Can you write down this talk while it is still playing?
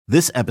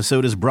This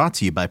episode is brought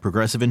to you by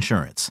Progressive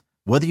Insurance.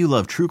 Whether you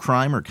love true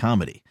crime or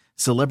comedy,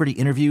 celebrity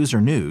interviews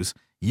or news,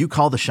 you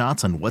call the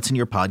shots on what's in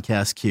your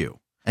podcast queue.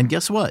 And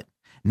guess what?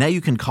 Now you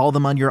can call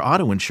them on your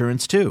auto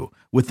insurance too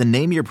with the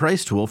Name Your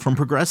Price tool from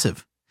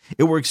Progressive.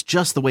 It works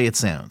just the way it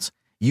sounds.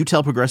 You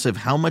tell Progressive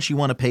how much you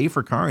want to pay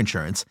for car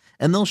insurance,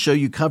 and they'll show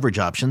you coverage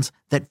options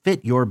that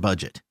fit your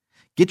budget.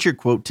 Get your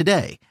quote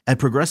today at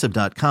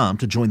Progressive.com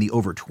to join the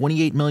over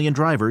 28 million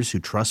drivers who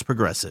trust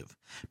Progressive.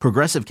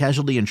 Progressive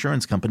Casualty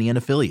Insurance Company and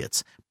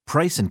Affiliates.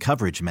 Price and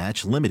coverage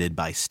match limited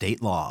by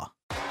state law.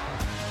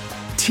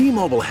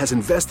 T-Mobile has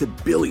invested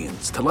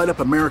billions to light up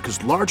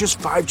America's largest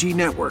 5G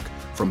network,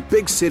 from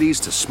big cities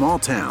to small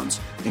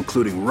towns,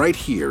 including right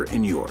here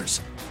in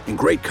yours. And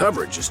great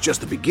coverage is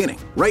just the beginning.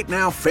 Right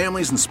now,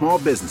 families and small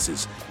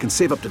businesses can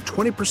save up to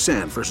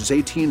 20% versus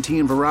AT&T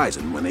and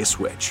Verizon when they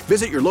switch.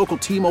 Visit your local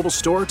T-Mobile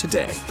store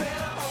today.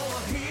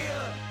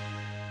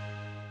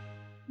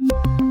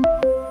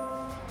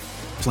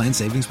 Plan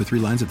savings with 3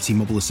 lines of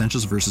T-Mobile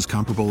Essentials versus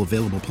comparable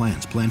available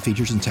plans. Plan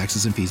features and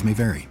taxes and fees may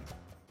vary.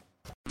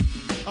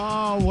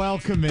 Oh,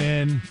 welcome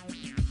in.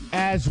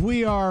 As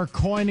we are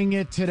coining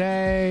it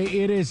today,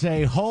 it is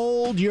a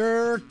Hold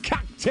Your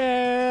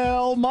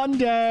Cocktail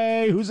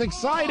Monday. Who's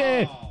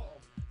excited?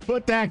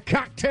 Put that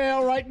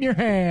cocktail right in your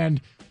hand.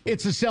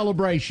 It's a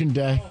celebration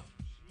day.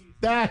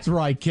 That's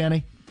right,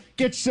 Kenny.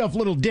 Get yourself a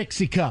little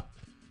Dixie cup.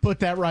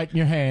 Put that right in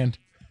your hand.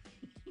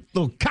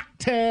 Little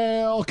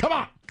cocktail. Come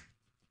on.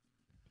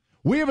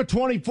 We have a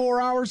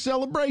 24-hour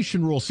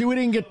celebration rule. See, we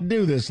didn't get to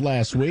do this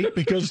last week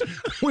because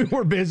we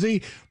were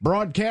busy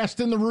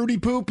broadcasting the Rudy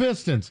Poo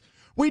Pistons.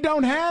 We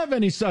don't have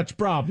any such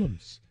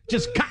problems.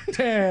 Just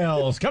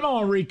cocktails. Come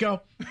on,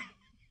 Rico.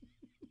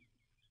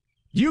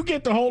 You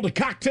get to hold a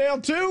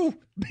cocktail, too,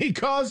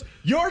 because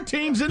your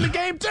team's in the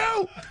game,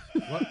 too.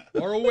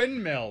 Or a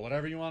windmill,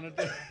 whatever you want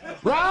to do.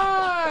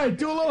 Right.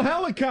 Do a little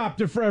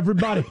helicopter for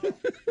everybody.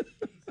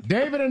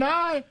 David and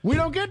I, we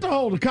don't get to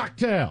hold a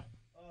cocktail.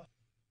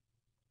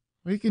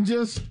 We can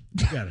just...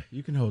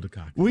 You can hold a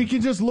cocktail. We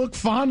can just look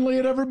fondly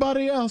at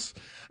everybody else.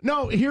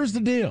 No, here's the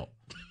deal.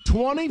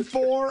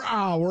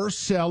 24-hour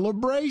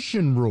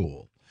celebration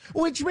rule,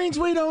 which means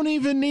we don't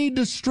even need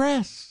to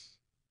stress.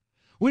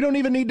 We don't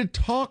even need to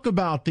talk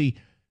about the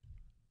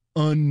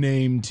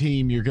unnamed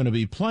team you're going to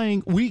be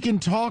playing. We can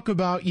talk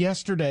about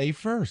yesterday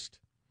first.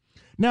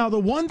 Now, the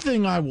one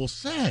thing I will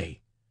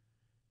say,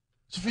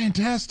 it's a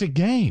fantastic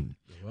game,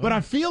 but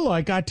I feel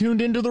like I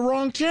tuned into the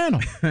wrong channel.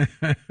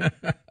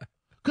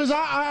 Because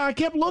I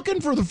kept looking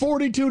for the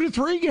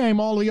 42-3 game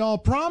all of y'all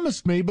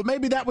promised me, but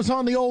maybe that was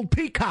on the old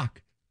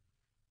Peacock.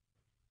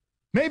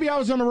 Maybe I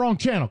was on the wrong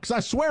channel, because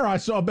I swear I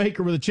saw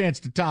Baker with a chance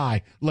to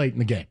tie late in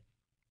the game.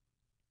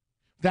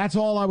 That's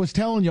all I was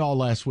telling y'all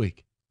last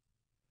week.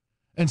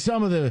 And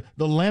some of the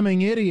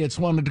lemming idiots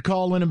wanted to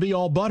call in and be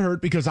all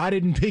butthurt because I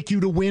didn't pick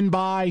you to win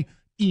by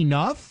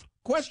enough?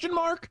 Question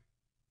mark?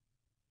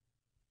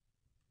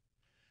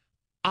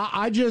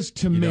 I just,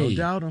 to me... You don't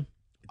doubt them.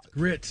 It's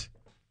grit.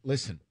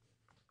 Listen.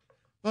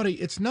 Buddy,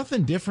 it's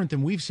nothing different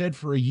than we've said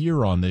for a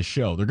year on this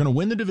show. They're going to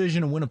win the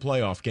division and win a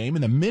playoff game.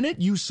 And the minute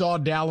you saw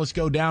Dallas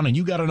go down and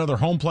you got another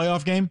home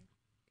playoff game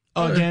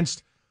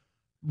against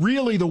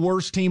really the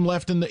worst team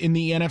left in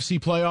the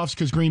NFC playoffs,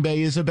 because Green Bay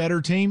is a better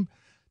team,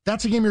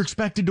 that's a game you're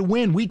expected to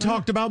win. We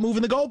talked about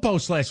moving the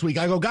goalposts last week.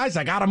 I go, guys,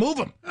 I got to move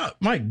them.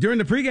 Mike, during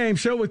the pregame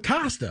show with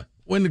Costa,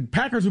 when the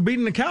Packers were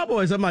beating the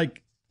Cowboys, I'm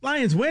like,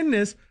 Lions win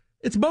this.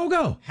 It's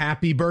BOGO.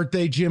 Happy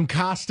birthday, Jim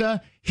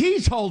Costa.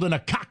 He's holding a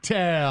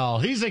cocktail.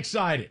 He's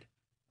excited.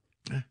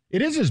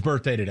 It is his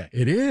birthday today.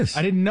 It is.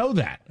 I didn't know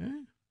that.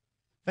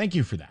 Thank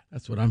you for that.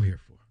 That's what I'm here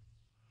for.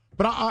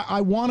 But I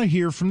want to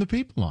hear from the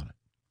people on it.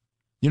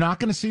 You're not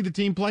going to see the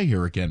team play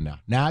here again now.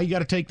 Now you got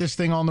to take this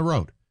thing on the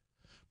road.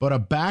 But a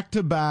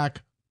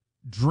back-to-back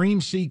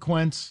dream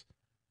sequence.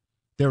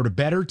 They were the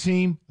better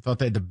team. I thought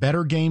they had the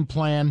better game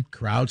plan.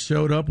 Crowd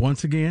showed up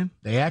once again.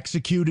 They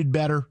executed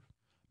better.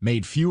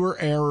 Made fewer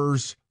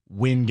errors,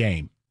 win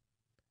game.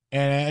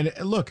 And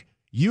look,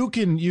 you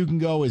can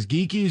go as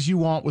geeky as you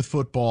want with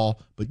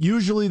football, but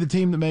usually the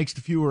team that makes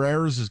the fewer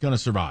errors is going to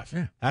survive.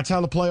 Yeah. That's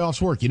how the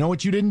playoffs work. You know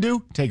what you didn't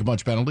do? Take a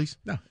bunch of penalties.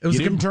 No. You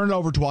didn't turn it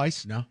over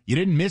twice. No. You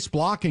didn't miss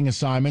blocking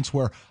assignments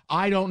where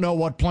I don't know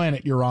what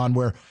planet you're on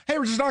where, hey,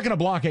 we're just not going to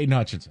block Aiden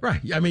Hutchinson.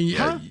 Right. I mean,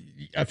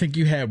 I think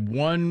you had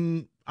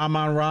one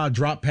Amon-Ra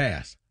drop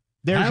pass.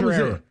 There's your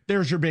error.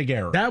 There's your big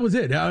error. That was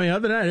it. I mean,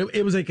 other than that,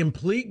 it was a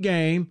complete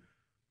game.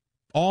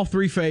 All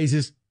 3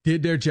 phases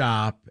did their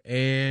job,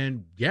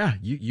 and yeah,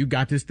 you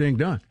got this thing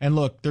done. And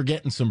look, they're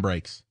getting some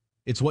breaks.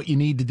 It's what you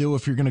need to do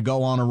if you're going to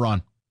go on a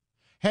run.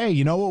 Hey,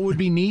 you know what would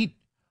be neat?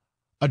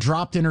 A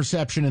dropped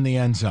interception in the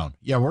end zone.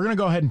 Yeah, we're going to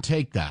go ahead and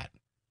take that.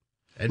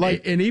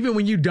 And even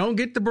when you don't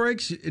get the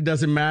breaks, it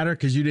doesn't matter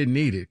because you didn't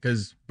need it,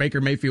 because Baker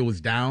Mayfield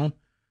was down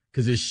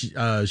because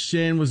his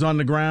shin was on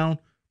the ground,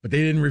 but they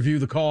didn't review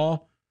the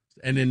call.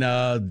 And then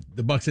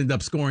the Bucs ended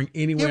up scoring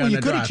anyway. Yeah, well, you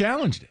could have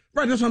challenged it.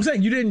 Right, that's what I'm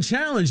saying. You didn't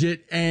challenge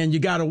it, and you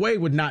got away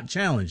with not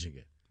challenging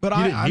it. But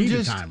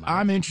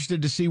I'm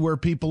interested to see where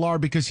people are,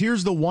 because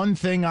here's the one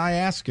thing I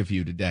ask of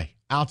you today,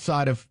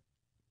 outside of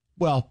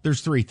Well,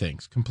 there's three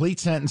things: complete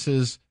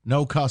sentences,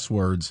 no cuss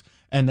words,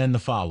 and then the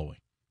following.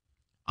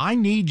 I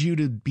need you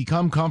to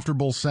become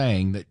comfortable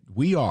saying that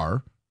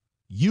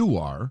you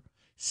are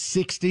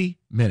 60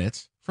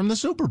 minutes from the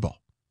Super Bowl.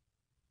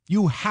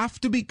 You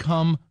have to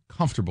become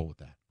comfortable with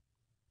that.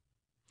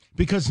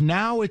 Because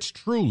now it's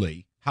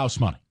truly house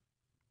money.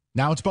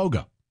 Now it's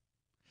BOGO.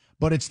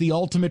 But it's the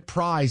ultimate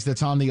prize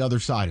that's on the other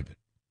side of it.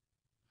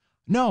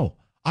 No,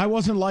 I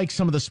wasn't like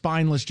some of the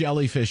spineless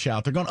jellyfish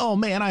out there going, oh,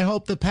 man, I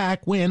hope the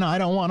Pack win. I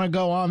don't want to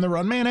go on the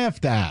run. Man,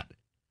 F that.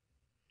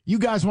 You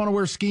guys want to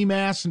wear ski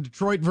masks in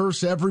Detroit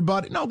versus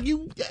everybody? No,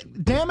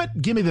 damn it,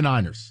 give me the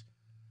Niners.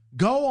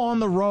 Go on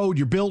the road.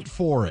 You're built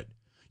for it.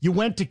 You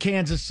went to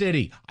Kansas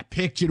City. I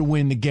picked you to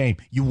win the game.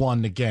 You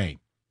won the game.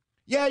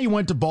 Yeah, you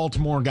went to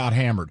Baltimore and got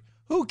hammered.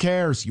 Who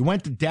cares? You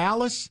went to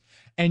Dallas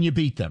and you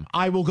beat them.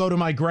 I will go to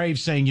my grave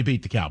saying you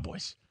beat the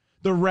Cowboys.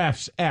 The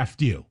refs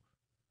effed you.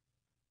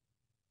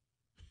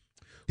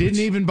 Didn't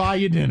even buy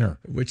you dinner.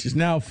 Which is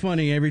now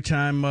funny every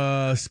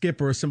time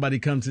Skipper or somebody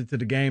comes into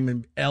the game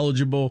and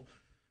eligible.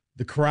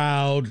 The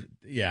crowd,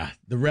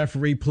 the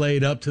referee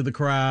played up to the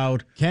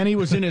crowd. Kenny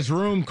was in his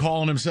room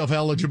calling himself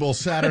eligible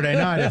Saturday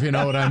night, if you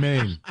know what I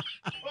mean.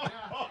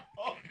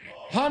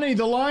 Honey,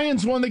 the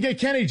Lions won the game.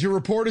 Kenny, did you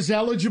report as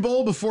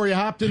eligible before you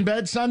hopped in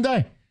bed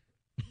Sunday?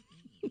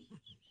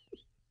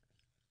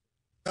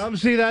 Come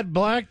see that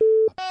black.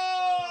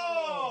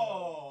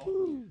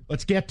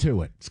 Let's get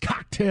to it. It's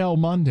Cocktail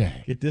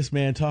Monday. Get this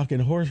man talking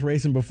horse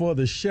racing before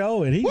the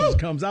show, and he just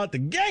comes out the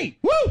gate.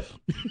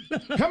 Woo!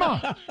 Come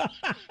on.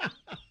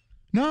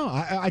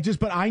 No,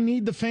 but I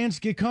need the fans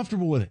to get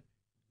comfortable with it.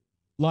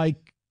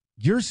 Like,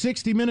 you're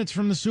 60 minutes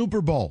from the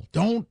Super Bowl.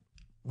 Don't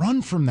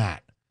run from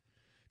that.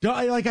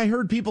 I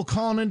heard people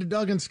calling into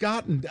Doug and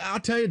Scott, and I'll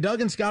tell you,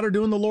 Doug and Scott are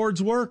doing the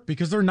Lord's work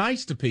because they're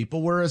nice to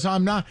people, whereas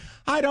I'm not.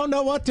 I don't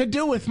know what to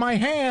do with my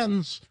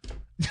hands.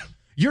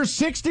 You're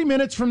 60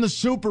 minutes from the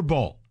Super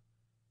Bowl.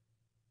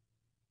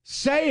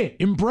 Say it.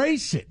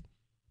 Embrace it.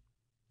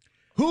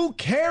 Who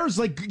cares?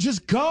 Like,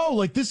 just go.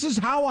 Like, this is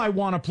how I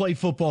want to play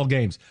football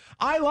games.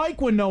 I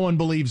like when no one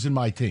believes in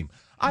my team.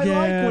 I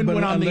like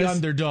when I'm the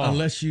underdog.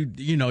 Unless you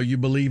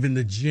believe in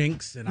the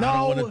jinx, and I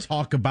don't want to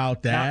talk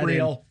about that.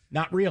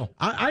 Not real.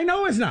 I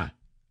know it's not.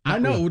 I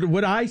know. Real.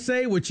 What I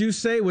say, what you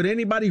say, what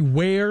anybody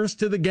wears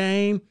to the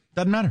game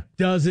doesn't matter.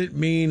 Doesn't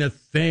mean a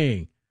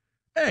thing.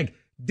 Heck,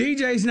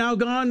 DJ's now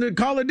gone to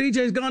Caller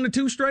DJ's gone to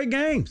 2 straight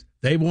games.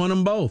 They've won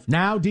them both.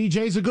 Now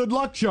DJ's a good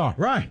luck charm.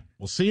 Right.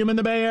 We'll see him in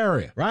the Bay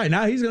Area. Right.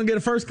 Now he's going to get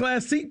a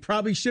first-class seat,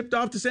 probably shipped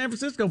off to San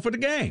Francisco for the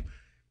game.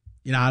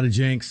 You know how to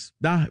jinx.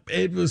 Nah,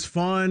 it was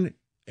fun.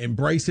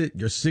 Embrace it.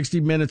 You're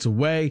 60 minutes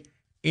away.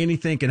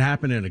 Anything can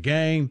happen in a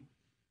game.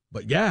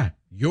 But, yeah,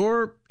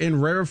 you're in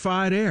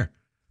rarefied air.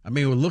 I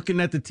mean, we're looking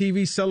at the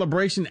TV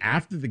celebration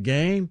after the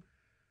game.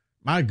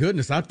 My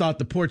goodness, I thought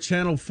the poor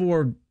Channel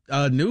 4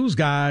 news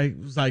guy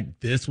was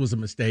like, this was a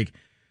mistake.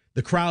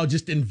 The crowd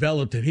just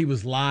enveloped him. He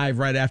was live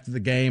right after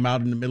the game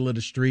out in the middle of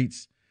the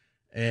streets.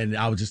 And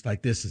I was just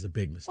like, this is a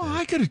big mistake. Well,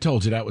 I could have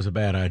told you that was a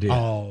bad idea.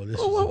 Oh, this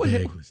was a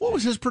big mistake. What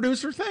was his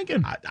producer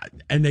thinking?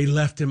 And they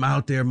left him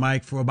out there,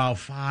 Mike, for about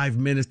 5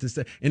 minutes to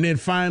say. And then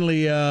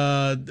finally,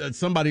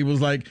 somebody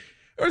was like,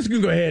 we're just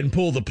going to go ahead and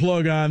pull the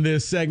plug on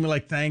this segment.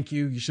 Like, thank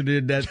you. You should have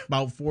did that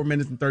about 4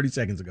 minutes and 30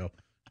 seconds ago.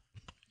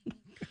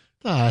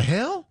 The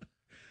hell?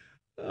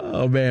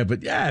 Oh, man.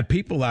 But, yeah,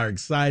 people are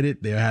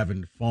excited. They're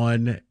having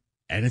fun.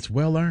 And it's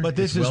well earned. But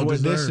this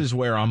is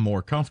where I'm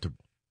more comfortable.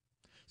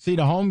 See,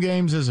 the home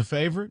games as a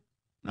favorite?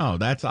 No,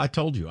 I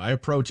told you.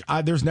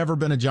 There's never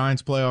been a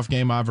Giants playoff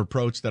game I've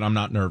approached that I'm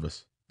not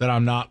nervous, that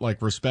I'm not,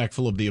 like,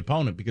 respectful of the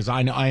opponent, because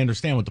I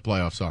understand what the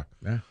playoffs are.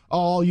 Yeah.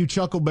 Oh, you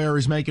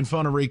chuckleberries making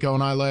fun of Rico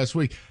and I last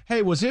week.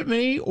 Hey, was it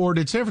me, or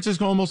did San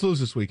Francisco almost lose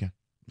this weekend?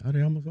 Oh,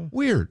 they almost lost.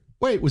 Weird.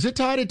 Wait, was it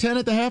tied at 10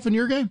 at the half in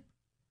your game?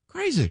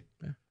 Crazy.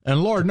 Yeah.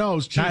 And Lord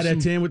knows. Tied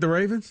at 10 with the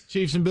Ravens?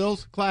 Chiefs and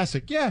Bills?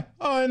 Classic. Yeah.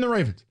 Oh, and the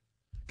Ravens.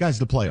 Guys,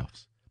 the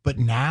playoffs. But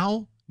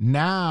now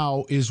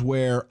is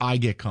where I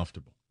get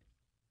comfortable.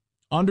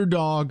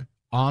 Underdog,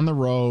 on the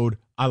road,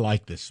 I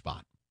like this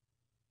spot.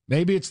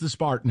 Maybe it's the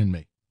Spartan in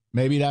me.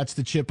 Maybe that's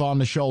the chip on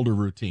the shoulder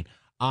routine.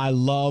 I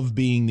love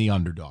being the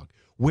underdog,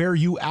 where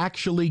you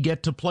actually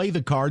get to play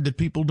the card that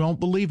people don't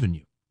believe in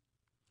you.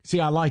 See,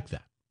 I like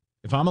that.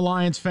 If I'm a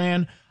Lions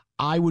fan,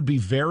 I would be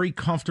very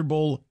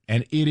comfortable,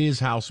 and it is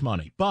house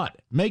money.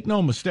 But make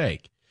no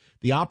mistake,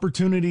 the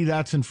opportunity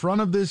that's in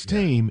front of this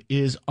team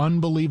is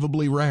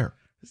unbelievably rare.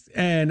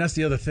 And that's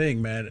the other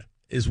thing, man,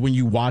 is when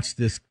you watch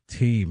this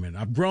team, and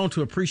I've grown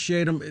to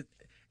appreciate them,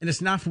 and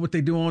it's not for what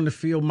they do on the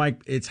field,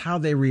 Mike. It's how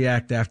they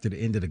react after the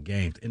end of the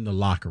game in the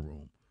locker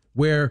room,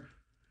 where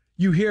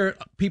you hear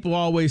people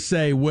always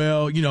say,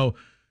 well, you know,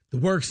 the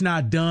work's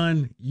not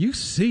done. You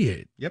see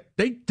it. Yep.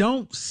 They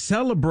don't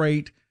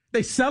celebrate.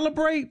 They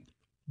celebrate,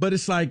 but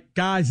it's like,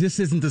 guys, this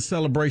isn't the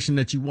celebration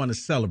that you want to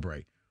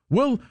celebrate.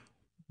 We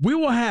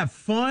will have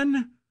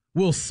fun.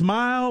 We'll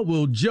smile.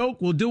 We'll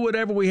joke. We'll do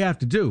whatever we have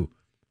to do.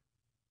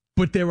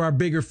 But there are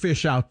bigger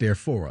fish out there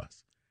for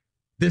us.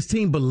 This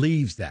team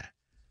believes that.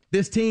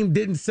 This team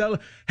didn't sell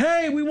it.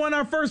 Hey, we won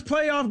our first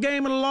playoff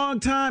game in a long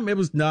time. It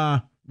was,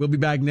 we'll be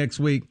back next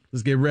week.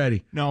 Let's get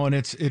ready. No, and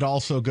it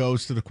also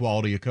goes to the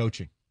quality of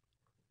coaching.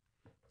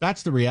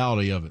 That's the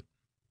reality of it.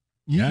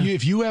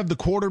 If you have the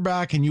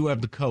quarterback and you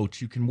have the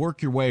coach, you can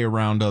work your way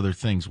around other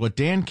things. What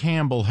Dan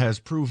Campbell has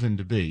proven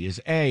to be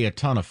is, A, a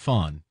ton of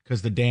fun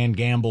because the Dan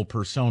Gamble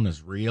persona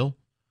is real,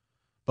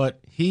 but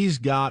he's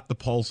got the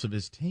pulse of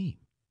his team.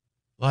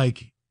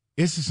 Like,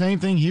 it's the same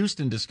thing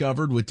Houston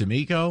discovered with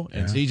D'Amico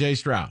and C.J.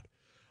 Stroud.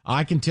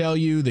 I can tell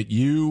you that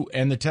you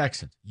and the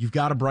Texans, you've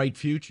got a bright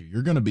future.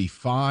 You're going to be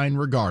fine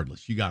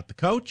regardless. You got the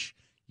coach,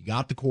 you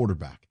got the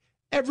quarterback.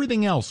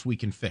 Everything else we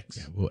can fix.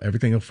 Yeah, well,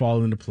 everything will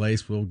fall into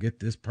place. We'll get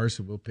this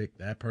person. We'll pick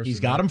that person. He's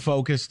got them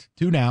focused.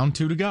 2 down,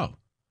 2 to go.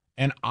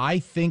 And I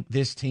think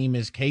this team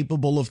is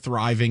capable of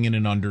thriving in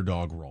an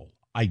underdog role.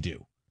 I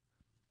do.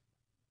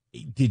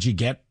 Did you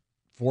get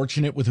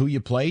fortunate with who you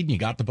played and you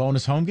got the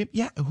bonus home game?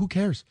 Yeah, who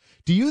cares?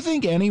 Do you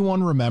think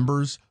anyone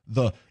remembers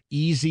the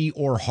easy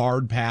or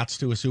hard paths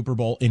to a Super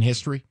Bowl in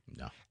history?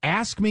 No.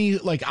 Ask me,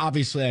 like,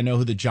 obviously I know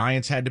who the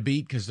Giants had to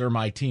beat because they're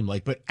my team.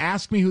 Like, but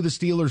ask me who the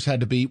Steelers had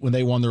to beat when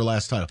they won their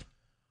last title.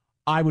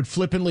 I would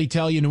flippantly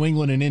tell you New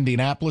England and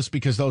Indianapolis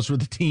because those were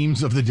the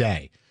teams of the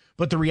day.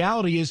 But the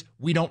reality is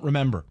we don't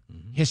remember.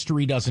 Mm-hmm.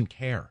 History doesn't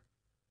care.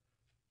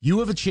 You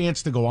have a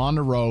chance to go on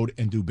the road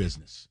and do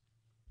business.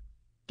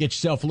 Get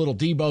yourself a little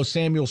Debo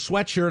Samuel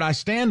sweatshirt. I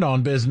stand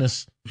on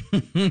business.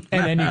 And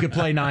then you could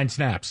play 9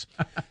 snaps.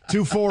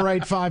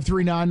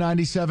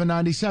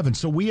 248-539-9797.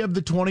 So we have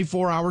the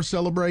 24-hour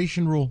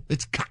celebration rule.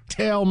 It's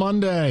Cocktail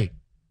Monday.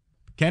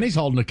 Kenny's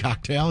holding a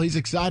cocktail. He's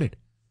excited.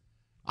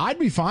 I'd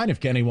be fine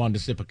if Kenny wanted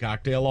to sip a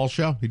cocktail all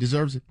show. He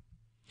deserves it.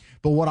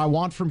 But what I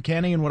want from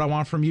Kenny and what I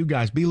want from you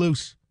guys, be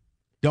loose.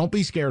 Don't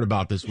be scared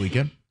about this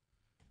weekend.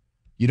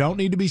 You don't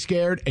need to be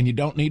scared, and you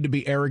don't need to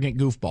be arrogant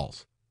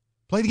goofballs.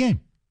 Play the game.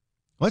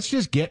 Let's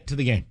just get to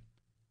the game.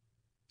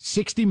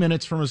 60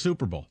 minutes from a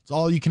Super Bowl. It's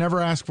all you can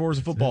ever ask for as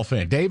a football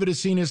fan. David has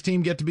seen his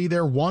team get to be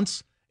there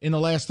once in the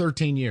last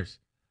 13 years.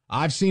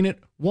 I've seen it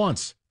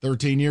once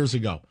 13 years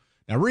ago.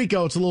 Now,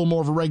 Rico, it's a little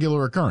more of a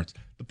regular occurrence.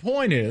 The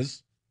point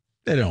is,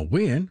 they don't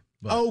win.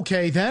 But.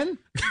 Okay, then.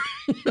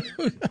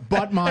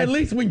 But at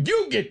least when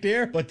you get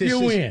there, you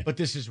win. But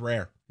this is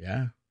rare.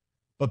 Yeah.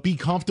 But be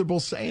comfortable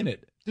saying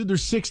it. Dude,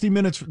 there's 60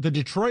 minutes. The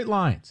Detroit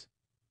Lions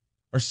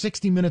are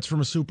 60 minutes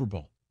from a Super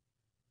Bowl.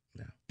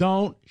 Yeah.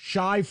 Don't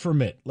shy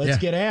from it. Let's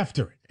get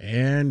after it.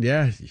 And,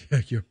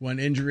 you're one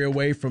injury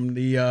away from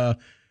the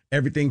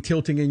everything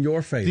tilting in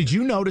your favor. Did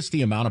you notice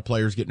the amount of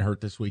players getting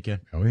hurt this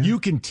weekend? Oh, yeah. You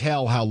can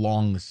tell how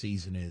long the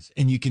season is,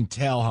 and you can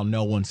tell how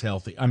no one's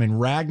healthy. I mean,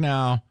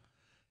 Ragnow,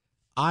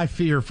 I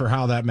fear for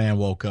how that man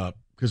woke up.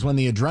 Because when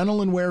the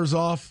adrenaline wears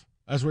off,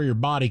 that's where your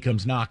body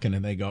comes knocking,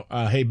 and they go,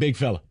 hey, big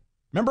fella,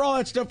 remember all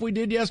that stuff we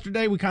did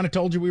yesterday? We kind of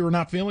told you we were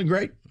not feeling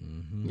great?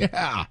 Mm-hmm.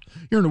 Yeah,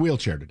 you're in a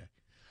wheelchair today.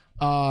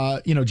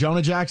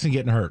 Jonah Jackson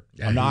getting hurt.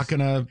 Yeah, I'm not going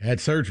to... Had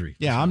surgery.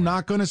 Yeah, I'm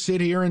not going to sit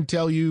here and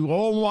tell you,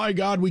 oh, my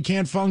God, we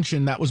can't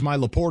function. That was my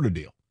Laporta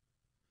deal.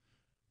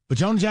 But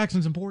Jonah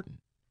Jackson's important.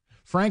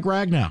 Frank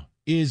Ragnow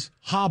is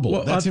hobbled.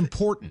 Well, that's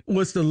important.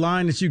 What's the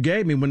line that you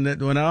gave me? When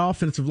that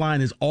offensive line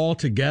is all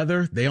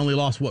together, they only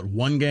lost,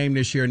 one game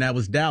this year, and that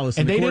was Dallas.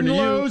 And they didn't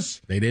lose.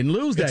 They didn't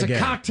lose that game.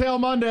 It's a cocktail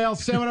Monday. I'll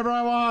say whatever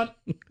I want.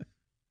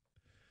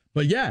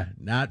 But,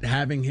 not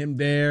having him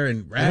there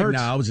and Ragnow,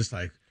 I was just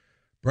like,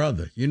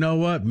 brother, you know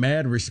what?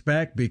 Mad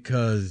respect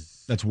because...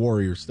 That's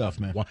Warrior stuff,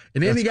 man.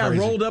 And then he got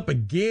rolled up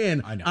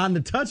again on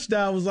the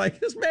touchdown. I was like,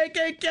 this man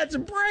can't catch a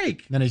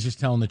break. Then he's just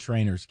telling the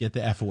trainers, get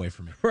the F away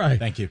from me. Right.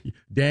 Thank you.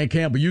 Dan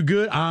Campbell, you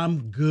good?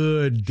 I'm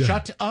good.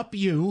 Shut up,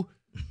 you.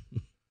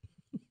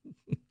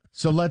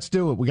 So let's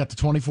do it. We got the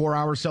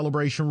 24-hour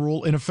celebration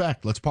rule in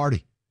effect. Let's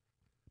party.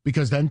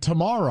 Because then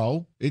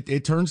tomorrow,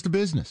 it turns to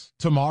business.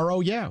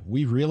 Tomorrow,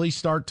 we really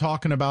start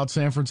talking about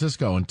San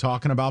Francisco and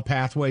talking about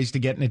pathways to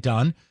getting it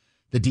done.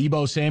 The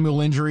Debo Samuel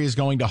injury is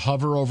going to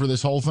hover over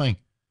this whole thing.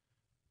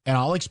 And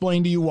I'll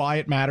explain to you why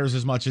it matters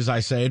as much as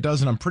I say it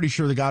does, and I'm pretty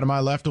sure the guy to my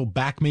left will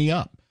back me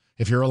up.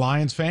 If you're a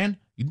Lions fan,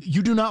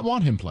 you do not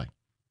want him playing.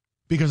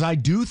 Because I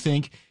do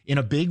think, in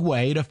a big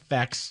way, it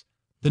affects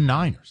the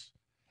Niners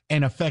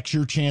and affects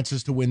your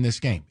chances to win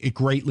this game. It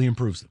greatly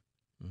improves them.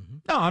 Mm-hmm.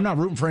 No, I'm not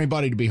rooting for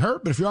anybody to be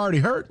hurt, but if you're already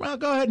hurt, well,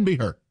 go ahead and be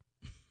hurt.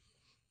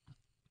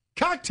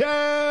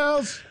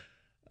 Cocktails!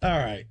 All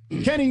right.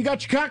 Kenny, you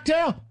got your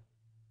cocktail?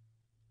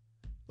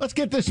 Let's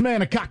get this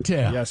man a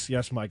cocktail.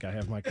 Yes, Mike, I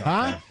have my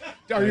cocktail.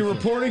 Huh? Are you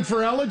reporting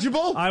for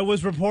eligible? I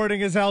was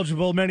reporting as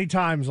eligible many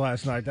times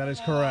last night. That is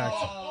correct.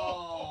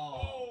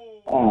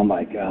 Oh,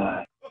 my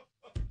God.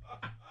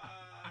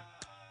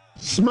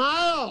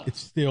 Smile.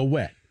 It's still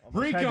wet.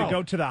 Rico. Had to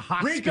go to the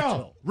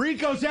hospital.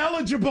 Rico's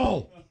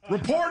eligible.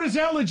 Report is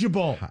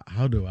eligible.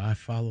 How do I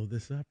follow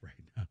this up right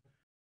now?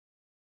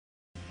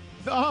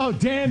 Oh,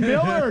 Dan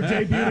Miller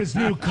debuted his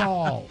new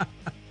call.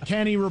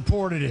 Kenny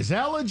reported is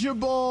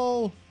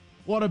eligible.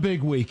 What a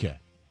big weekend.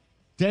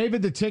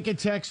 David, the ticket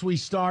text we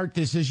start.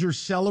 This is your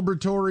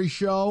celebratory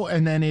show,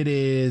 and then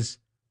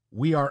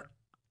we are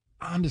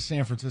on to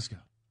San Francisco.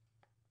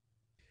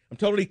 I'm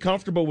totally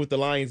comfortable with the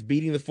Lions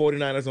beating the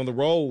 49ers on the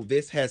road.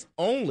 This has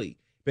only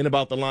been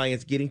about the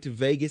Lions getting to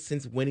Vegas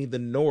since winning the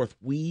North.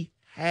 We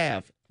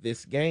have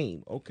this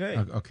game. Okay.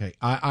 Okay.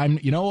 I'm.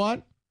 You know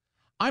what?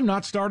 I'm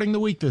not starting the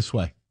week this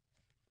way.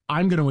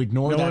 I'm going to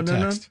ignore that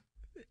text.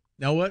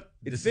 Know what?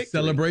 It's This is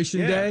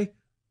Celebration Day.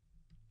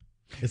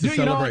 It's a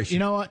celebration. You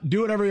know what?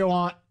 Do whatever you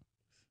want.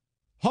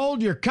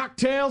 Hold your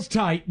cocktails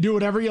tight. Do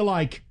whatever you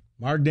like.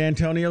 Mark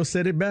D'Antonio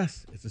said it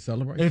best. It's a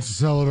celebration. It's a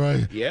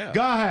celebration. Yeah.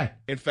 Go ahead.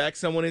 In fact,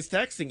 someone is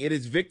texting. It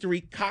is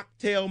Victory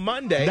Cocktail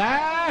Monday.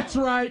 That's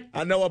right.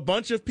 I know a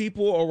bunch of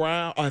people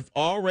around have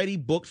already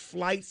booked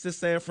flights to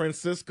San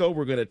Francisco.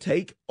 We're going to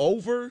take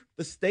over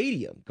the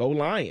stadium. Go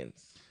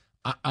Lions.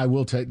 I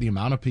will take the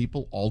amount of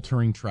people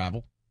altering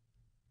travel.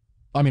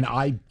 I mean,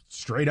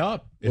 straight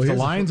up, if the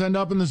Lions end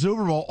up in the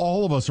Super Bowl,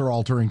 all of us are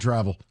altering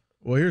travel.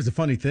 Well, here's the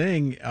funny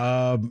thing.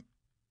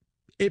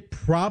 It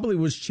probably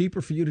was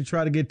cheaper for you to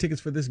try to get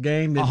tickets for this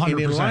game than any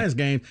of the Lions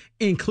game,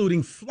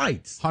 including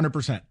flights.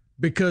 100%.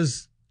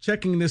 Because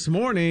checking this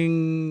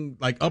morning,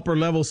 like upper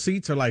level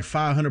seats are like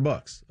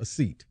 $500 a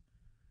seat.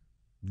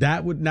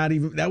 That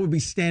would be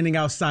standing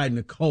outside in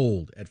the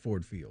cold at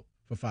Ford Field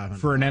for $500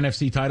 for an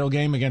NFC title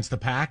game against the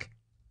Pack.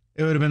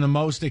 It would have been the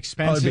most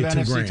expensive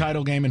NFC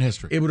title game in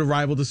history. It would have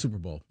rivaled the Super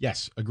Bowl.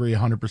 Yes, agree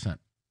 100%.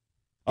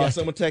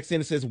 Someone texts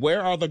in and says,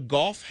 "Where are the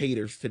golf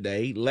haters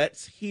today?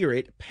 Let's hear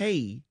it.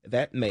 Pay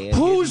that man."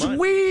 Who's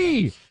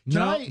we?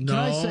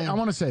 I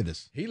want to say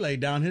this. He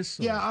laid down his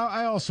sword. Yeah,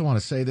 I also want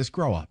to say this.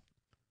 Grow up.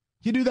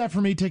 You do that for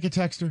me, Ticket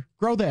Texter?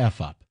 Grow the F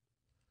up.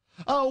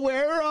 Oh,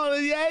 where are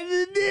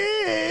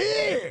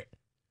the...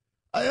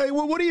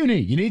 What do you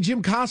need? You need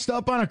Jim Costa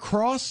up on a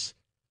cross?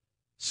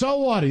 So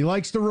what? He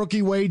likes the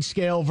rookie wage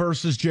scale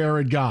versus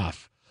Jared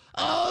Goff.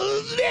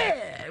 Oh,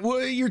 yeah.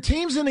 Well, your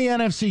team's in the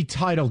NFC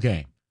title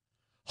game.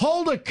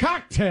 Hold a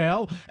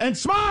cocktail and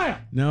smile.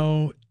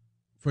 No,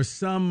 for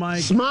some,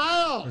 Mike.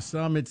 Smile. For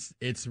some, it's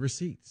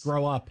receipts.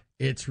 Grow up.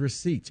 It's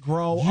receipts.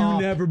 Grow up.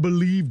 You never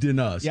believed in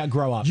us. Yeah,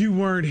 grow up. You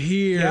weren't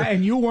here. Yeah,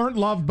 and you weren't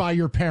loved by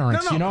your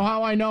parents. No. You know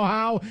how I know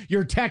how?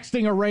 You're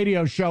texting a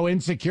radio show,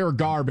 insecure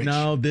garbage.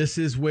 No, this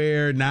is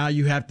where now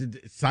you have to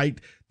cite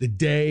the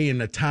day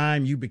and the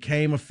time you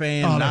became a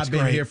fan. Oh, Not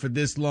been here for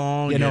this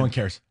long. Yeah, no one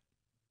cares.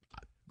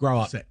 Grow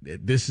up.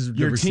 This is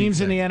your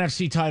team's in the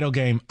NFC title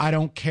game. I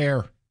don't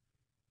care.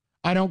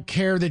 I don't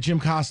care that Jim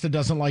Costa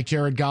doesn't like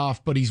Jared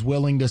Goff, but he's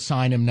willing to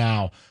sign him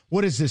now.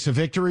 What is this, a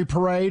victory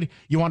parade?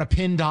 You want to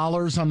pin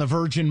dollars on the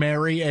Virgin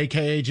Mary,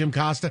 a.k.a. Jim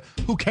Costa?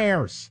 Who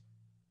cares?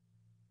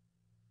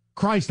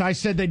 Christ, I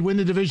said they'd win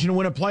the division and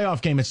win a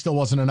playoff game. It still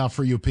wasn't enough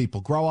for you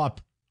people. Grow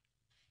up.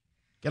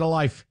 Get a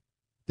life.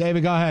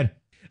 David, go ahead.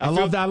 I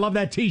love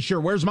that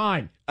T-shirt. Where's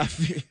mine?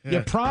 You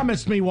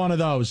promised me one of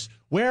those.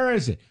 Where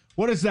is it?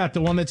 What is that,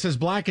 the one that says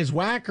black is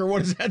whack, or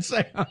what does that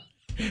say?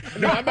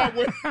 No,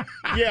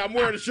 I'm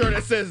wearing a shirt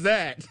that says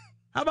that.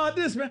 How about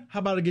this, man? How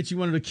about I get you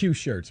one of the Q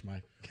shirts,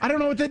 Mike? I don't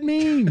know what that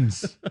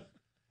means.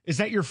 Is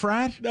that your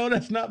frat? No,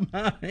 that's not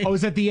mine. Oh,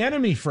 is that the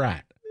enemy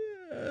frat?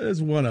 Yeah,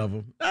 that's one of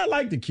them. I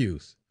like the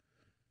Qs.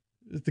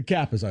 The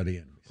Kappas are the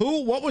enemies.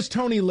 Who? What was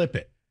Tony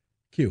Lippett?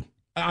 Q.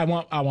 I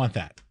want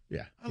that.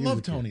 Yeah. I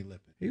love Tony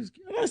Lippett.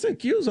 When I said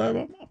Qs,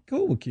 I'm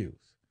cool with Qs.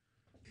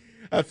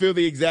 I feel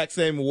the exact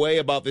same way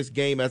about this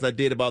game as I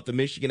did about the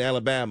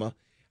Michigan-Alabama.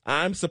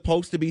 I'm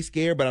supposed to be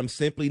scared, but I'm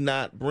simply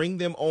not. Bring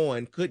them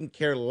on. Couldn't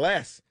care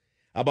less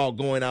about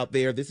going out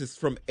there. This is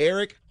from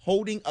Eric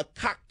holding a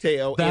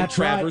cocktail in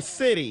Traverse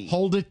City.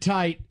 Hold it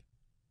tight.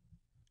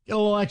 Get a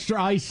little extra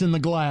ice in the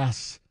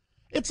glass.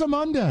 It's a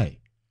Monday.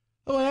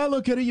 The way I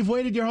look at it, you've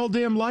waited your whole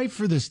damn life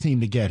for this team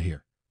to get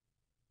here.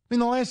 I mean,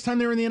 the last time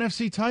they were in the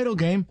NFC title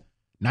game,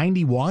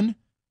 91?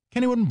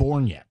 Kenny wasn't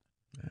born yet.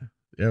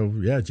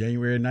 Yeah,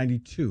 January of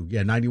 92.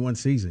 Yeah, 91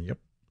 season, yep.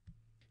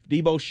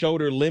 Debo's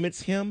shoulder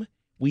limits him.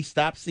 We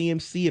stop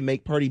CMC and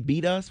make Purdy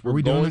beat us.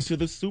 We're going to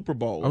the Super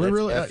Bowl. Are we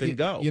really? F and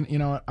go. You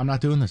know what? I'm not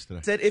doing this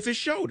today. Said if his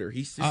shoulder.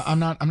 I'm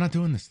not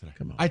doing this today.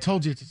 Come on. I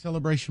told you it's a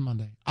celebration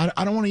Monday.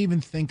 I don't want to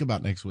even think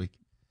about next week.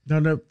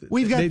 No.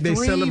 We've got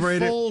three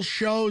full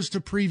shows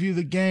to preview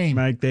the game.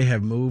 Mike, they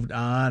have moved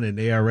on, and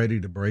they are ready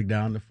to break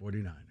down the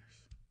 49ers.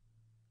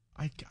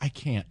 I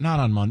can't. Not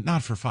on Monday.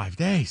 Not for 5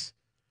 days.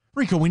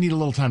 Rico, we need a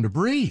little time to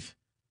breathe.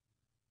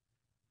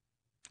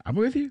 I'm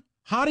with you.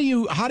 How do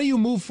you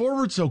move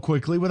forward so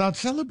quickly without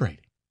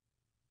celebrating?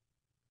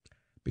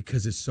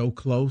 Because it's so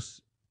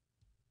close,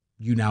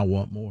 you now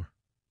want more.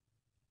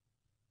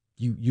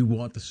 You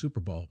want the Super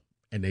Bowl,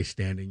 and they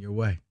stand in your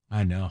way.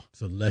 I know.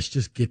 So let's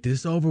just get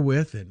this over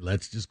with, and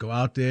let's just go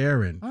out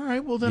there and all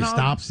right. Well, then I'll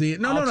stop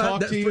seeing. I'll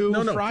talk to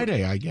you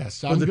Friday, I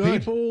guess. For the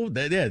people,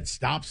 they did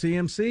stop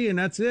CMC, and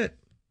that's it.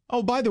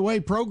 Oh, by the way,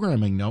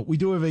 programming note: we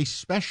do have a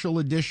special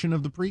edition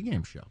of the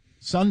pregame show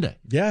Sunday.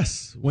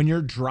 Yes, when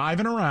you're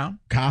driving around,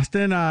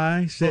 Costa and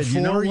I said,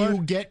 before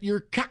you get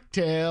your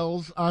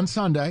cocktails on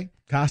Sunday.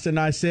 Costa and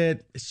I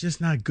said it's just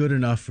not good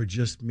enough for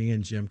just me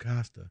and Jim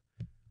Costa.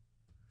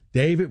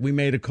 David, we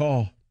made a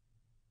call,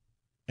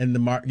 and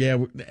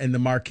the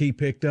marquee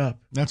picked up.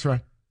 That's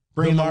right.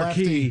 Bring the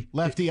marquee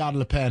lefty out of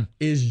the pen.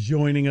 Is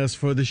joining us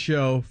for the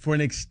show, for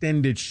an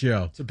extended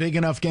show. It's a big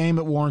enough game.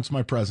 It warrants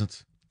my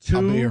presence.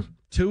 I'll be here.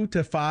 2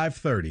 to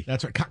 5:30.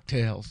 That's right.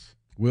 Cocktails.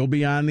 We'll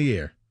be on the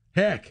air.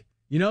 Heck,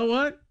 you know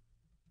what?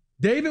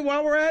 David,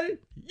 while we're at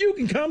it, you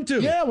can come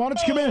too. Yeah, why don't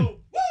you come in? Woo!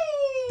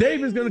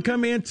 David's going to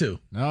come in too.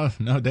 No,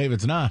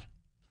 David's not.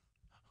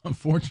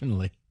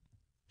 Unfortunately.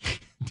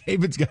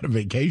 David's got a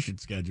vacation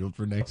scheduled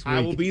for next week.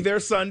 I will be there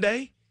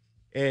Sunday,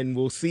 and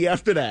we'll see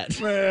after that.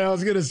 Well, I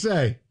was going to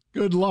say,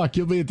 good luck.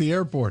 You'll be at the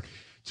airport.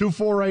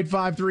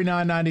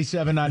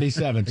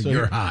 248-539-9797. So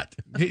you're hot.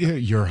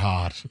 You're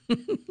hot.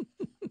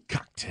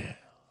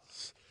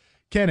 Cocktails.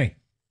 Kenny,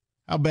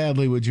 how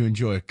badly would you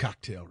enjoy a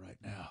cocktail right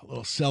now? A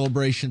little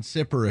celebration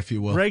sipper, if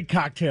you will. Great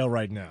cocktail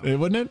right now.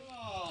 Wouldn't it?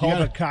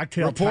 Hold a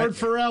cocktail. Report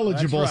for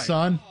eligible, That's right.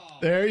 son.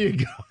 There you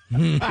go.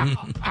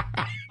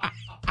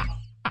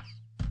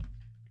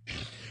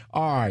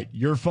 All right,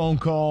 your phone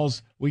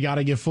calls. We got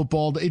to get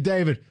football. Hey,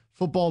 David,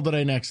 football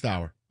today next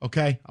hour,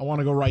 okay? I want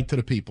to go right to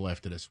the people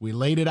after this. We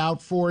laid it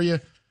out for you.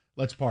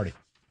 Let's party.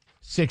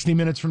 60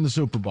 minutes from the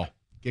Super Bowl.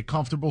 Get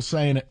comfortable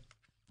saying it.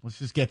 Let's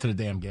just get to the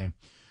damn game.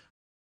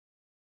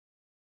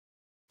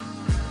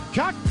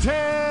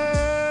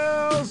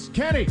 Cocktails!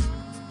 Kenny,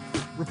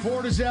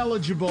 report is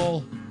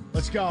eligible.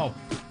 Let's go.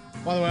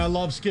 By the way, I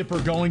love Skipper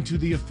going to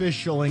the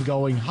official and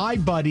going, "Hi,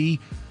 buddy.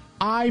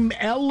 I'm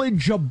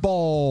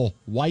eligible."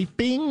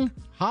 Wiping?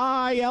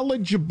 Hi,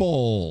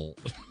 eligible.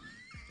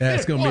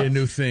 That's going to be a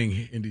new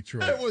thing in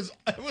Detroit. It was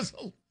hilarious.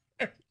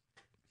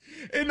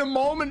 In the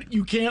moment,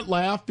 you can't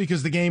laugh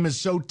because the game is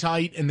so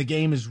tight and the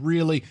game is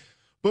really,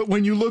 but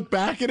when you look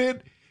back at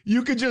it,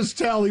 you could just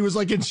tell he was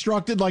like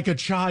instructed like a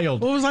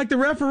child. Well, it was like the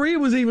referee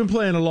was even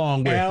playing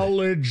along with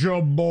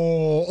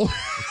eligible.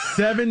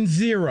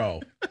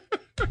 7-0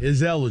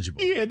 is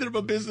eligible. He handed him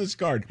a business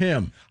card.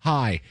 Him.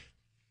 Hi,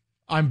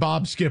 I'm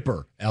Bob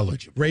Skipper.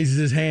 Eligible. Raises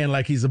his hand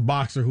like he's a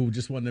boxer who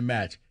just won the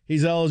match.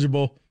 He's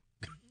eligible.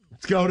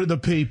 Let's go to the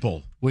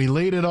people. We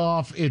lead it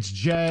off. It's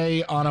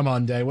Jay on a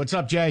Monday. What's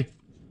up, Jay?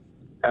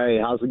 Hey,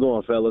 how's it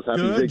going, fellas?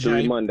 Happy Good,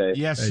 Victory Jay. Monday.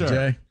 Yes, Hey, sir.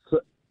 Jay.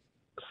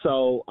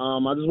 So,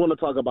 I just want to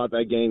talk about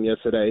that game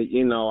yesterday.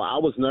 You know, I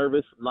was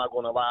nervous. I'm not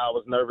going to lie. I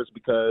was nervous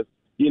because,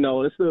 you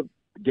know, it's the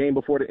game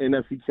before the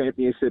NFC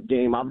Championship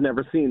game. I've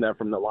never seen that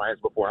from the Lions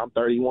before. I'm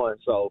 31,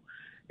 so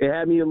it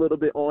had me a little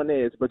bit on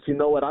edge. But you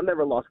know what? I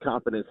never lost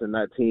confidence in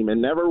that team,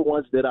 and never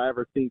once did I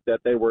ever think that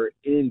they were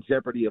in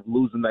jeopardy of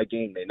losing that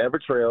game. They never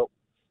trailed.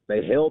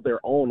 They held their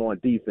own on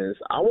defense.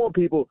 I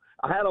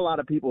had a lot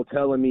of people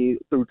telling me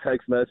through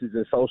text messages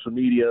and social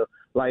media,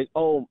 like,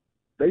 oh,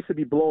 they should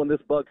be blowing this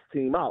Bucs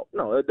team out.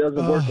 No, it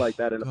doesn't work like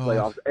that in the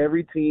playoffs.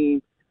 Every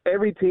team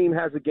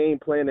has a game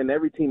plan, and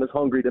every team is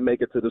hungry to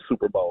make it to the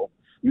Super Bowl.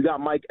 You got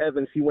Mike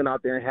Evans. He went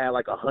out there and had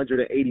like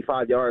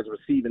 185 yards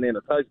receiving and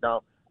a touchdown.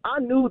 I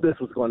knew this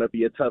was going to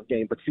be a tough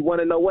game, but you want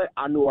to know what?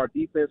 I knew our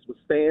defense was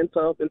staying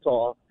tough and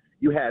tall.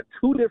 You had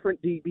two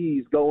different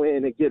DBs go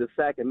in and get a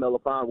sack in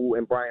Melifonwu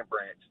and Brian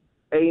Branch.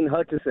 Aiden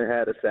Hutchinson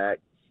had a sack,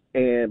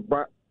 and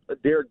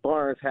Derek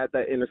Barnes had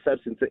that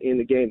interception to end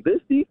the game.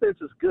 This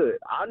defense is good.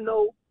 I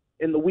know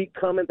in the week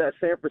coming that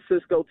San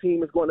Francisco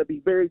team is going to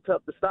be very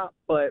tough to stop,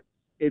 but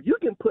if you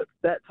can put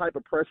that type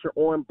of pressure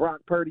on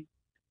Brock Purdy,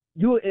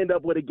 you will end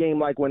up with a game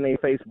like when they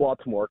faced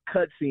Baltimore.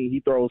 Cutscene,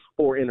 he throws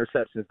 4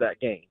 interceptions that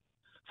game.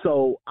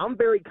 So I'm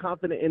very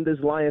confident in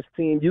this Lions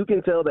team. You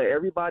can tell that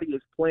everybody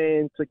is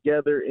playing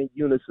together in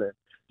unison.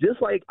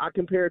 Just like I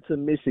compare it to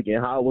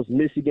Michigan, how it was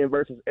Michigan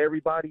versus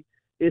everybody,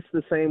 it's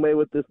the same way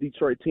with this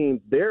Detroit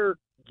team. Their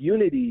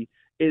unity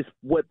is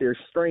what their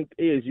strength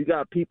is. You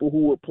got people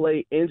who will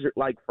play injured,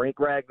 like Frank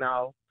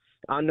Ragnow.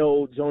 I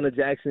know Jonah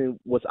Jackson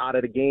was out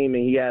of the game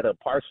and he had a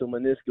partial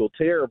meniscal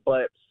tear,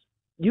 but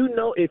you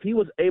know if he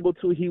was able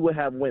to, he would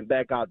have went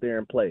back out there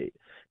and played.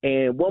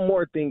 And one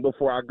more thing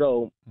before I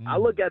go, I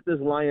look at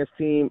this Lions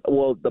team,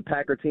 well, the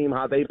Packer team,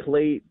 how they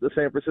played the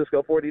San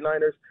Francisco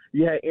 49ers.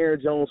 You had Aaron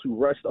Jones who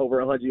rushed over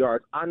 100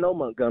 yards. I know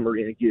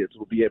Montgomery and Gibbs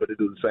will be able to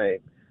do the same.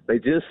 They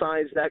just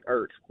signed Zach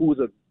Ertz, who is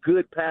a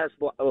good pass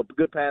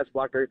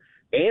blocker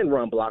and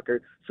run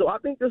blocker. So I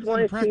think this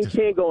Lions team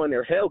can go in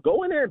there. Hell,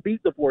 go in there and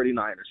beat the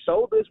 49ers.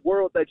 Show this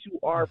world that you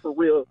are for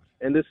real,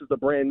 and this is the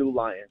brand new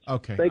Lions.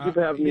 Okay. Thank you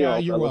for having me on. Yeah,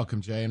 you're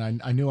welcome, Jay.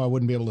 And I knew I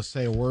wouldn't be able to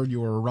say a word.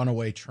 You were a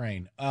runaway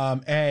train.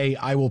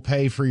 I will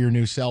pay for your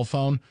new cell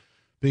phone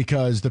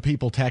because the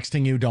people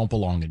texting you don't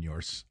belong in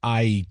yours.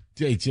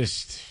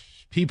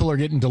 People are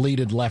getting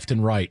deleted left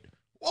and right.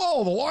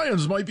 Whoa, the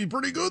Lions might be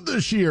pretty good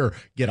this year.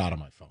 Get out of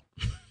my phone.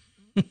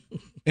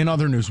 In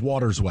other news,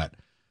 water's wet.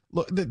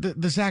 Look,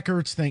 the Zach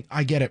Ertz thing,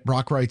 I get it.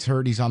 Brock Wright's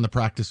hurt. He's on the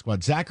practice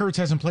squad. Zach Ertz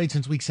hasn't played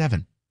since week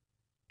 7.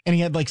 And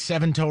he had like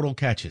 7 total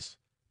catches.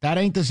 That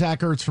ain't the Zach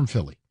Ertz from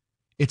Philly.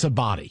 It's a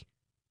body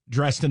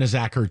dressed in a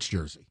Zach Ertz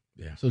jersey.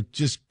 Yeah. So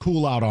just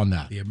cool out on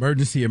that. The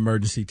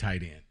emergency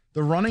tight end.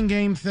 The running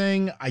game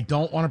thing, I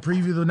don't want to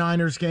preview the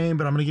Niners game,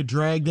 but I'm going to get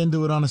dragged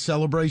into it on a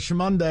Celebration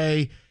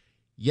Monday.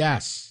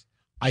 Yes,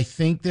 I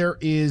think there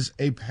is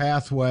a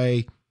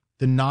pathway.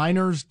 The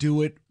Niners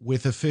do it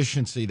with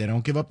efficiency. They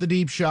don't give up the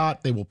deep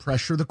shot. They will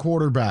pressure the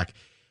quarterback.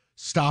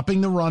 Stopping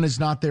the run is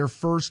not their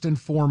first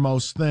and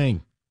foremost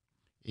thing.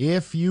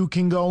 If you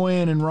can go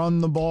in and run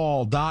the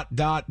ball, ...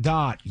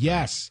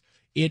 Yes,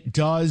 it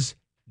does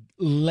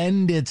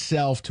lend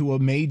itself to a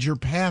major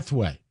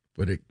pathway.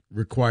 But it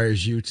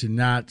requires you to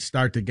not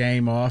start the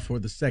game off or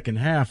the second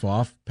half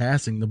off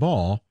passing the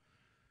ball,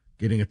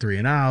 getting a 3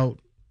 and out,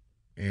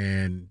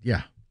 and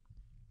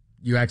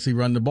you actually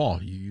run the ball.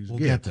 We'll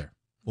get there.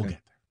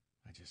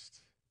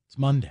 It's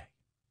Monday.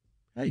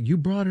 Hey, you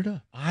brought it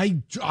up.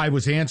 I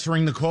was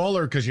answering the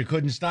caller because you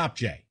couldn't stop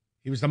Jay.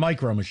 He was the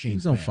Micro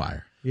Machines. He's on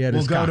fire. He had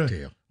his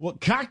cocktail.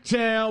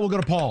 Cocktail. We'll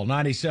go to Paul,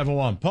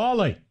 97.1.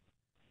 Paulie.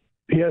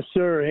 Yes,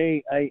 sir.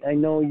 Hey, I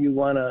know you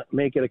want to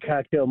make it a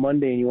cocktail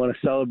Monday and you want to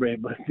celebrate,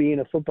 but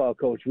being a football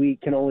coach, we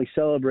can only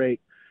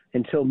celebrate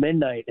until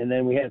midnight, and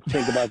then we have to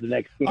think about the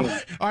next game.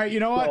 All right, you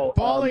know what?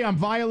 Paulie, I'm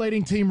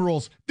violating team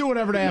rules. Do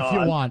whatever the F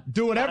you want.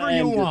 Do whatever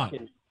you want.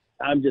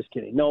 I'm just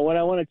kidding. No, what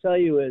I want to tell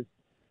you is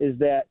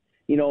that,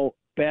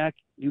 back,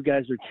 you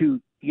guys are too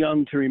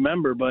young to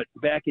remember, but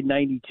back in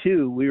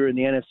 92, we were in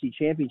the NFC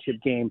Championship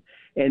game,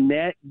 and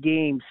that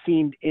game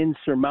seemed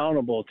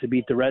insurmountable to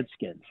beat the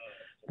Redskins.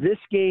 This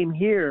game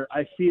here,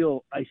 I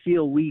feel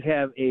we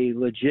have a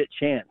legit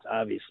chance,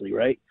 obviously,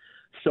 right?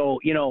 So,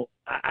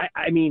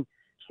 I mean,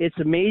 it's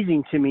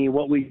amazing to me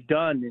what we've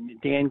done, and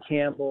Dan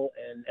Campbell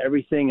and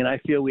everything, and I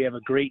feel we have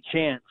a great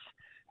chance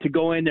to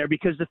go in there,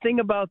 because the thing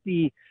about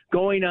the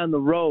going on the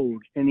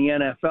road in the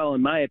NFL,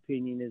 in my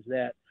opinion, is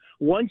that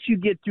once you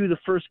get through the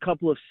first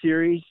couple of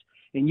series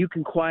and you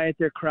can quiet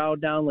their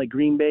crowd down like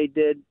Green Bay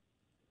did,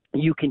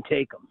 you can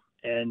take them.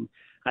 And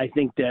I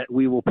think that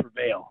we will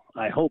prevail.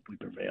 I hope we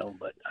prevail,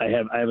 but I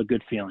have a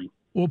good feeling.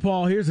 Well,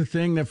 Paul, here's the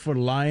thing that for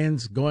the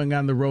Lions, going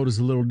on the road is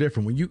a little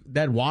different.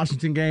 That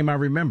Washington game, I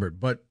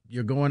remembered, but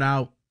you're going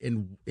out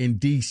in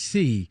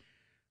D.C.,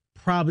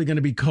 probably going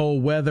to be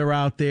cold weather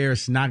out there.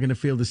 It's not going to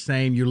feel the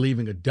same. You're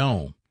leaving a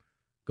dome.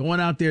 Going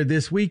out there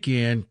this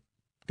weekend,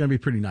 going to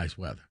be pretty nice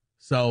weather.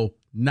 So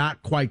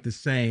not quite the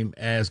same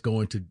as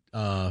going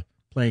to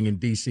playing in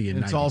D.C. in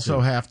 92. It's also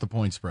half the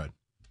point spread.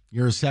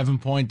 You're a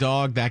 7-point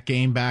dog. That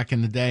game back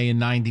in the day in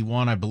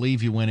 91, I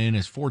believe you went in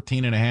as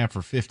 14.5 or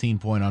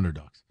 15-point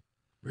underdogs.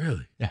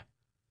 Really? Yeah.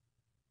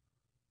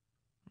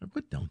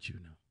 What don't you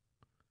know?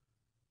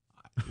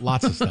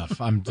 Lots of stuff.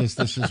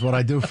 This is what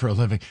I do for a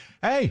living.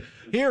 Hey,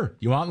 here,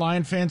 you want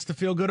Lion fans to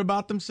feel good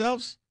about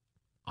themselves?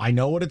 I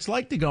know what it's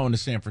like to go into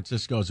San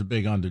Francisco as a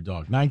big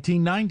underdog.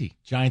 1990,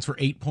 Giants were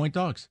 8-point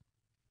dogs.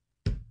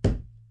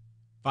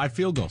 5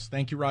 field goals.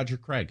 Thank you, Roger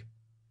Craig.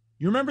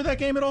 You remember that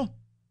game at all?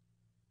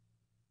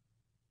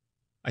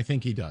 I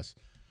think he does.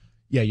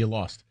 Yeah, you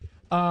lost.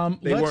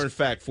 They were, in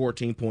fact,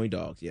 14-point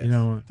dogs, yes. You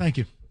know what? Thank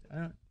you.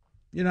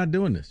 You're not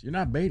doing this. You're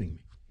not baiting me.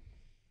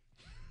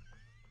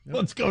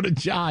 Let's go to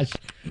Josh,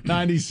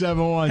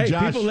 97.1. Hey,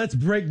 Josh. people, let's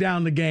break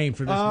down the game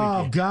for this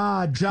weekend. Oh,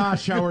 God.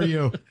 Josh, how are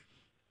you?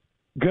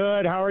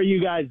 Good. How are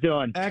you guys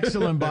doing?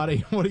 Excellent,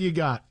 buddy. What do you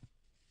got?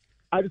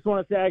 I just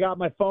want to say I got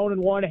my phone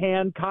in one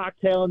hand,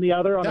 cocktail in the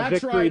other on a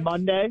Victory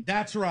Monday.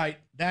 That's right.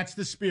 That's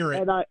the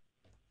spirit.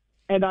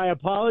 And I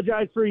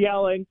apologize for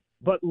yelling,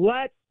 but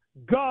let's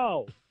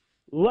go.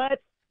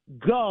 Let's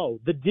go.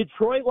 The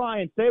Detroit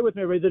Lions, say it with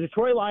me, everybody, the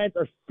Detroit Lions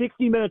are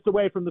 60 minutes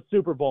away from the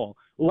Super Bowl.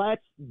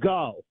 Let's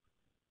go.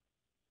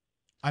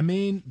 I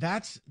mean,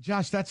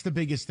 Josh, that's the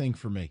biggest thing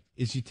for me,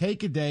 is you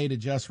take a day to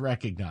just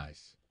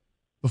recognize.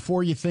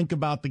 Before you think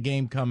about the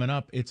game coming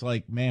up, it's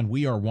like, man,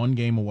 we are one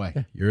game away.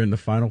 Yeah, you're in the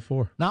Final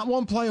Four. Not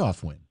one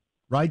playoff win,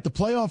 right? The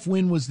playoff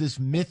win was this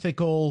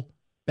mythical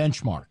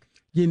benchmark.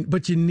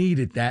 But you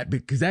needed that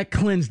because that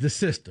cleansed the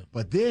system.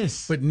 But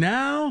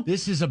now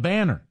this is a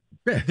banner.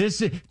 Yeah.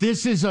 This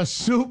is a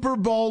Super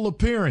Bowl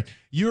appearance.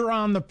 You're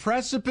on the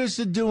precipice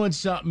of doing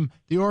something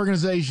the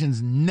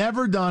organization's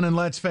never done, and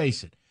let's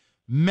face it,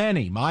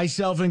 many,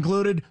 myself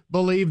included,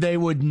 believe they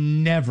would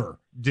never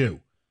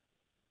do.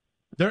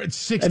 They're at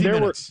 60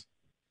 minutes.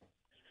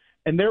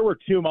 And there were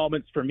 2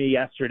 moments for me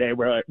yesterday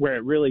where it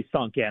really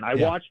sunk in. I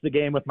watched the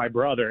game with my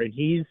brother, and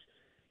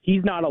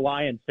he's not a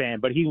Lions fan,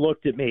 but he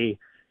looked at me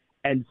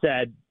and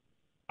said,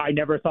 I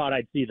never thought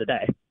I'd see the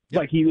day. Yep.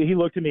 Like he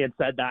looked at me and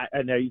said that,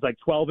 and he's like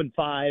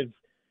 12-5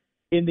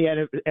 in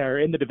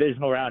the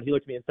divisional round. He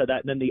looked at me and said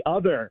that. And then the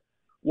other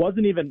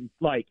wasn't even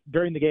like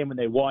during the game when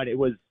they won. It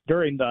was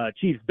during the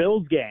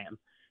Chiefs-Bills game,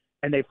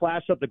 and they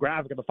flashed up the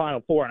graphic of the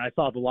Final Four, and I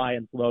saw the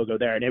Lions logo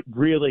there, and it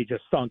really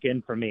just sunk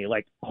in for me.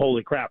 Like,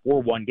 holy crap, we're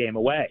 1 game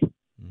away.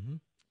 Mm-hmm.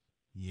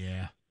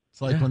 Yeah.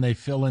 It's like when they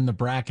fill in the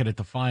bracket at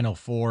the Final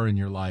Four, and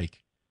you're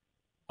like,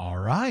 all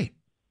right,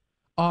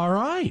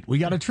 we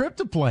got a trip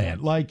to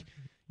plan. Like,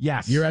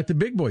 yes. You're at the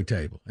big boy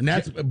table. And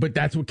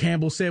that's what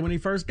Campbell said when he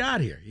first got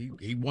here.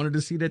 He wanted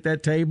to sit at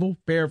that table,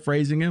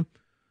 paraphrasing him.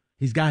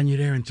 He's gotten you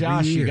there in 3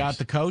 years. Josh, you got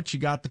the coach, you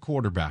got the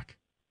quarterback.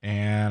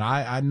 And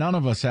I none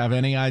of us have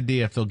any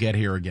idea if they'll get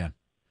here again.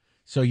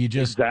 So you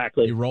just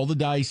you roll the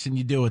dice and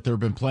you do it. There have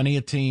been plenty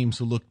of teams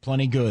who looked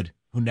plenty good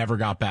who never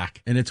got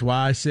back. And it's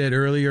why I said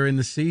earlier in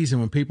the season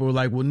when people were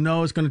like, well,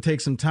 no, it's going to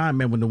take some time,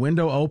 man. When the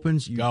window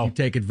opens, you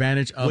take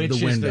advantage of the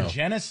window. Which is the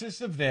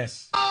genesis of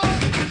this.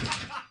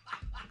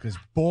 because,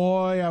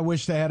 boy, I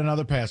wish they had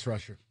another pass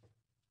rusher.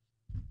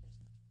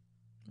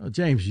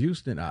 James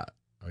Houston, he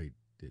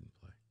didn't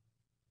play.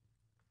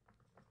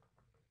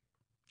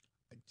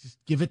 Just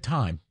give it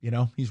time.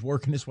 He's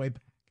working his way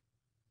back.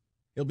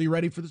 He'll be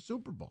ready for the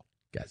Super Bowl.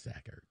 Got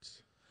Zach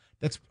Ertz.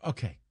 That's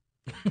okay.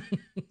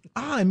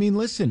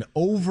 Listen,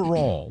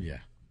 overall, yeah.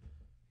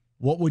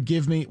 What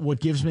gives me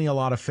a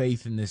lot of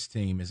faith in this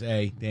team is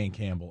Dan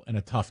Campbell and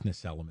a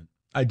toughness element.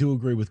 I do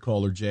agree with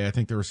Caller Jay. I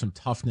think there are some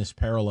toughness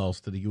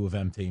parallels to the U of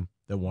M team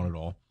that won it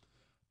all.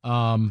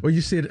 Well,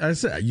 you see it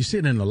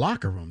in the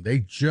locker room.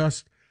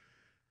 It's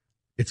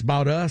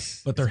about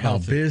us, but they're it's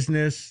healthy. About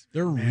business.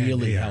 They're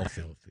really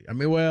healthy.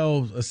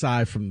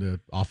 Aside from the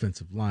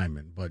offensive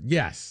linemen, but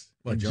yes,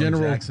 in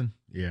general, Jackson.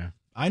 Yeah,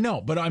 I know,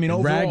 but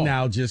overall,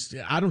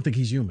 Ragnow I don't think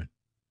he's human.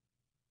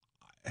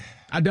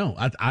 I don't.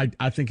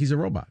 I think he's a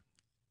robot.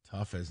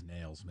 Tough as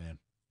nails, man.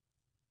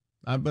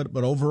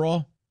 But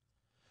overall,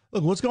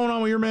 look, what's going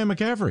on with your man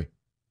McCaffrey?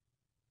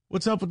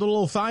 What's up with the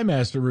little thigh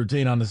master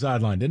routine on the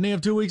sideline? Didn't he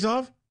have 2 weeks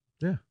off?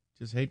 Yeah.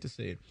 Just hate to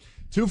see it.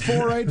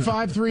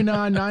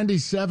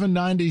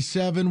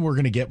 248-539-9797. We're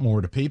going to get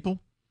more to people.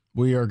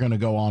 We are going to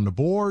go on the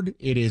board.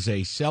 It is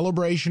a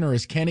celebration, or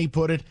as Kenny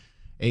put it,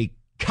 a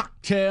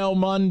cocktail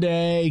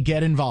Monday.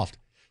 Get involved.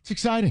 It's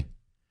exciting.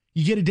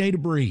 You get a day to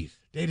breathe,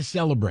 day to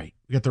celebrate.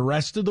 We got the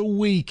rest of the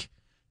week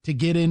to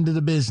get into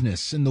the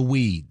business and the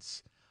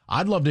weeds.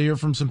 I'd love to hear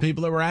from some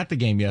people that were at the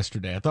game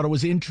yesterday. I thought it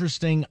was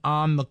interesting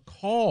on the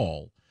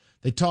call.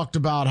 They talked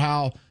about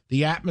how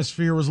the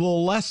atmosphere was a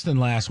little less than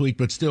last week,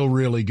 but still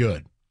really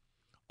good.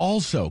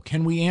 Also,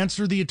 can we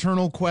answer the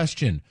eternal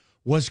question?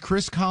 Was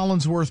Chris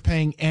Collinsworth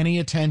paying any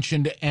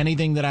attention to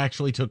anything that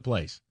actually took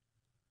place?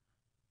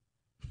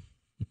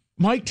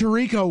 Mike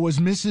Tirico was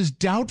Mrs.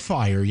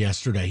 Doubtfire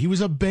yesterday. He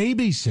was a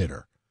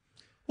babysitter.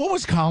 What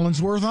was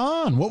Collinsworth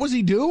on? What was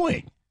he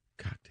doing?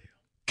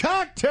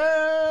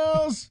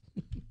 Cocktails!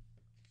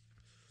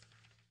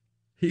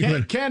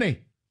 Kenny.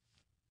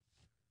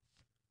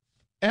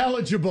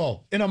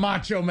 Eligible in a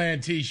Macho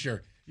Man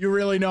t-shirt. You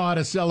really know how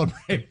to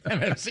celebrate an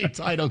NFC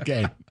title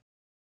game.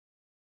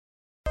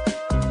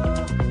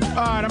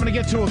 All right, I'm going to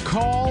get to a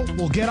call.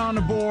 We'll get on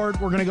the board.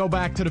 We're going to go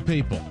back to the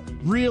people.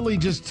 Really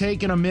just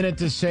taking a minute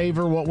to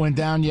savor what went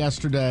down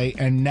yesterday,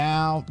 and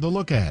now the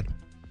look ahead.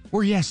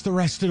 Or yes, the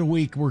rest of the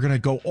week, we're going to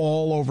go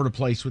all over the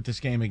place with this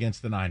game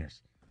against the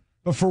Niners.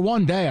 But for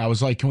one day, I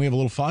was like, can we have a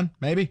little fun,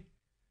 maybe?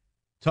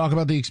 Talk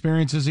about the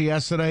experiences of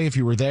yesterday, if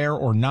you were there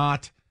or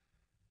not.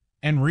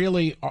 And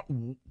really,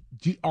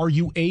 are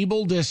you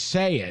able to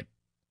say it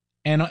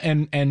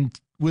and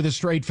with a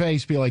straight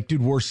face be like,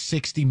 dude, we're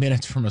 60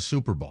 minutes from a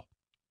Super Bowl?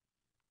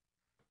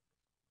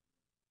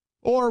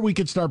 Or we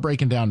could start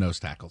breaking down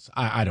nose tackles.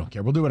 I don't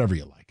care. We'll do whatever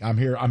you like. I'm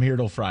here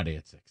till Friday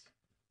at 6.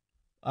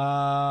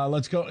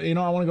 Let's go.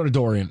 I want to go to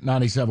Dorian,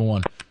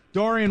 97.1.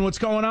 Dorian, what's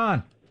going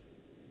on?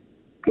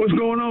 What's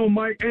going on,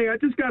 Mike? Hey, I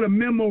just got a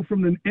memo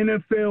from the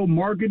NFL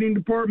marketing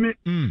department,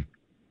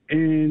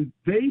 and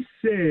they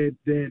said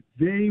that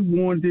they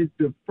wanted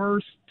the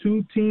first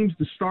 2 teams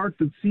to start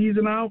the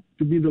season out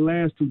to be the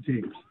last 2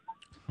 teams.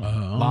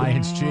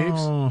 Lions,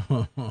 Chiefs?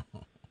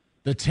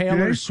 The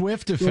Taylor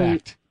Swift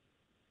effect.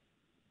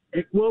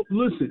 Well,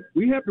 listen,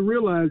 we have to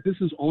realize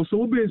this is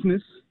also a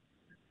business,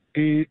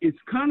 and it's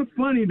kind of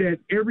funny that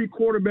every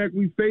quarterback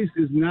we face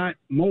is not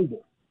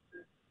mobile,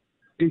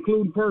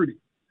 including Purdy.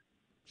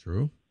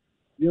 True.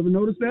 You ever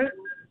notice that?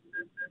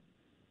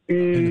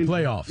 And in the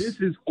playoffs.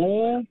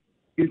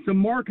 It's a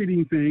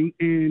marketing thing.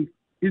 And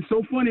it's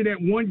so funny that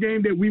one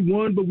game that we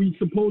won, but we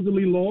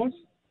supposedly lost,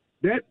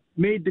 that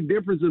made the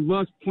difference of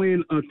us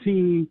playing a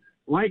team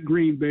like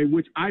Green Bay,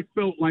 which I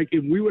felt like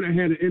if we would have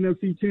had an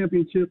NFC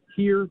championship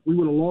here, we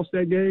would have lost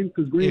that game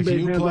because Green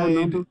Bay has our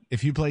number.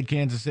 If you played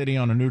Kansas City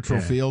on a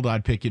neutral field,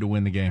 I'd pick you to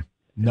win the game.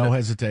 No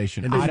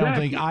hesitation.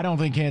 Exactly. I don't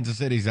think Kansas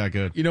City's that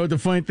good. You know what the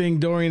funny thing,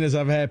 Dorian, is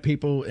I've had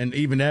people, and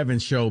even Evan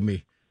showed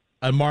me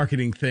a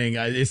marketing thing.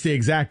 It's the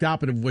exact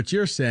opposite of what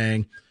you're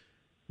saying.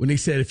 When he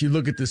said, if you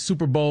look at the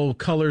Super Bowl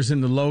colors in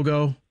the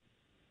logo,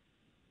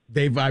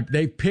 they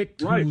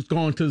picked who's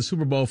going to the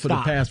Super Bowl for the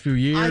past few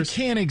years. I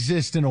can't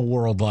exist in a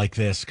world like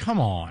this. Come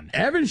on.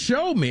 Evan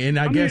showed me, and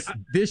I guess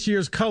this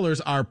year's colors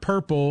are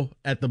purple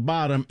at the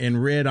bottom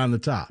and red on the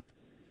top.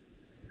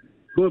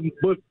 But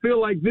feel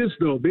like this,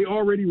 though. They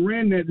already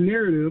ran that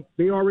narrative.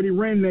 They already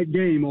ran that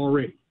game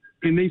already.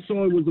 And they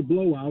saw it was a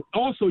blowout.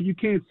 Also, you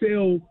can't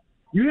sell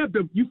 –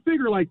 you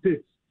figure like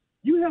this.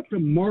 You have to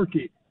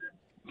market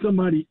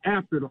somebody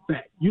after the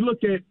fact. You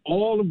look at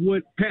all of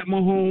what Pat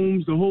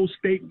Mahomes, the whole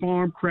State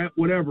Farm crap,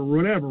 whatever,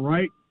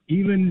 right?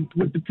 Even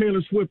with the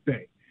Taylor Swift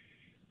thing.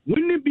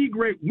 Wouldn't it be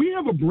great? We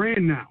have a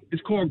brand now.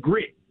 It's called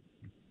Grit.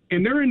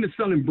 And they're into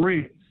selling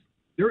brands.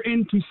 They're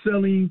into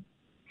selling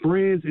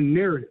brands and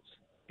narratives.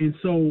 And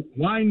so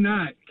why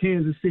not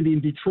Kansas City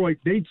and Detroit?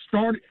 They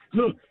started.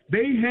 Look,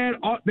 they had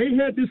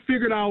this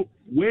figured out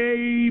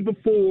way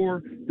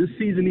before the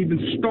season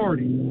even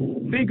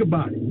started. Think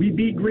about it. We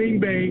beat Green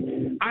Bay.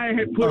 I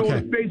had put on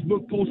a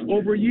Facebook post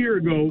over a year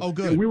ago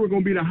that we were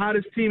going to be the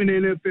hottest team in the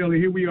NFL, and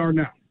here we are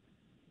now.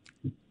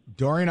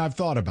 Dorian, I've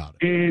thought about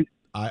it. And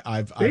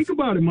I've think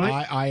about it,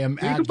 Mike. I am.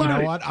 Think You about know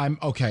it. what?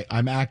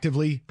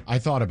 I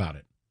thought about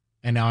it,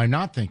 and now I'm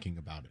not thinking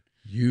about it.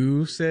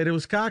 You said it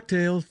was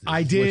cocktails.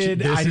 I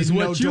did. I didn't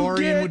know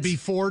Dorian would be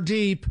 4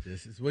 deep.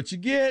 This is what you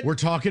get. We're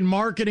talking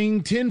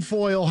marketing,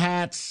 tinfoil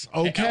hats.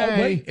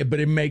 Okay. But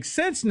it makes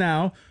sense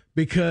now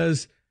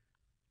because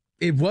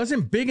it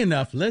wasn't big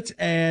enough. Let's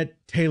add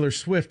Taylor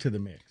Swift to the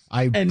mix.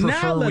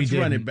 Now let's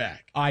run it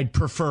back. I'd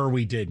prefer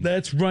we didn't.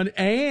 Let's run.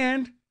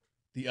 And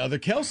the other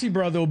Kelsey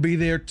brother will be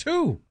there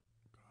too.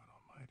 God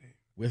almighty.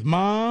 With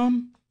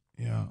Mom.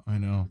 Yeah, I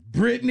know.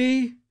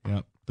 Brittany.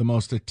 Yep. The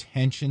most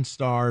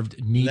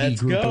attention-starved, needy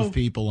group go. of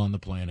people on the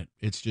planet.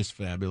 It's just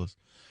fabulous.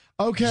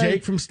 Okay.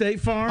 Jake from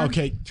State Farm.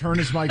 Okay, turn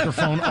his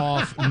microphone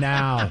off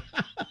now.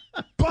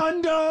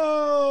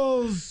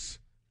 Bundles!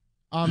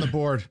 On the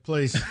board,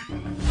 please.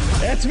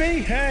 That's me.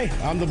 Hey,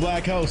 I'm the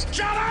black host.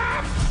 Shut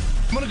up!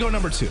 I'm going to go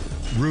number 2.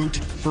 Root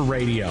for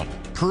radio.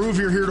 Prove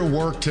you're here to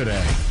work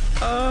today.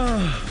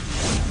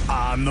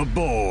 On the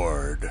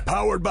board.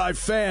 Powered by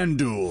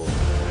FanDuel.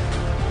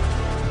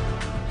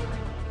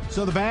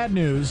 So the bad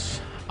news,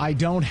 I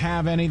don't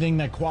have anything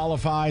that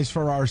qualifies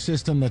for our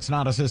system that's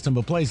not a system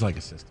but plays like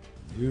a system.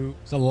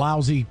 It's a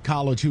lousy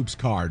college hoops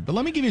card. But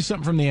let me give you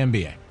something from the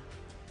NBA.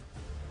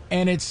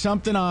 And it's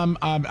something I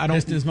don't...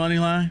 Pistons money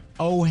line?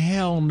 Oh,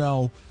 hell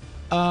no.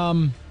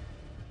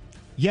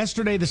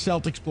 Yesterday, the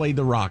Celtics played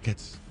the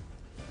Rockets.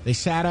 They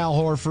sat Al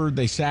Horford.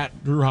 They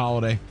sat Drew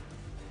Holiday.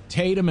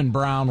 Tatum and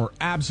Brown were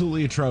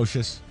absolutely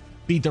atrocious.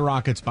 Beat the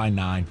Rockets by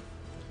 9.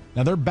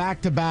 Now, they're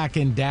back-to-back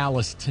in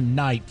Dallas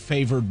tonight,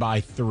 favored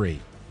by 3.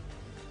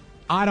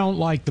 I don't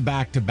like the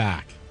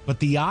back-to-back. But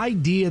the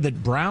idea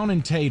that Brown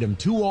and Tatum,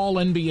 2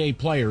 all-NBA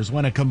players,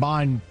 went a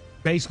combined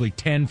basically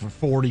 10 for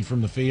 40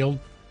 from the field,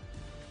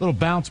 little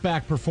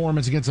bounce-back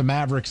performance against a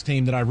Mavericks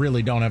team that I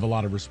really don't have a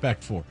lot of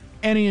respect for.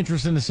 Any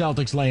interest in the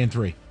Celtics laying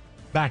 3?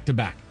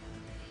 Back-to-back.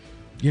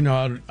 You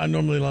know, I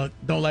normally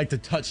don't like to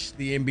touch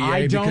the NBA.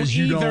 I don't because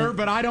you either, don't...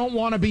 but I don't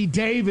want to be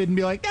David and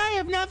be like, I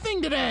have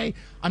nothing today.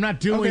 I'm not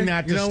doing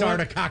that to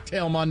start a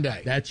cocktail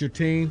Monday. That's your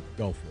team.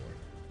 Go for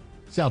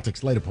it.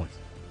 Celtics, lay the points.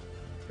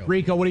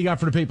 Rico, what do you got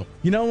for the people?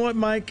 You know what,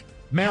 Mike?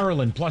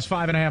 Maryland, plus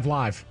 5.5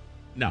 live.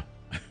 No.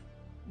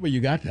 Well, you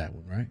got that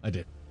one, right? I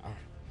did.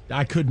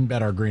 I couldn't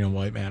bet our green and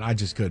white, man. I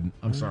just couldn't.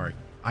 I'm sorry.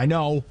 I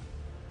know.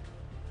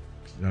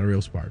 It's not a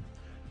real Spartan.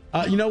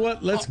 You know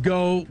what? Let's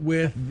go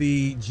with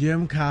the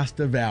Jim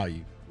Costa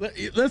value.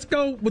 Let's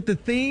go with the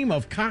theme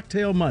of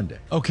Cocktail Monday.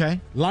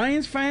 Okay.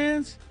 Lions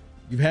fans,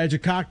 you've had your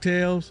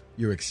cocktails.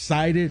 You're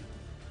excited.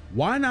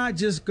 Why not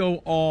just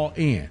go all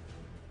in?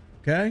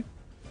 Okay?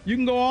 You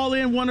can go all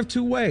in one of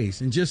 2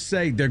 ways and just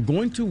say they're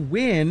going to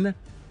win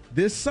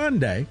this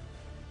Sunday.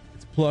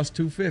 It's plus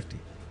 250.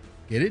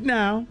 Get it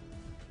now.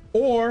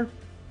 Or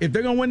if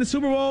they're going to win the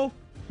Super Bowl,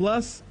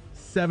 plus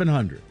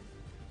 700.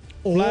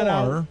 Flat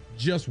out,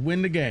 just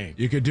win the game.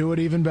 You could do it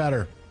even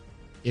better.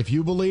 If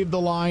you believe the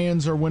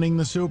Lions are winning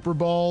the Super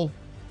Bowl,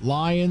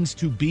 Lions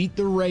to beat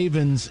the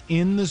Ravens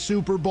in the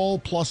Super Bowl,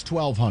 plus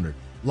 1,200.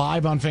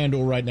 Live on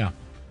FanDuel right now.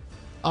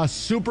 A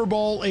Super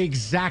Bowl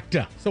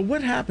exacta. So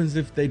what happens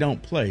if they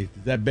don't play?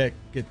 Does that bet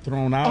get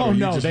thrown out? Oh,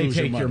 no, they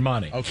take your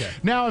money. Okay.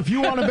 Now, if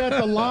you want to bet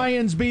the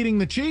Lions beating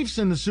the Chiefs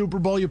in the Super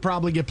Bowl, you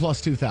probably get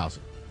plus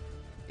 2,000.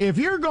 If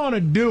you're going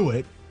to do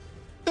it,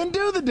 then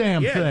do the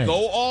damn thing. Yeah,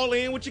 go all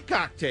in with your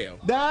cocktail.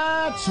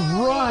 That's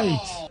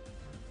right.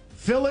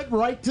 Fill it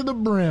right to the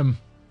brim.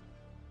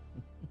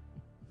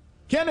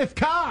 Kenneth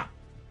Carr.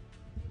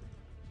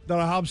 Don't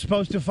know how I'm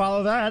supposed to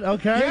follow that.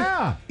 Okay.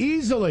 Yeah,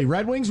 easily.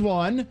 Red Wings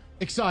won.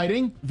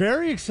 Exciting.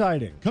 Very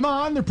exciting. Come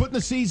on, they're putting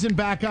the season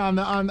back on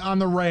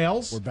the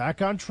rails. We're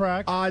back on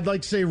track. I'd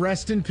like to say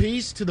rest in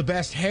peace to the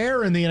best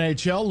hair in the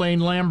NHL. Lane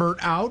Lambert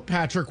out,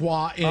 Patrick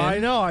Waugh in. I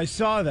know, I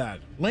saw that.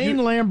 Lane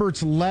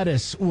Lambert's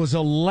lettuce was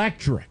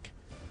electric.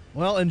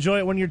 Well, enjoy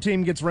it when your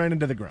team gets ran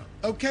into the ground.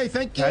 Okay,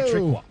 thank you.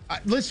 Patrick Waugh.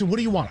 Listen, what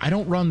do you want? I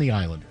don't run the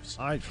Islanders.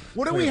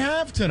 What do we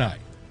have tonight?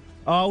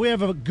 We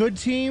have a good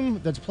team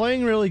that's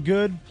playing really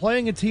good,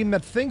 playing a team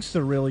that thinks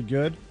they're really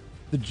good.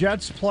 The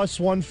Jets plus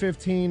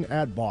 115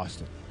 at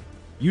Boston.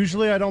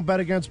 Usually I don't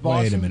bet against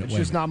Boston. Wait a minute. It's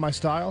just not my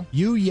style.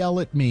 You yell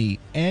at me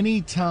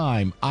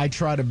anytime I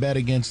try to bet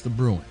against the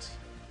Bruins.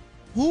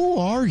 Who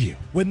are you?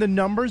 When the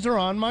numbers are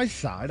on my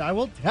side, I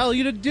will tell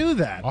you to do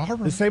that. All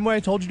right. The same way I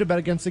told you to bet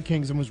against the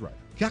Kings and was right.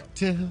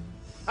 Cocktail.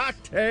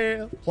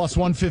 Cocktail. Plus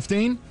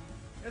 115?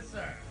 Yes,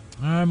 sir.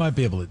 I might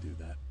be able to do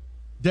that.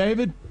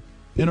 David,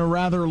 in a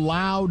rather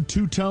loud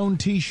two-tone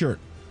T-shirt.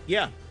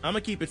 Yeah, I'm going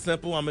to keep it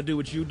simple. I'm going to do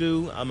what you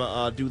do. I'm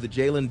going to do the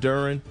Jalen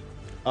Duren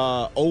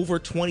over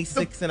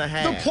 26 and a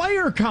half. The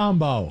player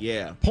combo.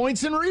 Yeah.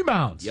 Points and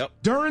rebounds. Yep.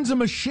 Duren's a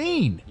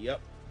machine. Yep.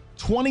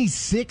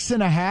 26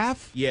 and a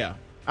half? Yeah.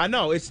 I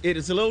know. It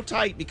is a little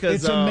tight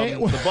because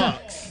the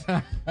Bucks.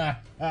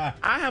 I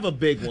have a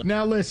big one.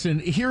 Now, listen,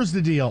 here's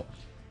the deal.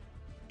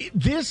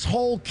 This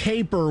whole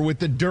caper with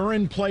the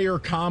Duren player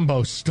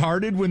combo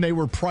started when they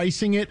were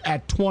pricing it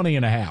at 20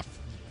 and a half.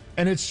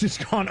 And it's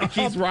just gone up. It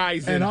keeps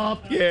rising. And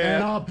up Yeah.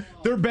 and up.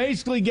 They're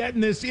basically getting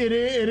this. It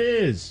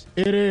is.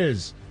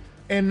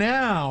 And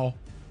now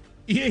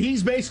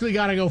he's basically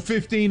got to go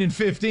 15 and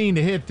 15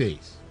 to hit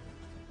these.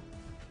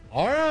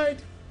 All right.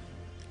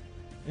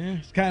 Yeah,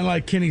 it's kind of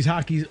like Kenny's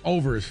hockey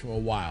overs for a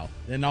while.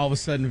 Then all of a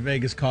sudden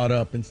Vegas caught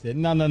up and said,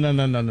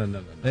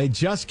 no. They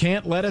just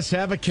can't let us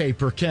have a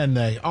caper, can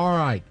they? All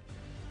right.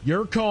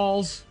 Your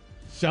calls,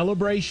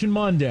 Celebration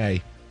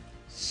Monday,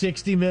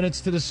 60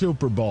 minutes to the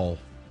Super Bowl.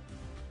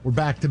 We're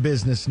back to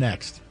business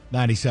next.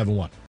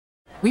 97.1.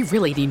 We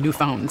really need new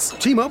phones.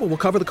 T-Mobile will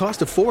cover the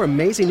cost of 4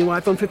 amazing new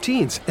iPhone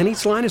 15s, and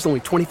each line is only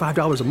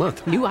 $25 a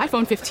month. New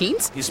iPhone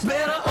 15s? It's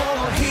better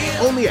over here.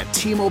 Only at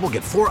T-Mobile,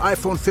 get 4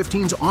 iPhone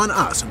 15s on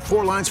us and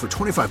 4 lines for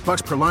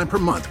 $25 per line per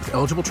month with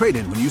eligible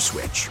trade-in when you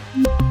switch.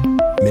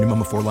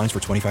 Minimum of 4 lines for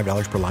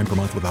 $25 per line per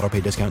month with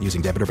autopay discount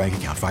using debit or bank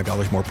account.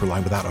 $5 more per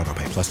line without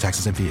autopay, plus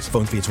taxes and fees.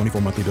 Phone fee at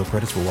 24 monthly bill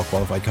credits for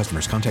well-qualified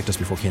customers. Contact us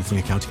before canceling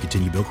account to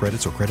continue bill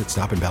credits or credit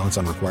stop and balance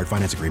on required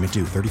finance agreement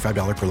due.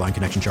 $35 per line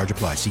connection charge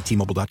applies. See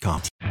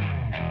T-Mobile.com.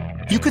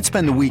 You could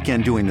spend the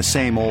weekend doing the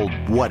same old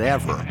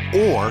whatever,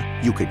 or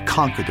you could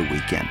conquer the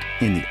weekend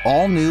in the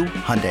all-new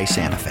Hyundai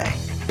Santa Fe.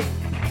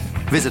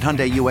 Visit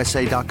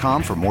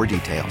HyundaiUSA.com for more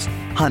details.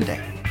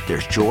 Hyundai,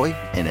 there's joy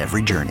in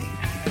every journey.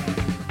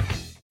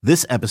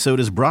 This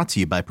episode is brought to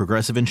you by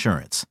Progressive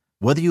Insurance.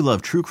 Whether you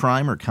love true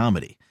crime or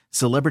comedy,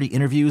 celebrity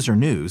interviews or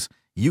news,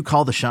 you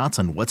call the shots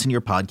on what's in your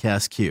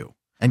podcast queue.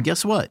 And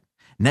guess what?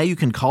 Now you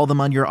can call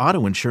them on your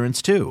auto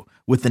insurance too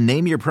with the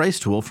Name Your Price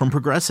tool from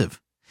Progressive.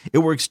 It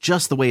works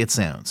just the way it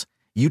sounds.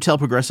 You tell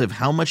Progressive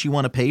how much you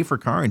want to pay for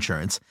car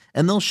insurance,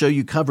 and they'll show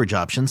you coverage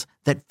options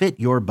that fit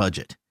your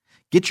budget.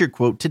 Get your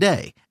quote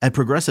today at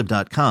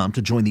Progressive.com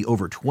to join the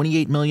over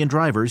 28 million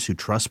drivers who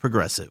trust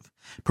Progressive.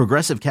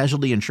 Progressive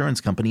Casualty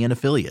Insurance Company and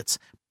Affiliates.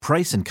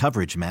 Price and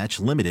coverage match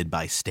limited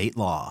by state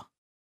law.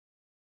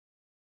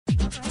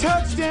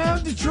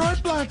 Touchdown,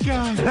 Detroit Black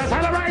Guy. The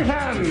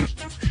celebration.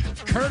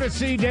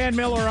 Courtesy Dan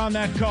Miller on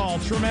that call.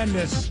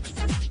 Tremendous.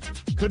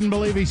 Couldn't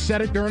believe he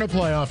said it during a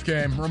playoff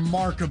game.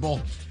 Remarkable.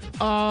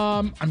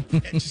 I'm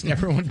just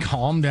everyone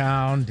calm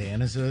down.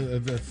 Dan is a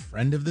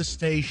friend of the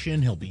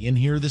station. He'll be in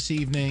here this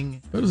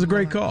evening. It was a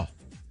great call.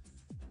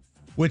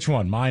 Which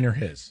one, mine or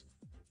his?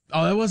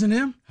 Oh, that wasn't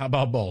him? How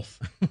about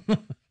both?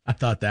 I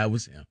thought that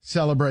was him.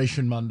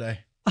 Celebration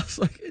Monday. I was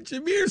like,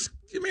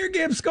 Jahmyr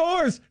Gibbs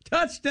scores.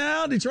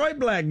 Touchdown, Detroit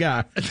Black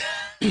Guy.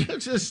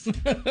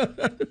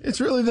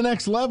 It's really the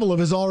next level of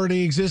his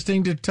already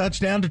existing to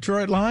touchdown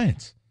Detroit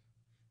Lions.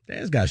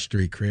 Dan's got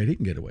street cred. He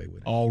can get away with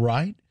it. All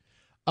right.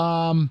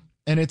 And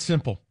it's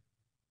simple.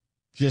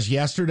 Just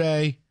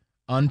yesterday,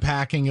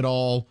 unpacking it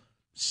all,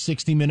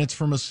 60 minutes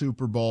from a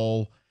Super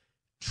Bowl,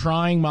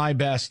 trying my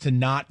best to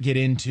not get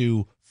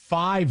into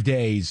 5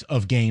 days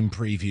of game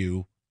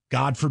preview.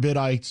 God forbid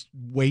I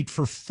wait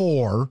for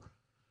 4.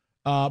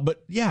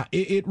 But yeah,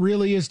 it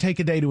really is take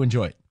a day to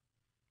enjoy it.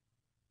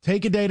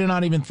 Take a day to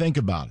not even think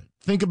about it.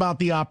 Think about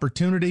the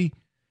opportunity,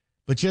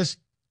 but just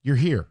you're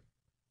here.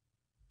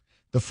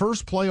 The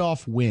first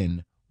playoff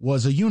win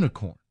was a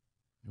unicorn.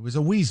 It was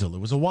a weasel.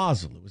 It was a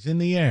wazzle. It was in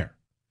the air.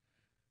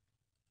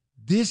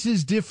 This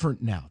is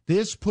different now.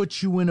 This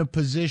puts you in a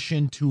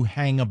position to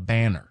hang a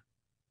banner.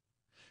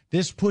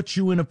 This puts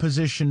you in a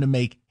position to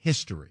make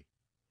history.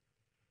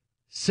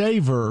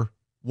 Savor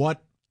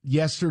what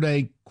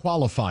yesterday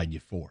qualified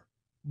you for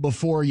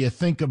before you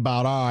think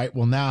about, all right,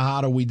 well, now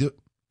how do we do?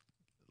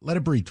 Let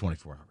it breathe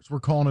 24 hours. We're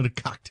calling it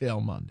a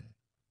cocktail Monday.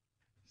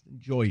 Just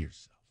enjoy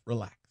yourself.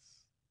 Relax.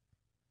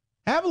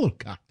 Have a little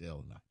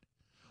cocktail tonight.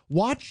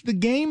 Watch the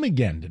game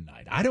again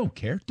tonight. I don't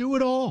care. Do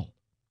it all.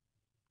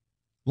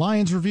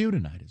 Lions review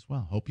tonight as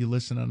well. Hope you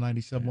listen on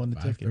 97.1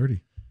 The Ticket.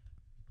 5:30.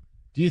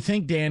 Do you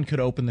think Dan could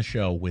open the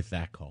show with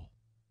that call?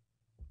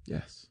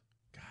 Yes.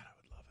 God, I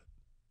would love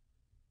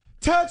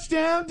it.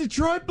 Touchdown,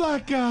 Detroit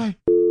Black Guy.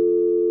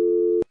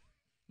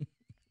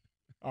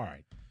 All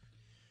right.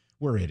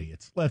 We're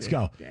idiots. Let's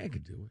go. Dan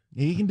can do it.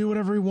 He can do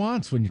whatever he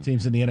wants when your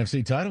team's in the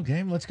NFC title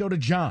game. Let's go to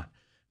John,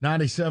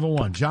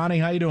 97.1. Johnny,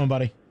 how you doing,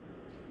 buddy?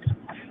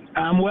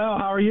 I'm well.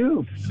 How are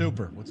you?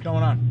 Super. What's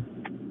going on?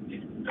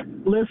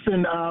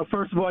 Listen,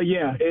 first of all,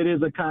 yeah, it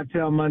is a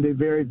cocktail Monday.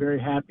 Very, very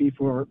happy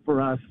for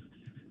us.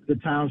 The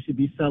town should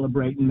be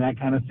celebrating that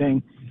kind of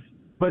thing.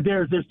 But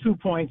there's 2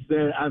 points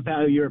that I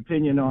value your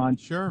opinion on.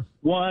 Sure.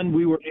 One,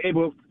 we were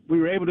able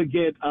to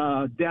get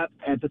depth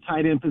at the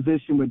tight end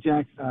position with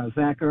Zach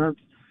Ertz.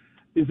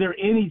 Is there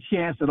any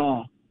chance at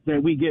all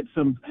that we get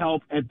some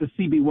help at the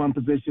CB1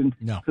 position?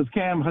 No. Because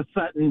Cam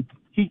Sutton,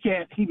 he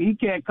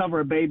can't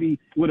cover a baby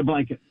with a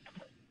blanket.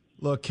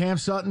 Look, Cam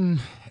Sutton,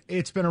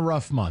 it's been a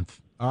rough month.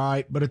 All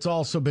right, but it's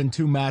also been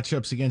 2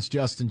 matchups against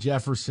Justin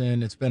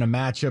Jefferson. It's been a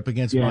matchup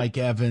against Mike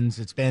Evans.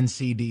 It's been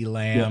CD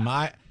Lamb.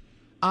 Yeah.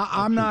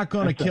 I'm not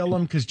going to kill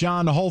him because,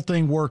 John, the whole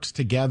thing works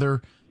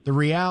together. The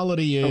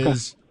reality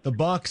is the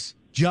Bucs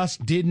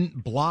just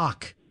didn't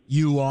block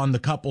you on the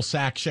couple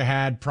sacks you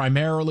had.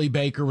 Primarily,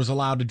 Baker was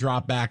allowed to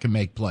drop back and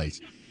make plays.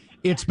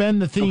 It's been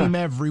the theme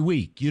every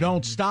week. You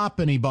don't stop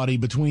anybody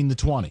between the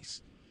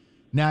 20s.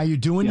 Now you're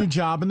doing your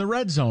job in the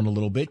red zone a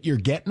little bit. You're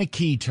getting a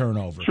key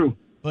turnover. True.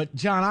 But,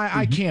 John,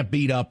 I can't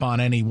beat up on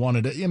any one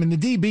of the – I mean, the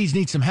DBs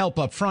need some help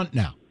up front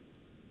now.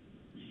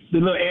 The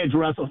little edge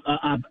Russell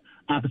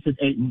opposite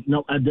Ayton.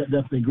 No, I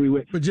definitely agree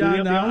with. But,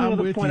 John, I'm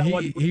with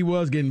you. He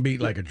was getting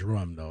beat like a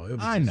drum, though. It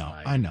was I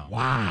know.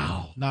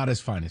 Wow. Not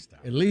his finest hour.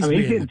 At least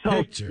be in the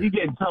picture. He's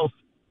getting toast.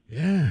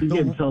 Yeah. He's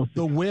getting toast.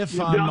 The whiff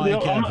on Mike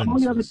Evans. The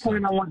only other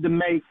point I wanted to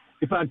make,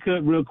 if I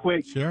could, real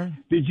quick. Sure.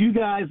 Did you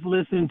guys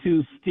listen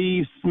to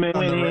Steve Smith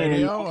on the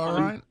radio? All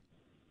right.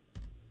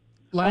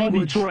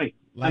 Language. Detroit.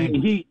 Language.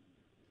 I mean,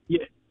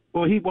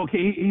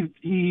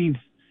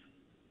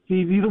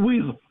 he's a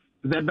weasel.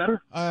 Is that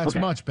better? That's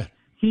much better.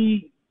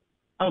 It's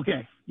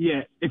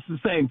the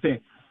same thing.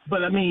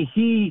 But I mean,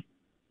 he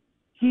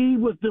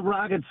was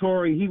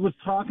derogatory. He was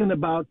talking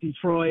about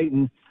Detroit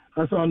and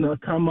us on the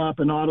come up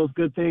and all those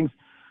good things.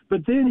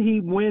 But then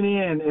he went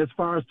in as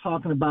far as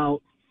talking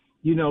about,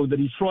 the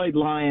Detroit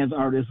Lions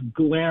are this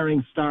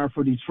glaring star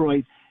for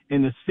Detroit,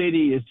 and the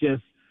city is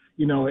just,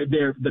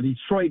 the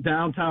Detroit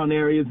downtown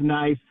area is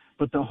nice,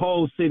 but the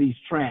whole city's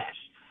trash.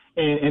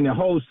 And the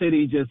whole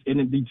city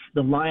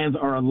the Lions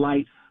are a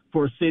light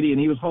for a city, and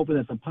he was hoping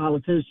that the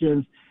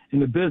politicians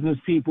and the business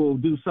people will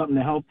do something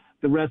to help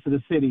the rest of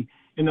the city.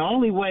 And the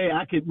only way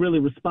I could really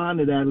respond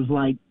to that was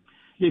like,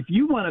 if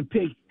you want to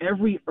pick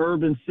every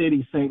urban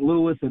city, St.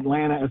 Louis,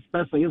 Atlanta,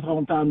 especially his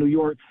hometown, New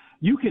York,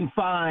 you can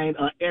find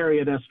an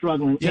area that's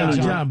struggling. Yeah,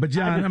 John,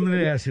 I'm going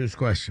to ask you this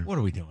question. What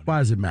are we doing? Why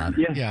does it matter?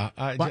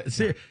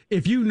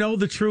 If you know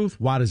the truth,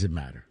 why does it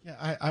matter? Yeah,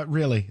 I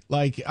really,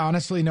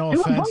 honestly, no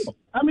offense.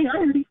 I mean, I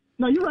heard you.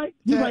 No, you're right.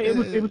 You're right.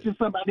 It was just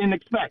something I didn't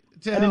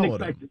expect. To hell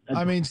with him.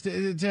 I mean,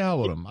 to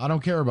hell with him. I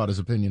don't care about his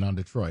opinion on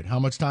Detroit. How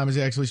much time has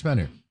he actually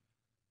spent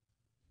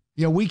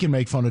here? We can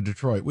make fun of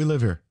Detroit. We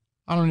live here.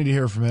 I don't need to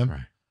hear from him.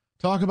 Right.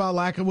 Talk about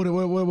lack of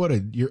what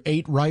did your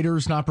 8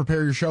 writers not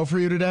prepare your show for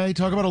you today?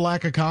 Talk about a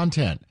lack of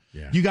content.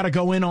 Yeah. You got to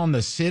go in on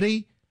the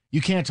city.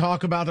 You can't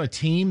talk about a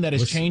team that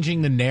is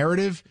changing the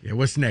narrative. Yeah,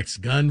 what's next?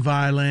 Gun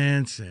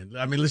violence, and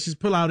let's just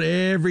pull out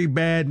every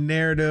bad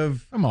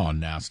narrative. Come on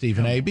now,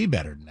 Stephen A. Be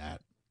better than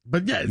that.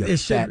 But yeah,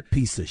 it's that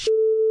piece of shit.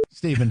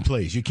 Stephen,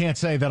 please. You can't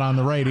say that on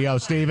the radio,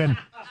 Stephen.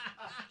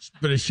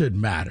 But it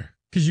shouldn't matter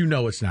because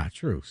it's not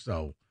true.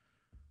 So,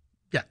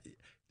 yeah,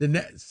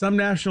 some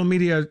national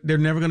media, they're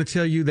never going to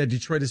tell you that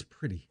Detroit is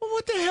pretty. Well,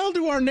 what the hell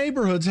do our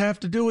neighborhoods have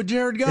to do with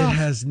Jared Goff? It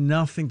has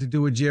nothing to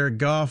do with Jared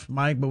Goff,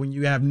 Mike. But when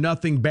you have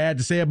nothing bad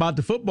to say about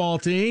the football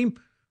team,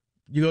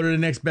 you go to the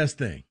next best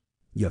thing.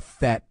 You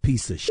fat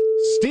piece of shit.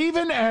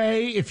 Stephen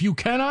A., if you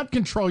cannot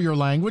control your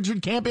language, you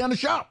can't be on the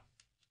show.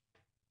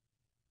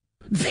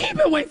 They've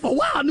been waiting for a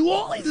while. New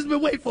Orleans has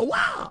been waiting for a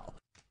while.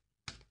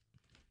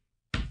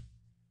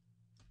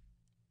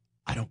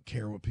 I don't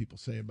care what people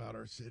say about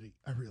our city.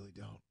 I really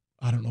don't.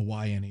 I don't know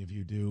why any of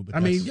you do, but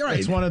you're right.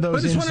 It's one of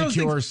those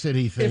insecure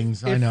city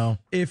things. I know.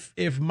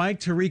 If Mike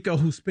Tirico,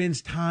 who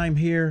spends time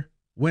here,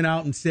 went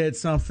out and said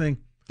something,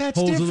 that's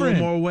holds different. A little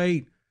more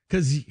weight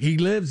because he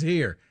lives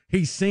here.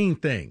 He's seen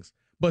things.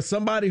 But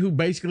somebody who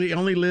basically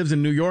only lives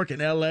in New York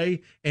and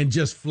L.A. and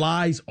just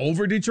flies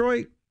over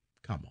Detroit,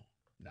 come on.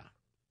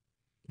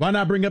 Why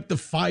not bring up the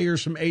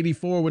fires from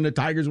 '84 when the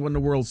Tigers won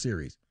the World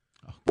Series?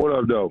 What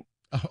up, though?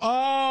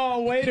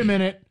 Oh, wait a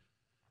minute.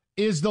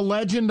 Is the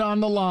legend on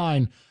the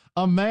line?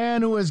 A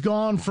man who has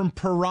gone from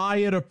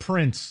pariah to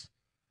prince.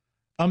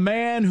 A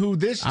man who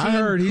this team I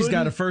heard he's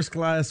got a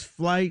first-class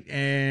flight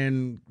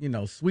and,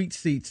 sweet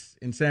seats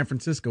in San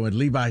Francisco at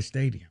Levi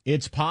Stadium.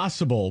 It's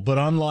possible, but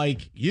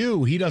unlike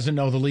you, he doesn't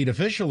know the lead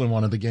official in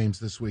one of the games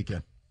this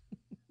weekend.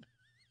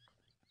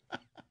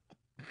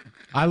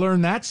 I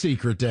learned that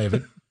secret,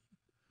 David.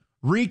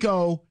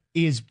 Rico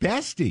is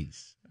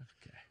besties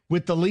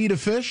with the lead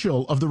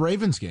official of the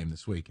Ravens game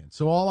this weekend.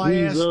 So all I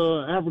ask... He's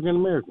African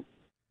American.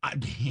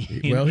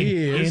 Well, he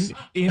is.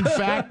 In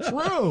fact,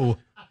 true.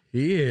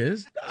 He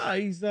is.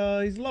 He's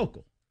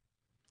local.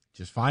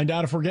 Just find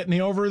out if we're getting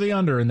the over or the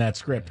under in that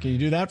script. Can you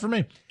do that for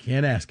me?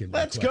 Can't ask him.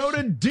 Let's go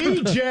to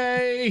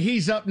DJ.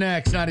 He's up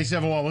next,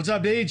 97.1. What's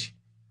up, Deej?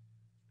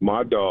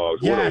 My dogs.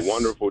 Yes. What a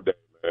wonderful day,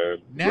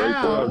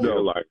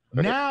 man.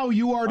 Now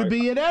you are to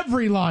be at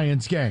every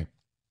Lions game.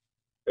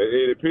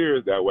 It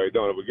appears that way,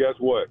 don't it? But guess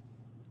what?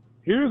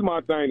 Here's my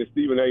thing that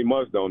Stephen A.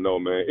 must don't know,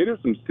 man. It is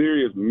some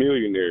serious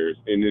millionaires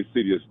in this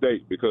city or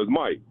state because,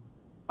 Mike,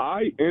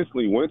 I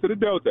instantly went to the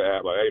Delta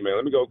app like, hey, man,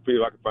 let me go see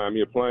if I can find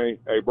me a plane.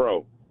 Hey,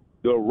 bro,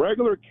 the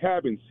regular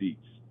cabin seats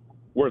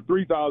were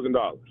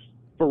 $3,000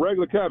 for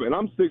regular cabin. And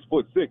I'm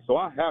 6'6", so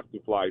I have to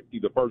fly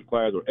either first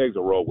class or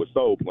exit row with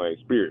Soul Plane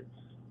Spirit.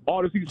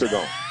 All the seats are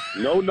gone.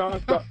 No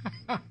nonstop,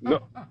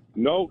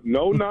 no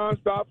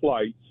nonstop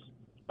flights.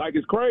 Like,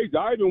 it's crazy.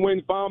 I even went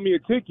and found me a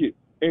ticket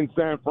in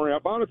San Fran. I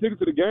found a ticket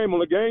to the game on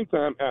the Game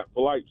Time app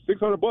for like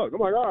 $600. I'm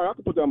like, all right, I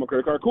can put that on my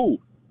credit card. Cool.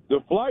 The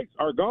flights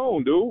are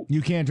gone, dude.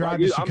 You can't drive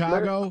to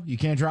Chicago? You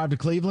can't drive to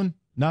Cleveland?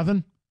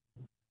 Nothing?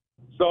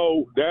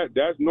 So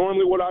that's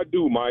normally what I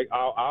do, Mike.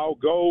 I'll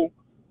go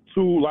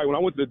to, like, when I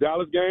went to the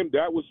Dallas game,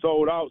 that was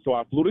sold out. So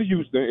I flew to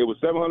Houston. It was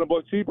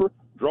 $700 cheaper,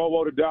 drove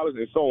over to Dallas,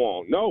 and so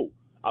on. No.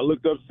 I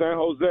looked up San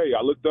Jose.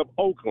 I looked up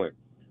Oakland.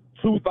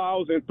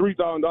 $2,000,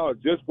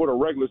 $3,000 just for the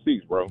regular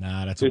seats, bro.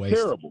 Nah, that's a it's waste.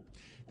 Terrible.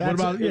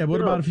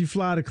 What about if you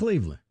fly to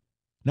Cleveland?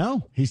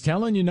 No, he's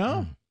telling you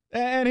no.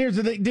 And here's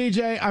the thing,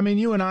 DJ. I mean,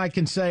 you and I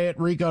can say it.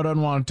 Rico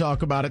doesn't want to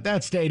talk about it.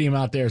 That stadium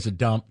out there is a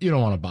dump. You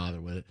don't want to bother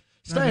with it.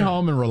 Stay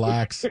home and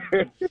relax.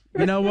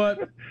 You know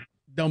what?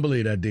 Don't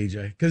believe that,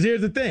 DJ. Because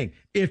here's the thing.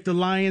 If the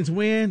Lions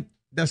win,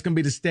 that's going to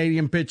be the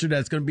stadium picture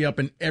that's going to be up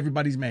in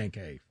everybody's man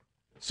cave.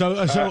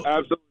 So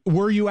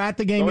were you at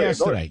the game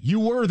yesterday? You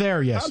were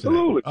there yesterday.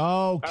 Absolutely.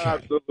 Okay.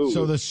 Absolutely.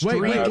 So the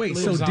streak Wait.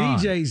 So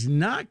DJ's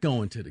not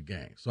going to the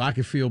game, so I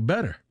can feel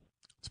better.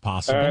 It's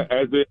possible.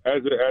 As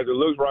it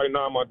looks right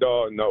now, my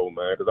dog, no,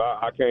 man, because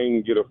I can't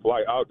even get a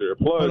flight out there.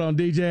 Plus, hold on,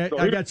 DJ.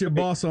 I got your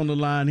boss on the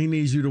line. He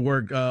needs you to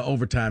work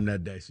overtime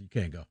that day, so you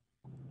can't go.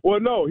 Well,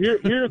 no.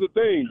 Here's the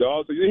thing,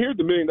 dog. So here's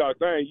the $1 million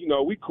thing. You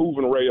know, we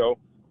Couvin Radio.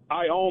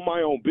 I own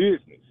my own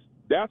business.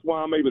 That's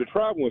why I'm able to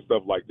travel and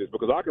stuff like this,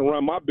 because I can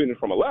run my business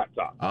from a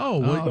laptop.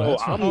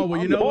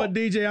 You know what,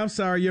 DJ? I'm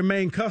sorry. Your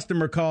main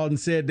customer called and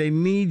said they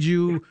need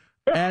you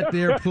at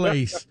their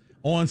place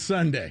on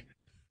Sunday.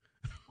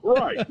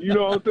 Right. You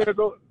know what I'm saying?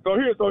 So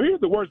here's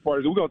the worst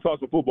part. We're going to talk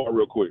some football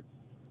real quick.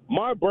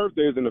 My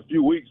birthday is in a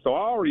few weeks, so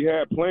I already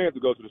had plans to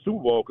go to the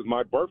Super Bowl because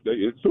my birthday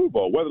is Super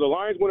Bowl. Whether the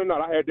Lions win or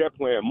not, I had that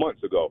plan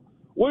months ago.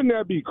 Wouldn't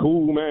that be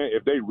cool, man,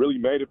 if they really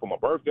made it for my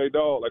birthday,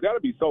 dog? Like, that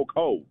would be so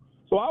cool.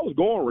 So I was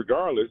going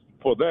regardless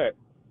for that.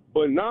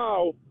 But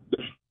now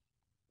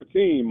the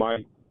team,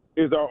 Mike,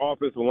 is our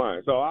offensive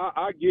line. So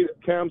I get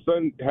Cam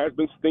Sutton has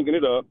been stinking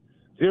it up.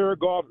 Jared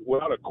Goff,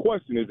 without a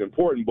question, is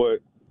important. But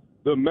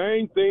the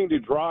main thing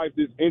that drives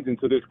this engine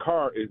to this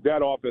car is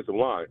that offensive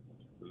line.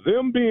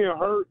 Them being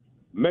hurt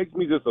makes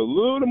me just a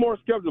little more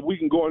skeptical we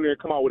can go in there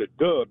and come out with a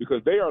dub,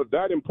 because they are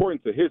that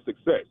important to his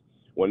success.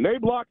 When they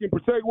block and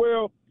protect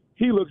well,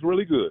 he looks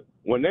really good.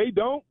 When they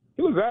don't,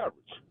 he looks average.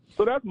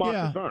 So that's my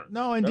concern.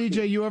 No, and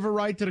DJ, you have a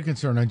right to the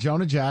concern. And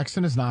Jonah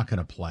Jackson is not going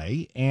to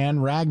play, and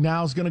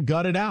Ragnow's going to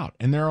gut it out.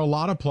 And there are a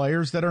lot of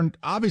players that are,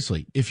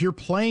 obviously, if you're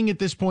playing at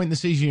this point in the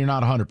season, you're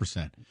not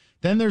 100%.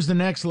 Then there's the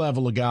next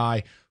level of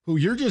guy who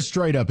you're just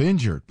straight up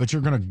injured, but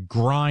you're going to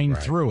grind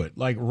through it.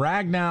 Like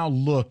Ragnow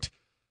looked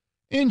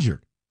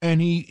injured,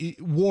 and he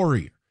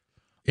warrior.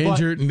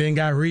 Injured and then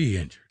got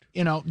re-injured.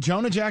 You know,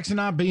 Jonah Jackson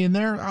not being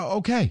there,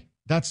 okay,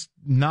 that's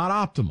not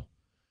optimal.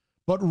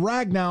 But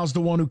Ragnow's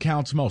the one who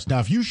counts most. Now,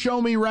 if you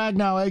show me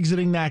Ragnow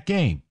exiting that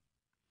game,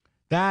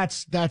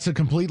 that's a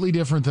completely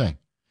different thing.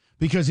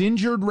 Because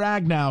injured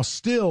Ragnow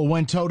still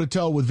went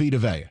toe-to-toe with Vita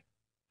Vea.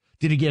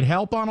 Did he get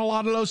help on a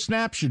lot of those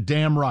snaps? You're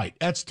damn right.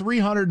 That's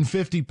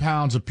 350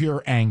 pounds of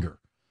pure anger.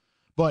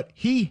 But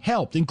he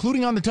helped,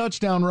 including on the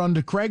touchdown run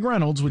to Craig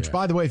Reynolds, which,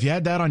 by the way, if you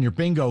had that on your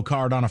bingo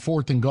card on a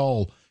 4th and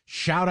goal,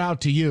 shout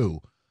out to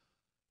you.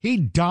 He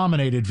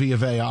dominated Vita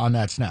Vea on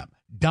that snap.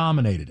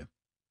 Dominated him.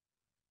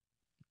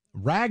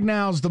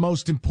 Ragnow's the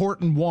most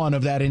important one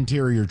of that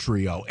interior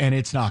trio, and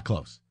it's not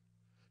close.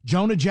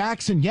 Jonah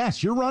Jackson,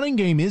 yes, your running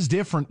game is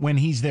different when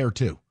he's there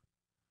too.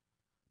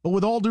 But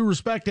with all due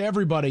respect to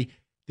everybody,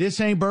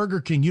 this ain't Burger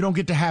King. You don't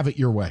get to have it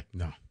your way.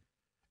 No.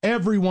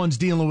 Everyone's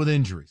dealing with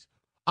injuries.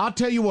 I'll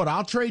tell you what,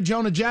 I'll trade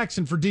Jonah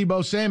Jackson for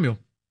Deebo Samuel.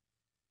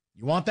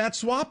 You want that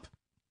swap?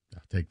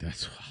 I'll take that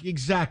swap.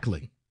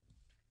 Exactly.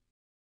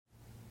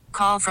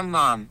 Call from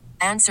mom.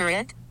 Answer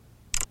it.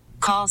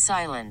 Call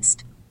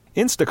silenced.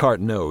 Instacart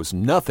knows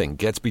nothing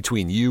gets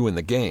between you and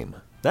the game.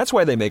 That's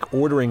why they make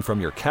ordering from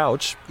your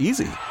couch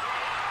easy.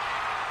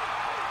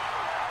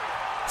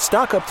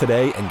 Stock up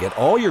today and get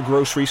all your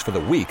groceries for the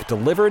week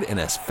delivered in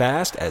as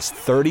fast as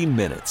 30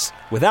 minutes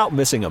without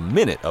missing a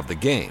minute of the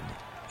game.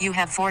 You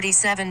have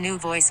 47 new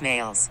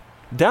voicemails.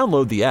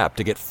 Download the app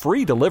to get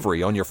free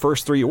delivery on your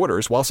first 3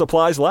 orders while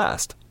supplies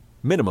last.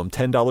 Minimum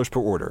 $10 per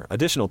order.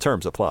 Additional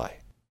terms apply.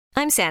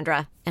 I'm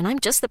Sandra, and I'm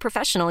just the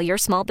professional your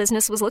small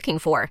business was looking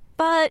for.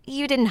 But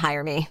you didn't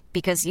hire me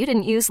because you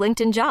didn't use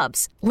LinkedIn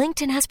Jobs.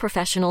 LinkedIn has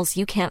professionals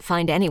you can't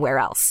find anywhere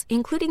else,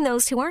 including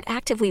those who aren't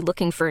actively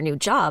looking for a new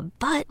job,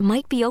 but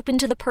might be open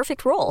to the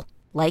perfect role,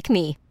 like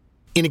me.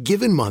 In a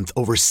given month,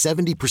 over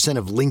 70%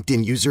 of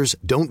LinkedIn users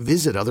don't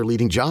visit other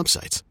leading job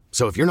sites.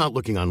 So if you're not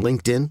looking on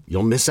LinkedIn,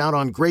 you'll miss out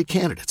on great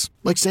candidates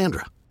like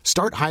Sandra.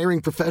 Start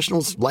hiring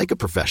professionals like a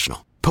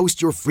professional.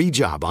 Post your free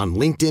job on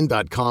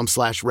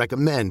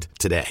linkedin.com/recommend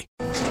today.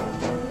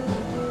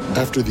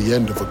 After the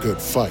end of a good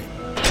fight,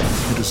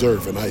 you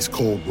deserve an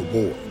ice-cold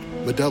reward.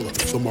 Modelo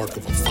is the mark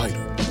of a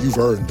fighter. You've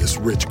earned this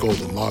rich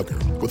golden lager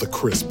with a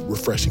crisp,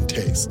 refreshing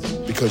taste.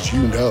 Because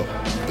you know,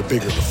 the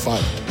bigger the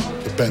fight,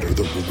 the better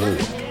the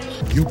reward.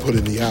 You put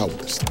in the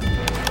hours,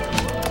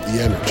 the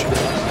energy,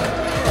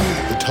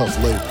 the tough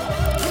labor.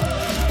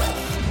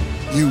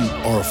 You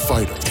are a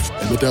fighter,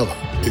 and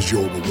Modelo is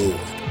your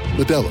reward.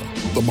 Modelo,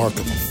 the mark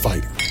of a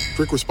fighter.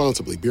 Drink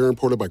responsibly. Beer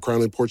imported by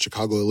Crown Imports,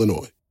 Chicago,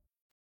 Illinois.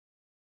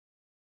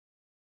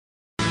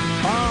 All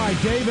right,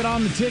 David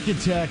on the ticket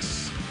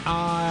text.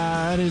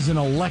 That is an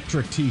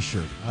electric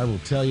T-shirt. I will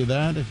tell you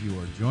that if you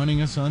are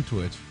joining us on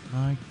Twitch.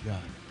 My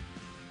God.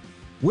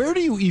 Where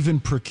do you even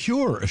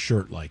procure a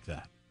shirt like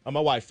that? My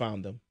wife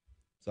found them.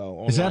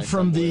 So is that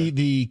from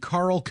the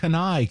Carl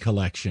Kanai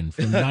collection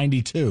from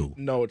 '92?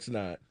 No, it's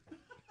not.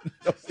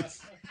 No,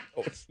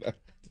 it's not.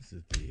 This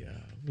is the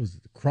what was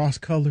it, the cross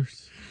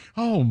colors?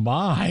 Oh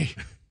my!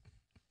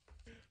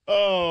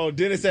 Oh,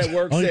 Dennis at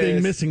work Only says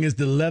thing missing is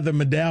the leather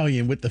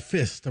medallion with the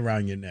fist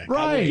around your neck.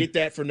 I will get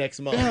that for next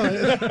month.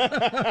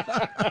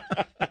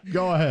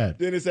 Go ahead.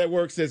 Dennis at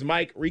work says,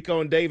 Mike, Rico,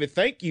 and David,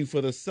 thank you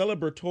for the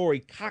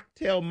celebratory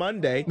Cocktail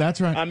Monday. That's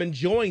right. I'm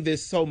enjoying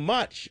this so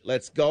much.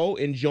 Let's go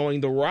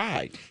enjoying the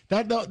ride.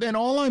 Then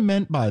all I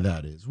meant by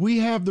that is we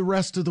have the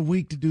rest of the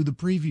week to do the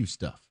preview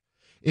stuff.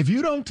 If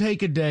you don't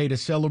take a day to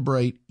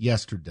celebrate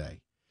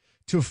yesterday,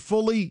 to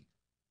fully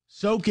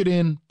soak it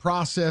in,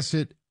 process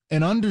it,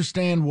 and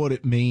understand what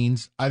it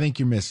means, I think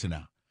you're missing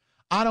out.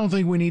 I don't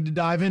think we need to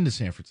dive into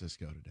San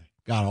Francisco today.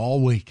 Got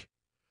all week.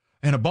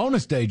 And a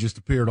bonus day just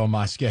appeared on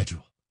my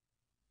schedule.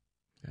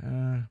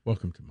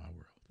 Welcome to my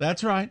world.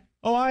 That's right.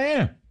 Oh, I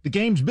am. The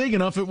game's big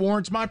enough it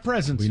warrants my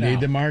presence We now. need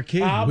the marquee.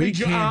 We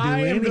can't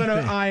do anything.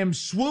 I am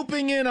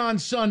swooping in on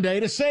Sunday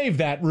to save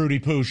that Rudy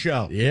Poo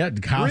show. Yeah,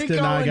 Costa Rico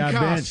and I got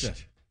Costa.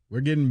 benched. We're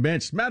getting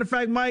benched. Matter of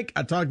fact, Mike,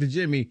 I talked to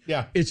Jimmy.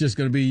 Yeah. It's just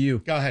going to be you.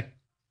 Go ahead.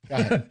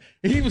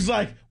 He was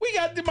like, we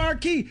got the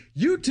marquee.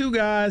 You two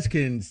guys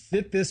can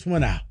sit this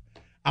one out.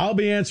 I'll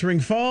be answering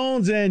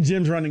phones, and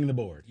Jim's running the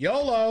board.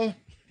 YOLO.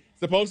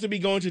 Supposed to be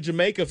going to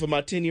Jamaica for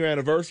my 10-year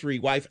anniversary.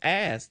 Wife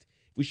asked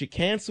if we should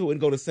cancel and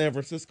go to San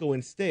Francisco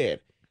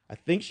instead. I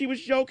think she was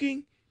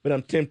joking, but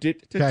I'm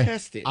tempted to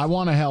test it. I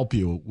want to help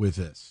you with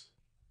this.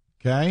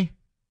 Okay?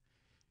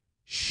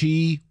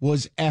 She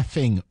was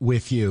effing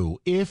with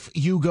you. If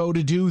you go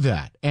to do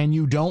that and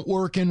you don't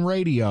work in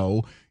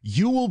radio,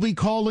 you will be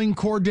calling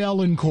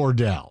Cordell and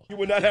Cordell. You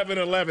would not have an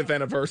 11th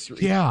anniversary.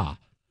 Yeah.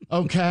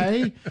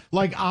 Okay?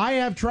 Like, I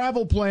have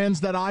travel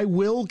plans that I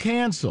will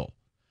cancel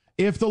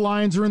if the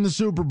Lions are in the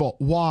Super Bowl.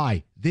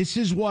 Why? This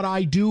is what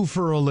I do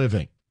for a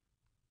living.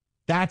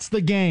 That's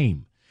the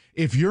game.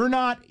 If you're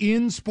not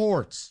in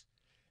sports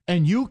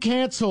and you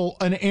cancel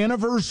an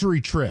anniversary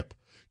trip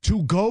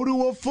to go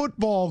to a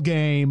football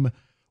game,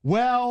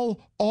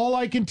 well, all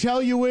I can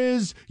tell you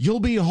is you'll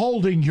be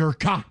holding your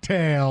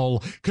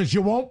cocktail because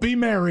you won't be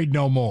married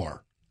no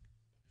more.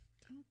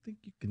 I don't think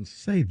you can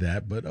say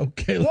that, but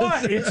okay.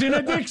 What? It's in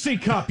a Dixie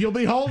cup. You'll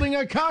be holding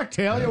a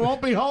cocktail. You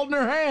won't be holding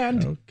her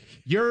hand. Okay.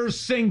 You're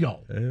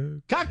single.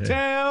 Okay.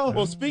 Cocktail.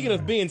 Well, speaking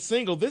of being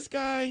single, this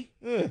guy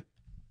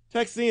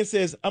texts in and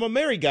says, I'm a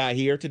married guy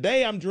here.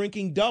 Today I'm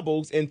drinking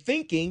doubles and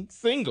thinking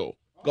single.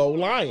 Go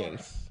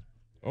Lions.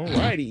 All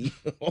righty.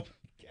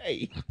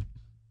 Okay.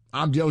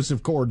 I'm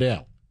Joseph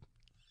Cordell.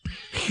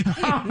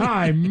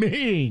 I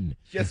mean.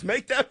 Just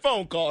make that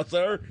phone call,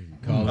 sir.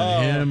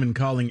 Calling him and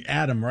calling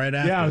Adam right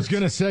after. Yeah, I was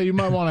going to say you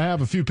might want to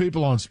have a few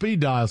people on speed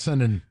dial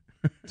sending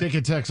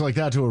ticket texts like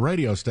that to a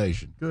radio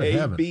station. Good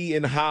heavens. AB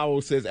in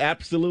Howell says,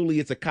 absolutely,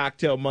 it's a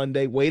cocktail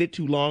Monday. Waited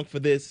too long for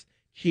this.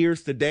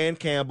 Cheers to Dan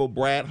Campbell,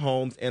 Brad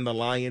Holmes, and the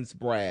Lions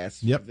brass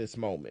for this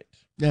moment.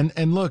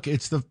 And look,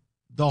 it's the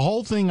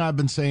whole thing I've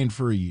been saying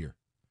for a year.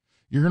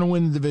 You're going to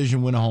win the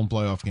division, win a home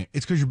playoff game.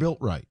 It's because you're built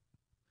right.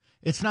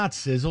 It's not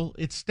sizzle,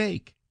 it's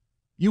steak.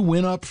 You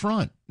win up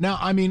front. Now,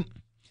 I mean,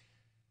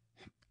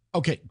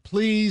 okay,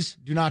 please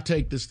do not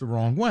take this the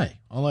wrong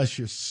way. Unless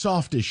you're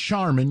soft as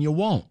Charmin, you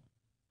won't.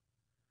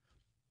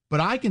 But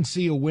I can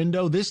see a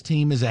window. This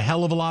team is a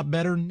hell of a lot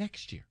better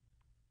next year.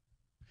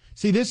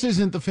 See, this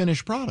isn't the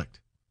finished product.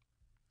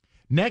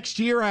 Next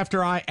year,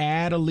 after I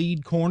add a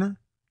lead corner,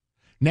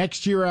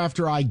 next year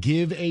after I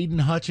give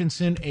Aiden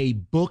Hutchinson a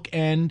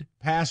bookend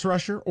pass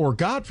rusher, or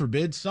God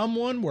forbid,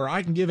 someone where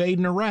I can give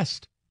Aiden a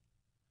rest.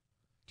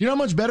 Do you know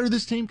how much better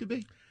this team could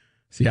be?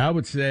 See, I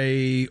would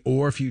say,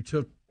 or if you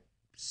took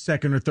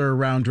second or third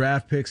round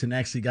draft picks and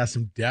actually got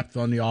some depth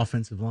on the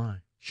offensive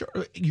line. Sure,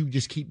 you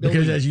just keep building.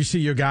 Because as you see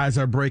your guys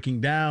are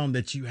breaking down,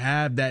 that you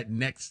have that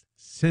next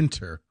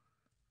center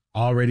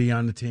already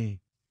on the team.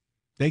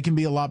 They can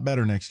be a lot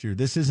better next year.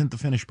 This isn't the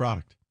finished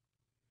product.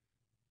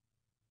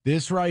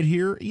 This right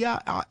here,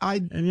 I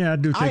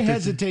do. I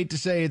hesitate to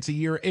say it's a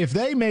year. If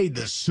they made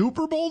the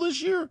Super Bowl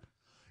this year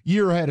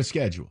ahead of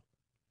schedule,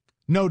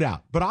 no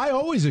doubt. But I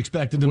always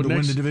expected them to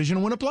win the division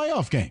and win a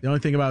playoff game. The only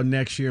thing about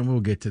next year, and we'll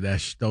get to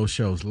those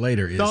shows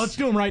later, is... No, let's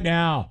do them right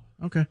now.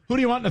 Okay. Who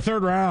do you want in the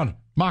third round?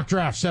 Mock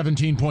draft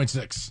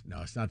 17.6.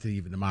 No, it's not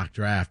even the mock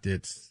draft.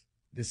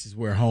 This is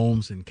where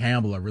Holmes and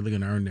Campbell are really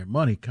going to earn their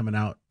money coming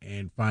out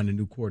and finding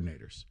new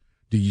coordinators.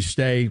 Do you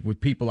stay with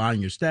people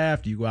on your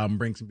staff? Do you go out and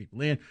bring some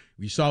people in?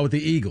 We saw with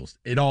the Eagles,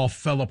 it all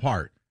fell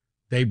apart.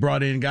 They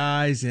brought in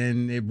guys,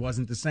 and it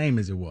wasn't the same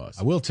as it was.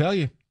 I will tell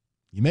you,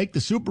 you make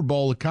the Super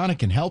Bowl, it kind of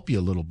can help you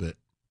a little bit.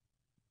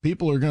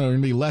 People are going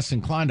to be less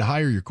inclined to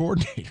hire your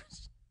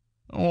coordinators.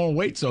 I don't want to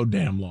wait so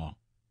damn long.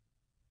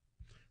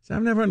 So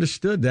I've never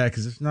understood that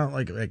because it's not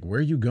like where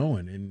are you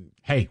going? And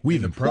hey, we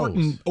have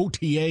important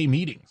OTA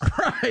meetings.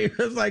 Right.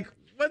 It's like,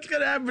 what's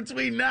going to happen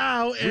between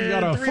now and We've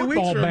got a 3 weeks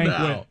football from banquet.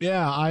 now?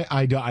 Yeah,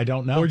 I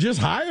don't know. Or just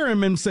hire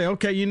him and say,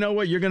 okay, you know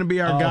what? You're going to be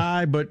our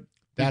guy, but...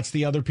 That's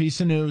the other piece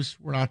of news.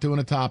 We're not doing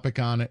a topic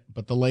on it,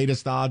 but the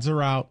latest odds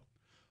are out.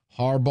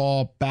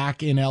 Harbaugh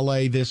back in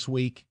L.A. this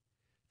week.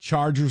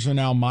 Chargers are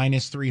now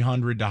minus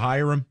 300 to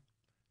hire him.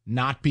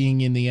 Not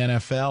being in the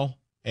NFL,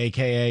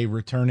 a.k.a.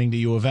 returning to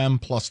U of M,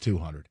 plus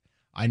 200.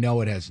 I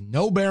know it has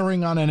no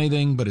bearing on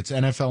anything, but it's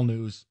NFL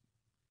news.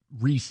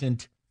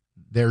 Recent.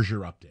 There's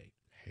your update.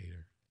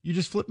 Hater. You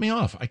just flipped me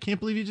off. I can't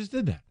believe you just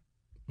did that.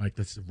 Mike,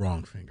 that's the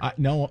wrong finger.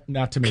 No,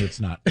 not to me. It's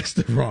not. It's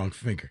the wrong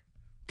finger.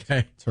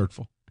 Okay? It's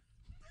hurtful.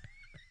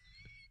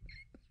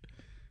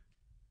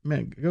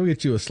 Man, go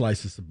get you a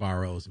slice of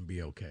Sbarro's and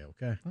be okay,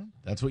 okay?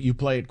 That's what you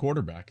play at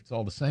quarterback. It's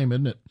all the same,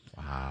 isn't it?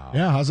 Wow.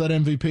 Yeah, how's that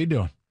MVP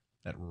doing?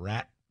 That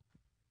rat.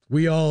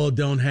 We all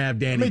don't have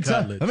Danny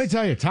Cutlets. Let me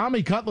tell you,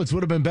 Tommy Cutlets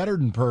would have been better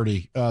than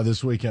Purdy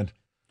this weekend.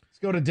 Let's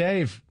go to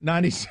Dave,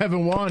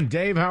 97.1.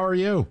 Dave, how are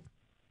you?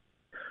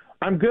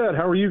 I'm good.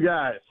 How are you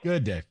guys?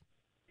 Good, Dave.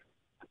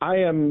 I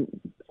am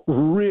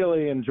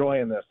really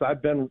enjoying this.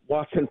 I've been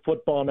watching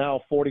football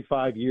now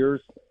 45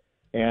 years,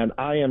 and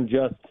I am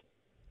just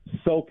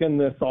soaking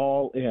this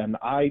all in.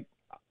 I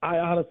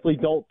honestly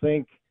don't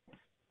think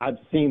I've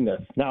seen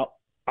this. Now,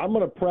 I'm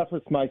going to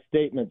preface my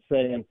statement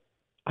saying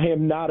I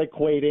am not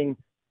equating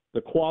the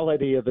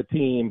quality of the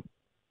team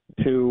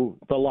to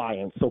the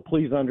Lions, so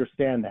please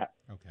understand that.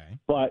 Okay.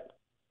 But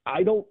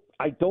I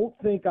don't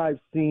think I've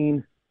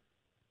seen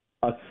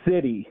a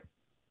city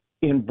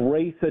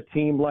embrace a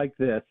team like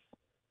this,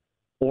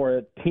 or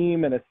a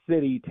team and a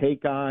city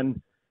take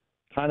on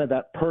kind of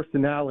that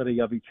personality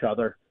of each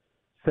other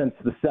since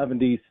the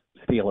 70s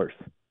Steelers.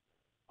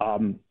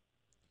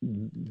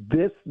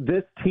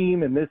 This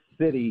team and this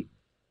city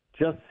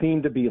just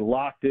seem to be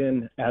locked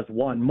in as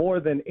one, more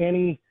than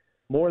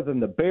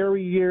the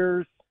Barry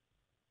years,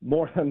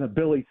 more than the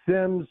Billy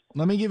Sims.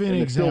 Let me give you an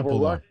example.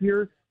 Silver Rush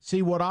years.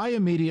 See, what I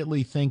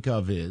immediately think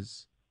of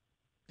is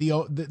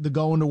the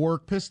going to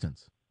work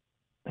Pistons.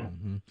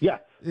 Mm-hmm.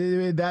 Yes.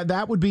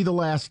 That would be the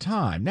last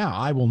time. Now,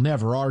 I will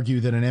never argue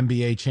that an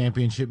NBA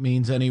championship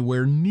means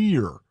anywhere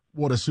near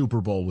what a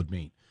Super Bowl would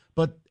mean.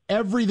 But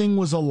everything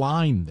was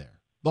aligned there.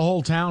 The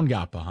whole town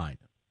got behind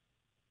him.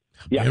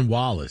 Yeah. Ben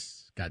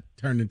Wallace got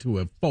turned into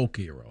a folk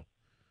hero.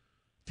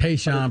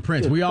 Tayshaun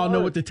Prince. We all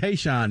know what the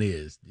Tayshaun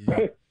is.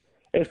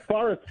 As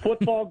far as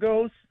football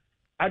goes,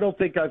 I don't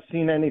think I've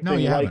seen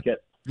anything like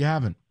it. You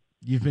haven't.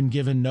 You've been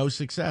given no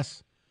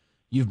success.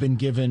 You've been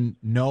given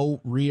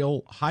no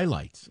real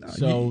highlights.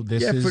 So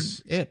this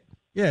is it.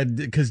 Yeah,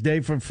 because,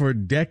 Dave, for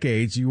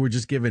decades, you were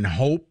just given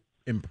hope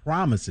and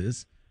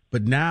promises,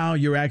 but now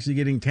you're actually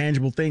getting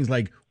tangible things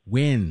like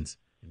wins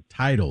and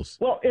titles,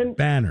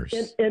 banners.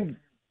 And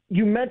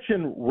you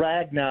mentioned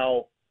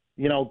Ragnow,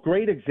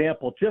 great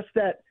example, just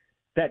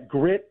that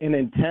grit and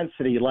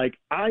intensity. Like,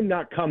 I'm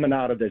not coming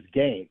out of this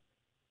game.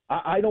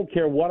 I don't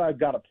care what I've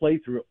got to play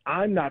through.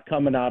 I'm not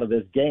coming out of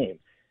this game.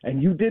 And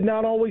you did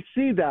not always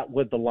see that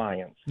with the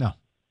Lions.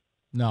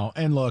 No.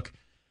 And look,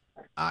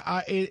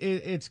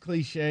 it's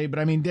cliche, but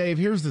I mean, Dave,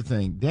 here's the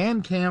thing.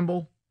 Dan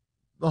Campbell,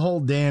 the whole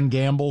Dan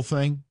Gamble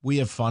thing, we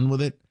have fun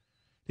with it.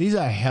 He's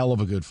a hell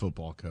of a good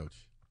football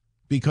coach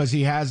because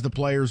he has the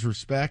players'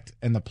 respect,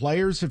 and the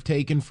players have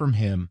taken from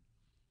him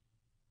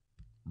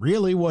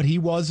really what he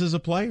was as a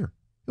player.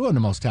 He wasn't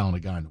the most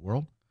talented guy in the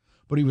world,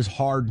 but he was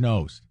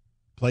hard-nosed.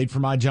 Played for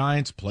my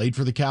Giants, played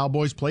for the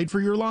Cowboys, played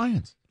for your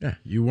Lions. Yeah,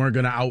 you weren't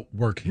going to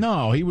outwork him.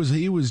 No, he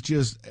was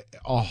just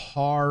a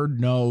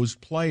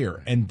hard-nosed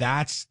player, and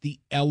that's the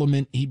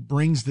element he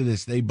brings to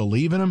this. They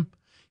believe in him.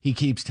 He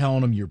keeps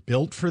telling them, you're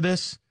built for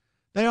this.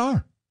 They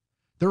are.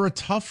 They're a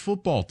tough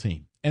football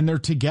team, and they're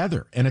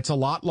together. And it's a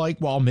lot like,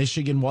 while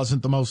Michigan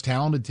wasn't the most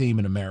talented team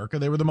in America,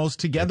 they were the most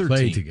together team.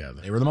 They played team.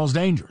 Together. They were the most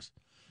dangerous.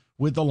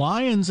 With the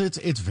Lions, it's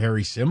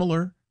very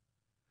similar.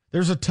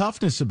 There's a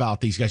toughness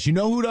about these guys. You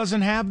know who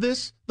doesn't have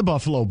this? The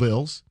Buffalo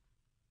Bills.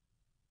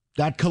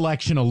 That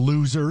collection of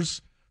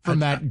losers from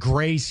that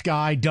gray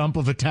sky dump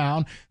of a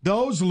town.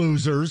 Those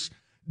losers,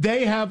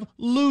 they have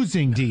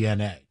losing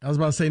DNA. I was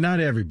about to say, not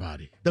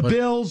everybody. The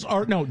Bills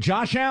are,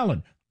 Josh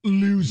Allen,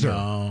 loser.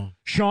 No.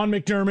 Sean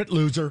McDermott,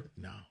 loser.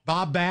 No.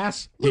 Bob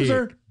Bass,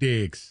 loser.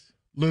 Diggs.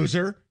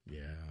 Loser.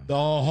 Yeah. The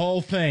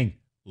whole thing,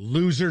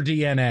 loser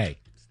DNA.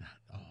 It's not.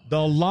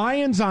 The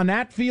Lions on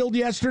that field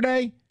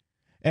yesterday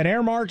at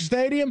Airmark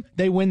Stadium,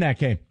 they win that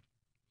game.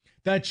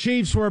 The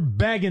Chiefs were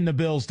begging the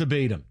Bills to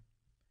beat them.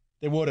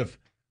 They would have.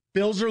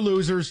 Bills are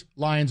losers.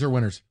 Lions are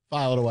winners.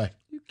 File it away.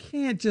 You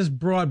can't just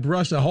broad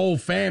brush a whole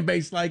fan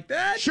base like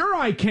that. Sure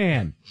I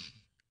can.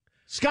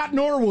 Scott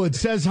Norwood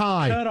says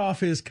hi. Cut off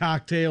his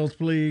cocktails,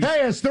 please. Hey,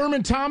 has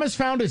Thurman Thomas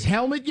found his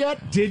helmet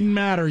yet? Didn't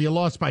matter. You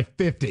lost by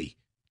 50.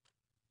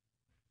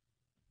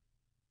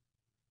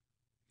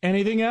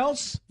 Anything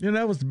else?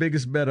 That was the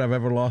biggest bet I've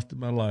ever lost in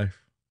my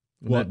life.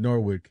 That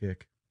Norwood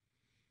kick.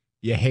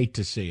 You hate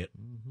to see it.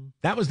 Mm-hmm.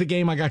 That was the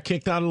game I got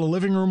kicked out of the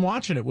living room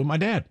watching it with my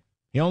dad.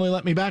 He only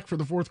let me back for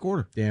the fourth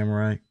quarter. Damn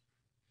right.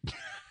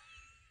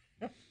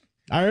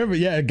 I remember,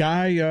 a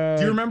guy.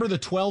 Do you remember the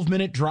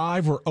 12-minute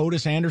drive where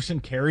Otis Anderson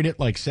carried it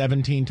like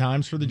 17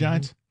 times for the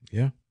Giants?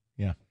 Yeah.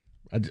 Yeah.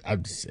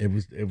 It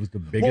was the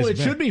biggest. Well, it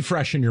should be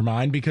fresh in your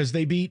mind because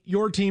they beat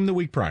your team the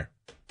week prior.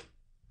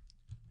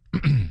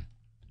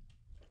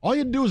 All you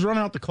had to do was run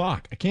out the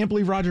clock. I can't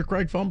believe Roger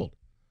Craig fumbled.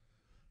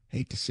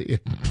 Hate to see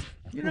it.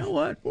 You know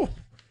what?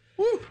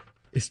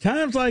 It's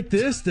times like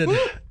this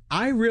that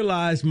I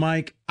realize,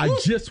 Mike, I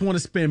just want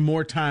to spend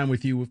more time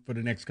with you for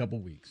the next couple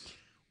weeks.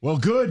 Well,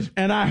 good.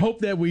 And I hope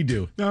that we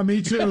do. No,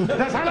 me too.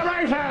 The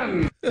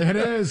celebration! It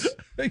is.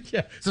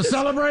 Yeah. It's a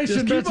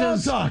celebration, just keep on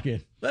bitches.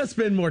 talking. Let's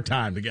spend more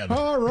time together.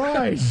 All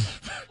right.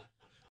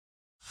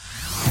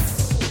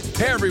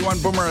 Hey everyone,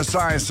 Boomer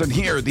Esiason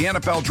here. The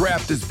NFL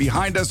draft is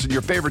behind us and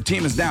your favorite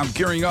team is now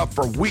gearing up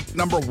for week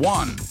number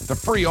 1. The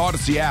free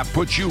Odyssey app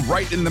puts you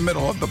right in the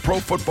middle of the pro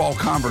football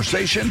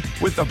conversation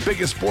with the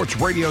biggest sports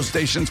radio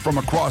stations from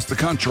across the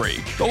country.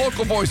 The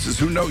local voices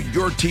who know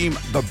your team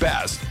the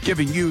best,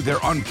 giving you their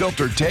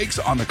unfiltered takes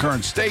on the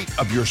current state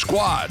of your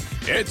squad.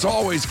 It's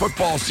always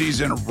football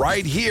season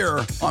right here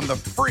on the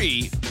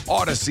free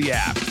Odyssey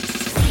app.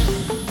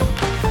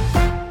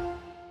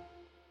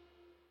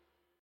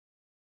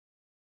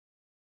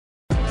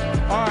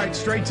 All right,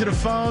 straight to the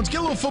phones. Get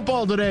a little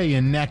football today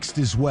and next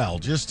as well,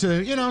 just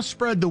to,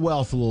 spread the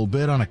wealth a little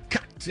bit on a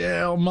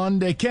cocktail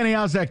Monday. Kenny,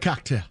 how's that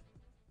cocktail?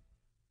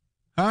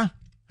 Huh?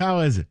 How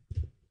is it?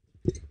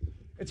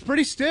 It's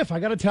pretty stiff. I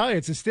got to tell you,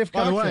 it's a stiff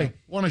cocktail. By the way,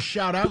 want to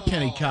shout out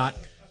Kenny Cott.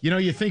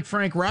 You think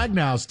Frank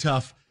Ragnow's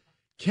tough.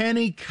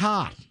 Kenny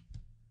Cott.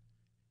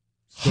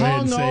 Go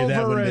ahead and say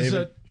that one, as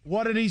David.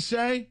 what did he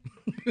say?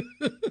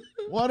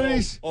 What did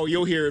he say? Oh,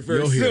 you'll hear it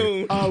very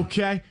soon.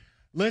 Okay.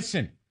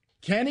 Listen.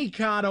 Kenny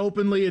Cott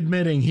openly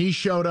admitting he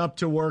showed up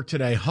to work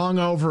today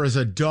hungover as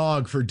a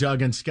dog for Doug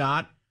and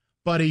Scott,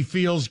 but he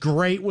feels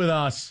great with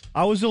us.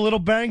 I was a little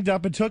banged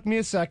up. It took me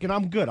a second.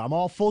 I'm good. I'm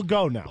all full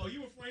go now. Oh,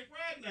 you were Frank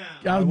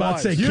Ragnow. I was about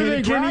to say, You Kenny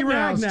think Ragnow's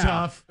Ragnow's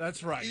tough?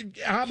 That's right.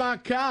 How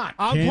about Cott?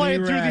 I'm Kenny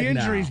playing through the Ragnow.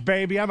 injuries,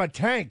 baby. I'm a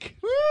tank.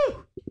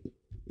 Woo!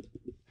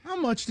 How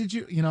much did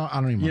you,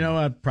 I don't even know.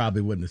 I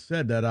probably wouldn't have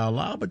said that out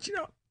loud, but,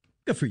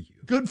 good for you.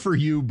 Good for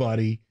you,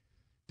 buddy.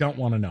 Don't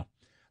want to know.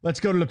 Let's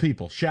go to the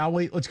people, shall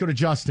we? Let's go to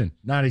Justin,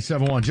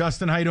 97.1.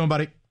 Justin, how you doing,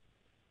 buddy?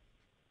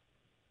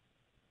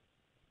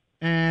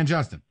 And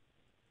Justin.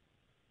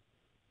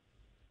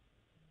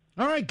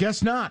 All right,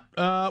 guess not.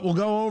 We'll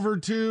go over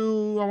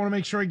to, I want to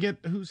make sure I get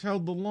who's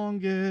held the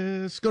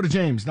longest. Go to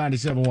James,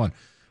 97.1.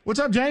 What's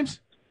up, James?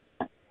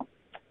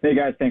 Hey,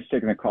 guys. Thanks for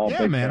taking the call.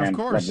 Yeah, Big man, fan. of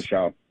course. Love the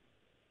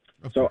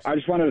show. I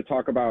just wanted to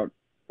talk about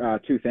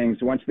two things.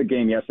 Went to the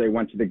game yesterday,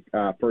 went to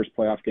the first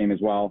playoff game as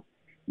well.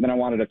 And then I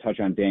wanted to touch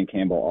on Dan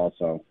Campbell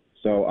also.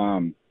 So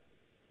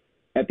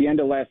at the end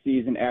of last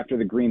season, after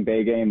the Green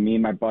Bay game, me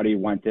and my buddy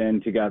went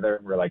in together.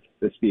 We're like,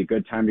 this would be a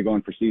good time to go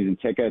in for season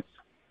tickets.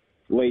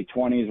 Late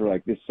 20s, we're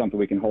like, this is something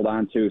we can hold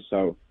on to.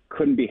 So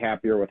couldn't be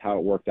happier with how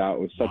it worked out.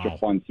 It was such a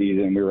fun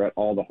season. We were at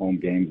all the home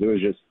games.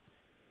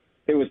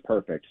 It was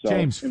perfect. So,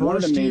 James,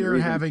 first year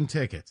having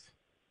tickets.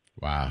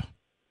 Wow.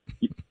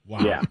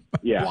 Wow.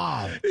 Yeah.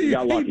 Wow. He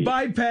got lucky. He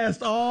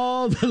bypassed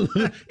all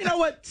the. You know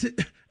what?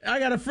 I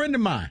got a friend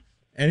of mine,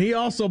 and he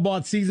also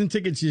bought season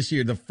tickets this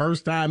year, the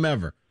first time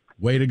ever.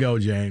 Way to go,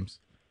 James.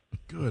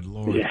 Good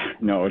Lord. Yeah.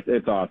 No,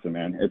 it's awesome,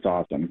 man. It's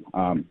awesome.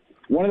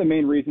 One of the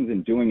main reasons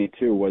in doing it,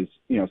 too, was,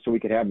 so we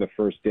could have the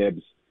first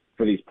dibs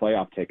for these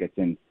playoff tickets.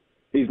 And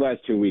these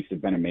last 2 weeks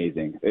have been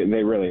amazing.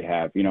 They really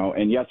have,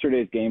 And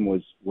yesterday's game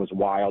was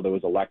wild. It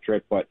was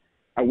electric. But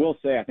I will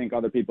say, I think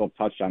other people have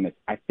touched on this.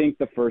 I think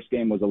the first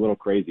game was a little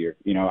crazier.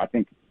 I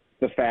think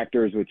the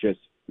factors with just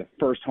the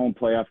first home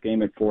playoff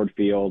game at Ford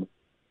Field,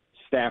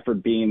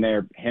 Stafford being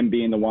there, him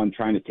being the one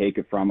trying to take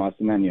it from us,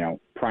 and then,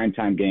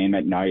 primetime game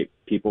at night,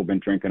 people have been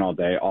drinking all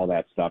day, all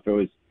that stuff.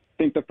 I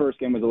think the first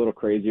game was a little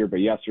crazier,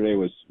 but yesterday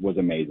was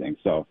amazing.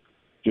 So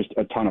just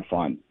a ton of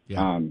fun.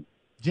 Yeah.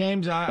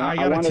 James, I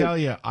got to tell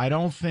you, I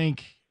don't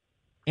think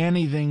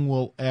anything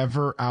will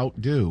ever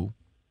outdo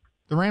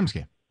the Rams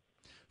game.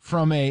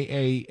 From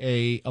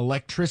a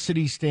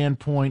electricity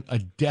standpoint, a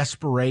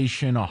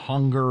desperation, a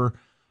hunger,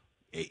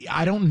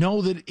 I don't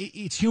know that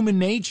it's human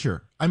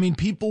nature. I mean,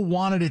 people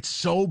wanted it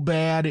so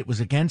bad. It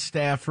was against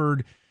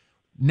Stafford.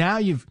 Now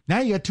you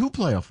got two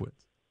playoff wins.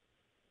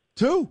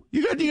 Two.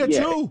 You got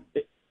two.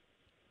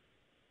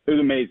 It was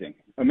amazing.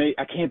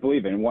 I can't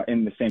believe it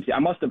in the same season. I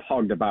must have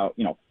hugged about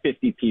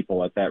 50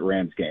 people at that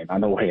Rams game on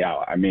the way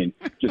out. I mean,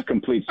 just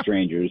complete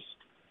strangers.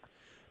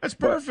 That's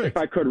perfect.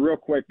 But if I could, real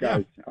quick,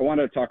 guys, I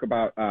wanted to talk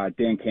about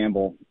Dan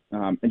Campbell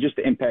and just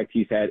the impact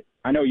he's had.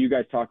 I know you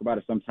guys talk about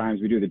it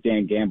sometimes. We do the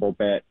Dan Gamble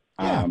bit.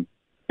 And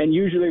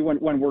usually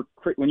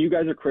when you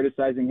guys are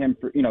criticizing him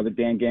for, the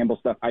Dan Gamble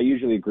stuff, I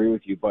usually agree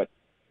with you. But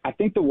I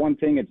think the one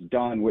thing it's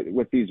done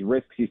with these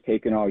risks he's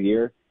taken all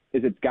year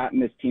is it's gotten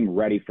this team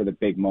ready for the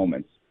big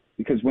moments.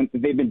 Because when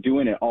they've been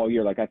doing it all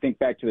year, like I think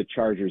back to the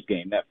Chargers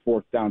game, that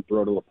fourth down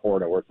throw to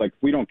Laporta, where it's like,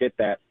 if we don't get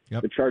that,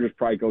 the Chargers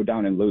probably go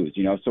down and lose,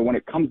 So when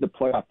it comes to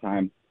playoff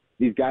time,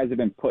 these guys have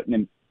been put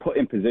in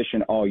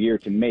position all year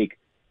to make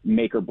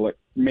or break.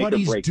 But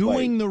he's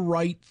doing the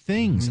right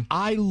things. Mm-hmm.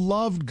 I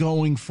loved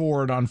going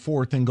for it on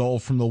 4th and goal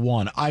from the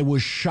 1. I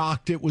was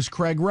shocked it was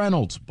Craig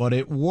Reynolds, but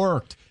it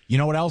worked. You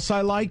know what else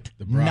I liked?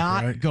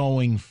 Not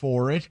going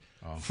for it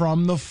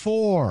from the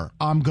 4.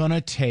 I'm going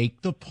to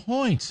take the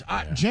points.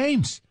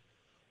 James,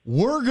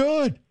 we're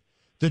good.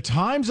 The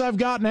times I've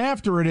gotten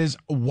after it is,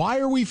 why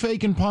are we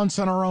faking punts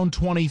on our own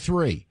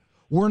 23?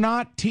 We're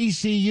not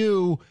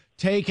TCU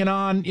taking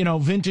on,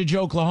 vintage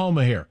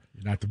Oklahoma here.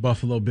 You're not the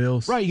Buffalo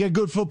Bills. Right, you got a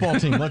good football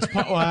team. Let's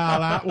punt. Wow,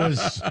 that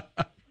was...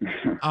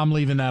 I'm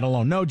leaving that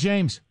alone. No,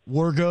 James,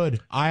 we're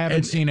good. I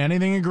haven't seen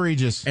anything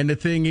egregious. And the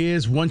thing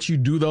is, once you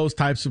do those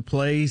types of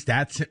plays,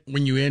 that's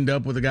when you end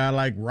up with a guy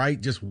like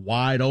Wright just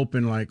wide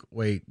open, like,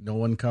 wait, no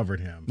one covered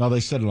him. No, they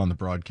said it on the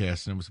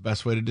broadcast, and it was the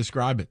best way to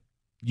describe it.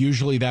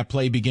 Usually that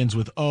play begins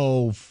with,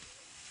 oh,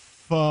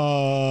 fudge.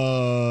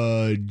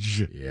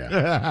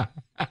 Yeah.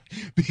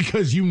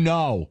 Because it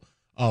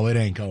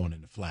ain't going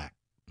in the flat.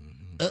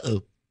 Mm-hmm.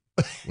 Uh-oh.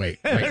 Wait.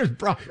 There's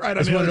Brock right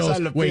on the other side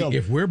of the field.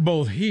 If we're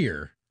both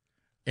here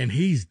and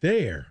he's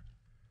there.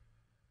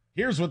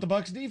 Here's what the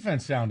Bucs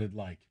defense sounded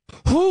like.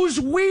 Who's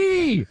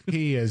we?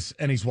 He is,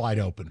 and he's wide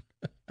open.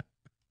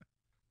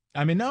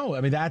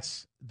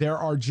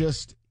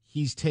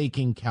 He's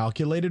taking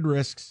calculated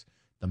risks.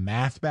 The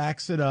math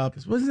backs it up.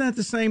 Wasn't that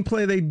the same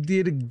play they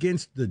did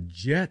against the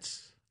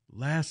Jets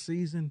last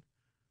season?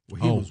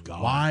 Where he was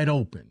wide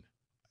open.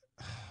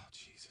 Oh,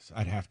 Jesus.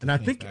 I'd have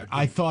to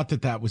I thought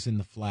that was in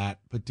the flat,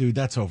 but, dude,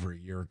 that's over a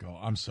year ago.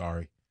 I'm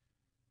sorry.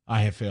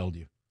 I have failed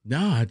you.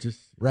 No,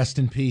 Rest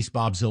in peace,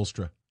 Bob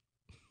Zylstra.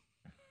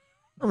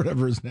 Or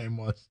whatever his name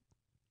was.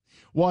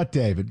 What,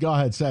 David? Go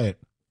ahead, say it.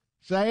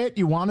 Say it.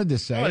 You wanted to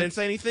say it. I didn't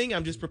say anything.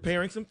 I'm just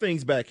preparing some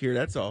things back here.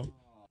 That's all.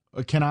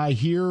 Can I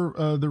hear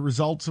the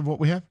results of what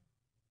we have?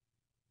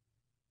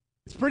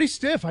 It's pretty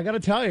stiff. I got to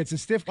tell you, it's a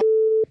stiff.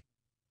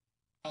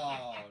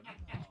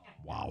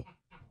 Wow.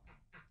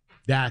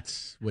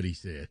 That's what he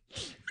said.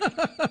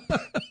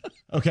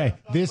 Okay,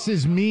 this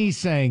is me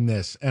saying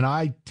this, and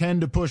I tend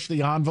to push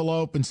the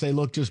envelope and say,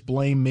 look, just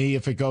blame me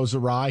if it goes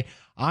awry.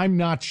 I'm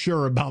not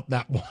sure about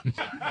that one.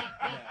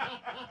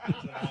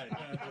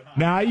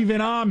 Now, even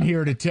I'm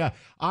here to tell.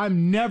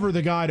 I'm never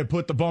the guy to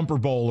put the bumper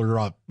bowler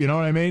up. You know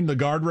what I mean? The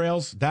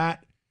guardrails,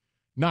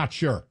 not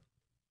sure.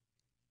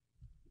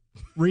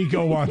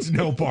 Rico wants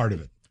no part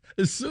of it.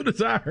 As soon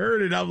as I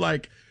heard it, I'm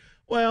like,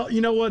 well,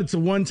 you know what? It's a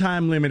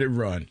one-time limited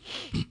run.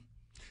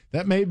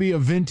 That may be a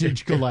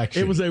vintage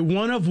collection. It was a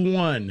one of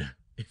one.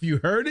 If you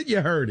heard it, you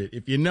heard it.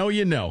 If you know,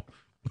 you know.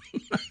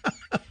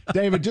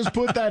 David, just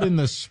put that in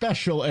the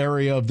special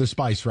area of the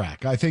spice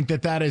rack. I think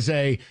that is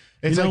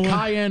it's a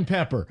cayenne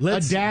pepper.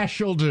 A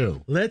dash will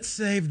do. Let's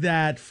save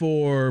that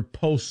for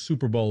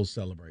post-Super Bowl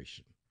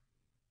celebration.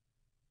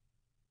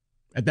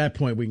 At that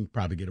point, we can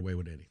probably get away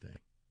with anything.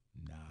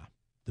 Nah,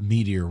 the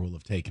meteor will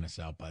have taken us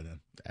out by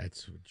then.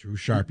 That's what Drew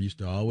Sharp used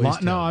to always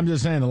tell me. I'm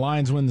just saying the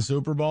Lions win the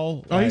Super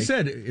Bowl. Oh, he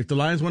said if the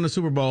Lions won the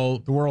Super Bowl,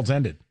 the world's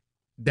ended.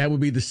 That would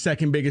be the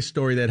second biggest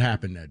story that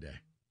happened that day.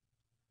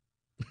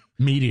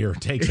 Meteor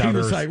takes out Earth. He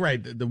was like,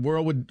 right, the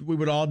world we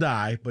would all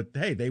die, but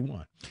hey, they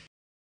won.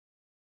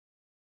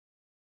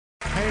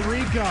 Hey,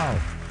 Rico.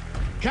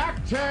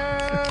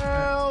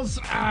 Cocktails.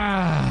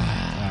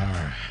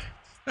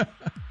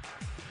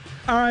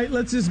 All right,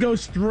 let's just go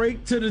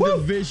straight to the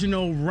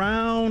divisional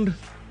round.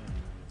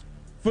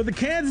 For the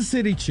Kansas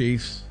City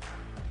Chiefs,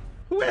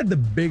 who had the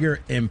bigger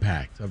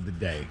impact of the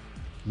day?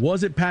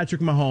 Was it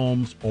Patrick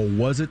Mahomes or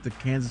was it the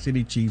Kansas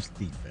City Chiefs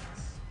defense?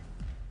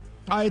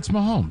 It's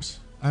Mahomes.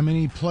 I mean,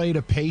 he played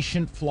a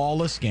patient,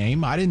 flawless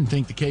game. I didn't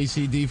think the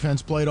KC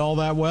defense played all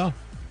that well.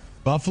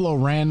 Buffalo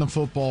ran the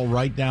football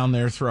right down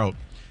their throat.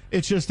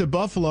 It's just that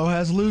Buffalo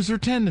has loser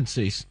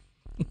tendencies.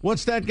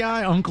 What's that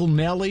guy, Uncle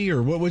Nelly,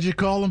 or what would you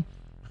call him?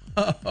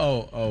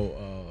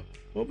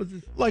 What was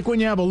this? Like when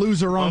you have a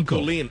loser uncle.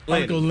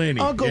 Uncle Lenny.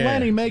 Uncle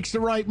Lenny makes the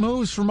right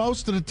moves for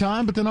most of the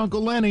time, but then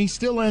Uncle Lenny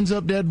still ends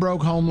up dead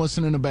broke, homeless,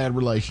 and in a bad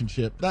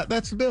relationship.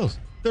 That's the Bills.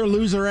 They're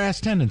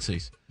loser-ass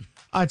tendencies.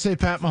 I'd say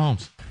Pat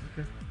Mahomes.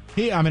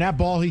 That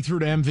ball he threw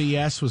to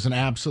MVS was an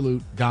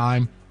absolute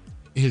dime.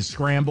 His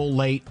scramble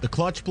late, the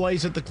clutch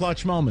plays at the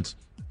clutch moments.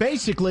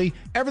 Basically,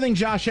 everything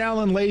Josh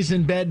Allen lays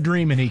in bed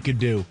dreaming he could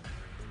do.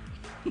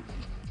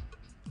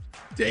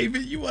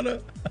 David, you want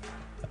to...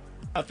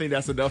 I think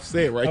that's enough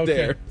said right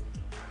there.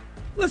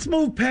 Let's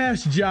move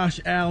past Josh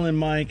Allen,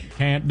 Mike.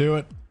 Can't do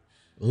it.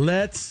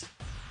 Let's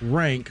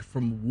rank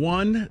from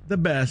 1, the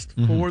best,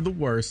 4, the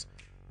worst,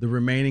 the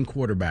remaining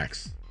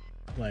quarterbacks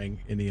playing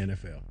in the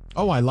NFL.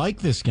 Oh, I like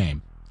this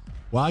game.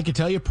 Well, I can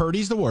tell you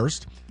Purdy's the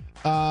worst.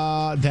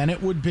 Then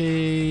it would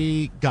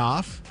be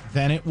Goff.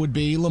 Then it would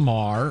be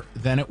Lamar.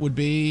 Then it would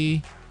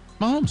be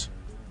Mahomes.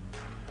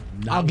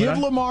 I'll give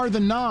Lamar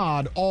the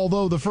nod,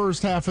 although the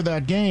first half of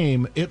that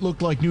game, it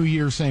looked like New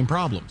Year's same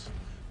problems.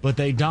 But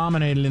they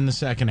dominated in the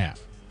second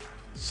half.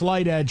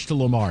 Slight edge to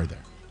Lamar there.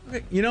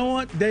 Okay, you know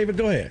what, David,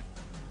 go ahead.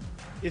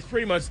 It's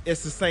pretty much the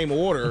same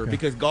order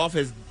because Goff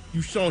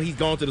you've shown he's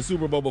gone to the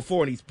Super Bowl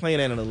before and he's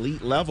playing at an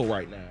elite level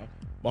right now.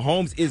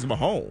 Mahomes is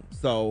Mahomes,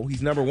 so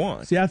he's number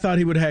one. See, I thought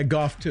he would have had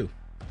Goff too.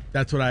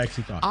 That's what I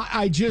actually thought.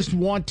 I just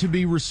want to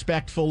be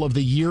respectful of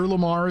the year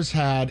Lamar has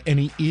had, and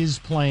he is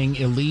playing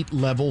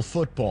elite-level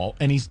football,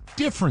 and he's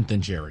different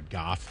than Jared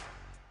Goff.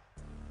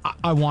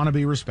 I want to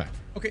be respectful.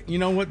 Okay, you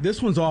know what?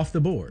 This one's off the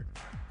board.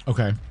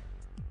 Okay.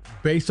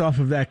 based off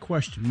of that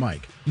question,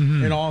 Mike,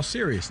 in all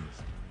seriousness,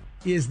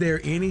 is there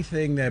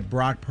anything that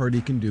Brock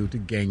Purdy can do to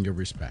gain your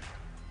respect?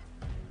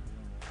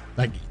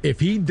 Like, if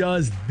he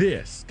does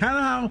this, kind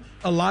of how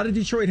a lot of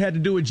Detroit had to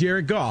do with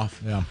Jared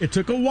Goff. Yeah. It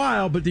took a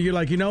while, but then you're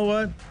like, you know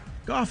what?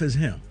 Goff is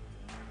him.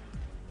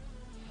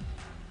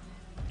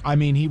 I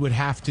mean, he would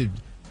have to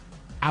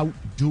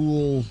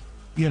outduel,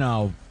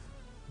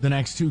 the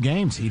next two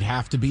games. He'd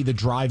have to be the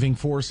driving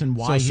force in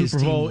why his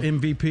Super Bowl team...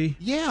 MVP?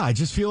 Yeah, I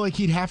just feel like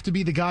he'd have to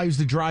be the guy who's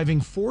the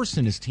driving force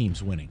in his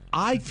team's winning.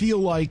 I feel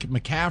like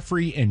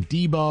McCaffrey and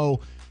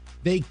Debo,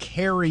 they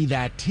carry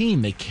that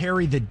team. They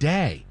carry the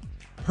day.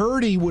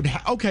 Purdy would...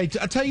 Okay,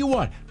 I'll tell you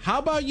what. How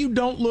about you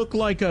don't look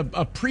like a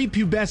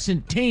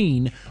prepubescent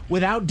teen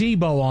without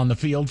Debo on the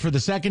field for the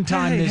second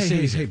time this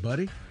season? Hey,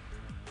 buddy.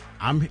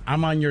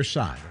 I'm on your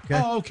side,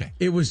 okay? Oh, okay.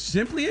 It was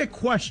simply a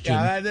question.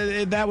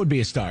 Yeah, that would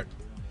be a start.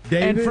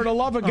 David? And for the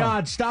love of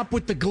God, stop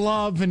with the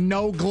glove and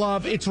no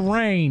glove. It's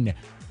rain.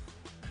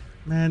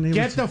 Man,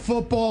 Get the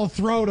football,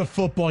 throw the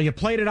football. You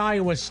played at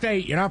Iowa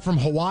State. You're not from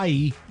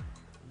Hawaii.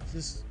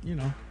 Just,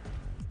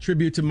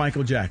 tribute to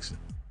Michael Jackson.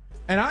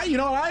 And I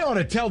ought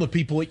to tell the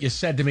people what you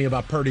said to me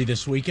about Purdy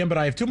this weekend, but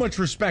I have too much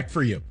respect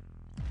for you.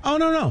 Oh,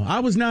 no. I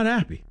was not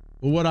happy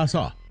with what I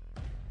saw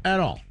at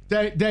all.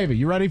 David,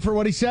 you ready for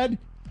what he said?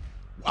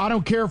 I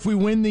don't care if we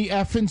win the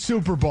effing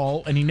Super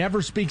Bowl, and he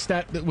never speaks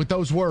that with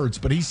those words,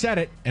 but he said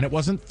it, and it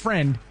wasn't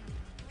friend.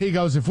 He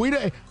goes,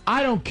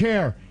 I don't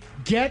care.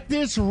 Get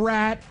this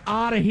rat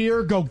out of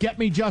here. Go get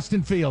me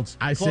Justin Fields.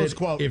 Close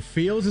quote. If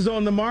Fields is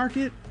on the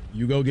market,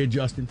 you go get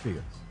Justin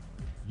Fields.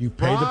 You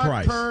pay the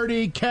price.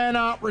 Purdy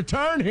cannot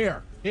return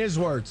here. His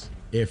words.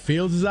 If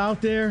Fields is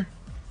out there,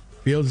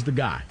 Fields is the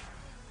guy.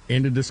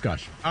 End of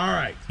discussion. All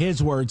right.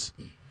 His words.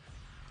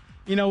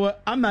 You know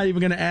what? I'm not even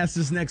going to ask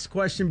this next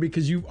question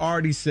because you've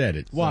already said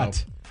it.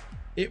 What?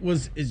 So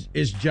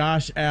is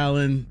Josh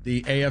Allen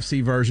the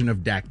AFC version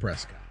of Dak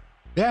Prescott?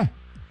 Yeah.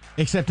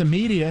 Except the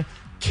media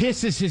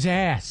kisses his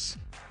ass.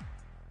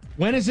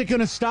 When is it going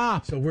to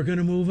stop? So we're going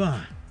to move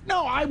on.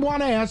 No, I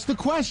want to ask the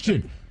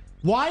question.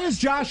 Why is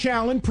Josh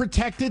Allen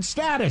protected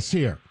status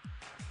here?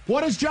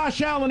 What has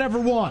Josh Allen ever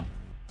won?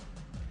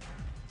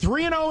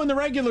 3-0 in the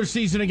regular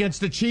season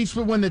against the Chiefs,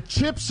 but when the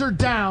chips are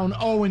down,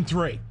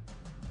 0-3.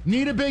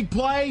 Need a big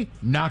play?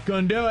 Not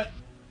going to do it.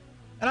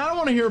 And I don't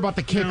want to hear about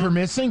the kicker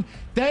missing.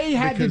 They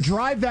had to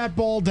drive that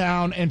ball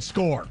down and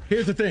score.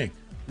 Here's the thing.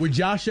 With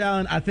Josh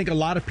Allen, I think a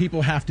lot of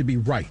people have to be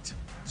right.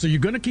 So you're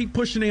going to keep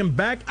pushing him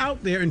back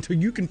out there until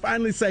you can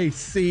finally say,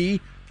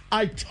 see,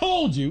 I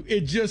told you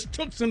it just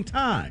took some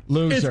time.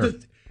 Loser.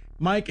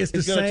 Mike, it's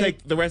the same. It's going to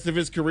take the rest of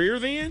his career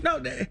then?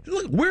 No,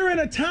 look, we're in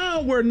a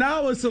town where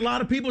now it's a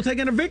lot of people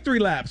taking a victory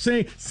lap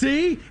saying,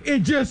 see, it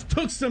just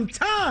took some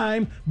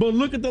time, but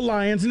look at the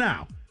Lions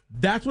now.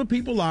 That's what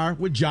people are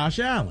with Josh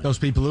Allen. Those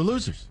people are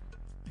losers.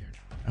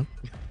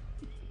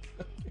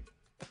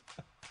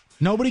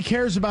 Nobody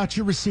cares about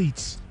your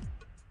receipts.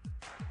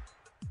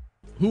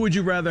 Who would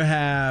you rather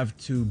have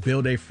to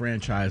build a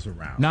franchise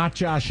around? Not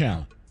Josh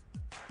Allen.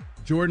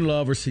 Jordan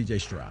Love or C.J.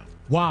 Stroud?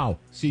 Wow,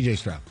 C.J.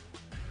 Stroud.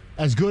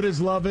 As good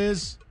as Love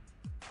is,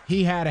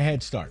 he had a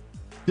head start.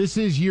 This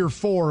is year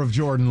 4 of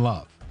Jordan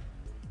Love.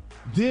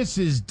 This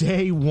is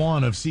day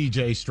 1 of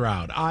C.J.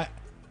 Stroud.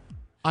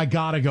 I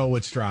got to go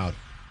with Stroud.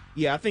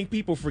 Yeah, I think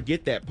people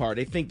forget that part.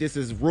 They think this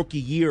is rookie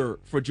year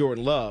for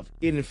Jordan Love.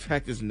 It, in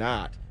fact, is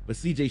not. But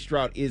C.J.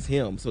 Stroud is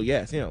him, so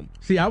yes, him.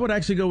 See, I would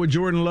actually go with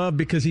Jordan Love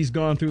because he's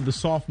gone through the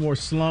sophomore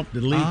slump.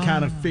 The league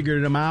kind of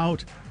figured him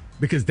out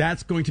because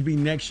that's going to be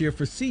next year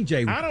for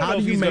C.J. I don't know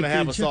if he's going to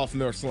have a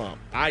sophomore slump.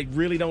 I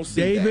really don't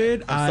see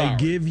David, that. I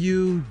give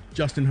you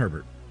Justin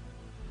Herbert.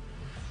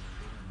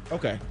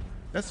 Okay,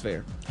 that's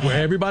fair.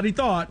 Where everybody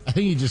thought. I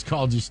think he just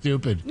called you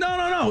stupid. No.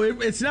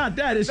 It's not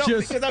that. It's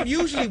just because I'm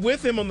usually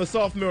with him on the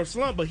sophomore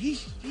slump, but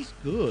he's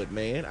good,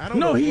 man. I don't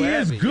know. No, he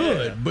is it.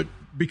 good, yeah. but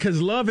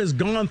because Love has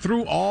gone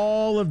through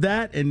all of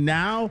that, and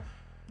now,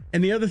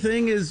 and the other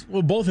thing is,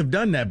 well, both have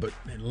done that, but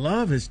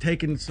Love has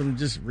taken some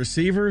just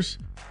receivers.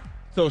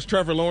 So is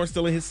Trevor Lawrence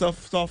still in his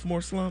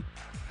sophomore slump?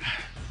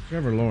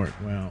 Trevor Lawrence,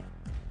 well,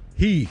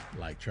 he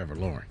like Trevor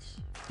Lawrence.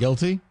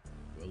 Guilty?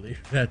 We'll leave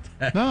it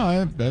at that.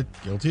 No,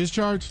 guilty as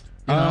charged.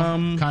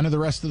 Kind of the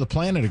rest of the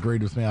planet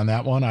agreed with me on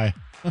that one. I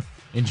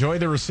enjoy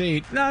the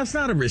receipt. No, it's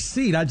not a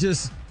receipt. No.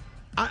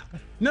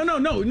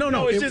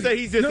 No, it's just that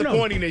he's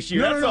disappointing this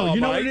year. That's all,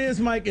 You know Mike. what it is,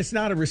 Mike? It's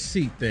not a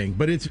receipt thing,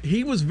 but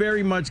he was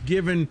very much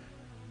given.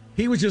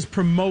 He was just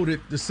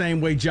promoted the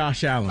same way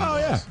Josh Allen was. Oh,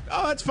 yeah.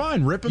 Oh, that's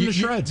fine. Rip him to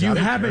shreds. You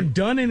haven't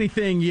done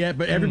anything yet,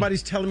 but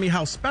everybody's telling me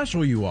how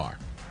special you are.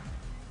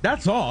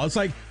 That's all. It's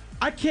like,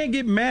 I can't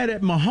get mad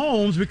at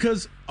Mahomes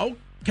because,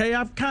 okay,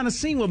 I've kind of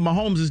seen what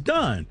Mahomes has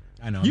done.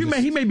 I know.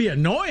 He may be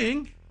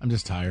annoying. I'm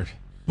just tired.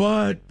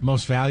 But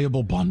most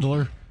valuable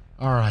bundler?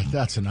 All right,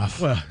 that's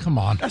enough. Well, come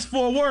on. That's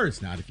 4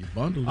 words. Not if you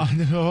bundle it.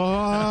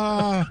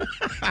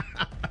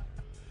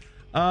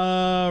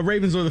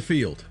 Ravens or the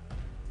field?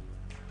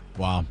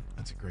 Wow,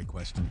 that's a great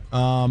question.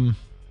 I'm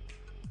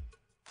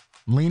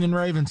leaning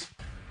Ravens.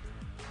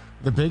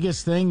 The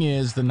biggest thing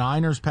is the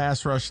Niners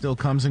pass rush still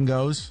comes and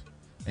goes,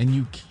 and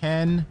you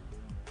can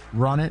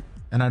run it,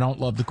 and I don't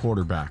love the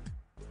quarterback.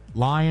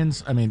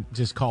 Lions, I mean,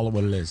 just call it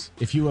what it is.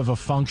 If you have a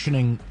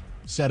functioning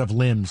set of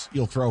limbs,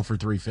 you'll throw for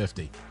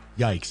 350.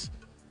 Yikes.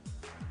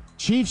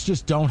 Chiefs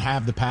just don't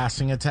have the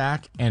passing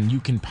attack, and you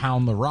can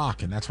pound the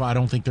rock, and that's why I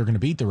don't think they're going to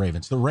beat the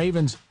Ravens. The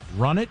Ravens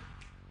run it,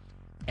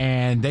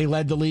 and they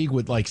led the league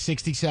with like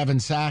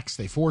 67 sacks.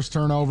 They forced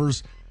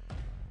turnovers,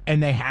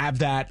 and they have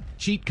that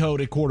cheat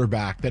code at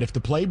quarterback that if the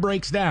play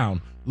breaks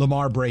down,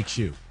 Lamar breaks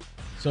you.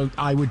 So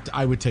I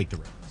would take the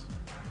Ravens.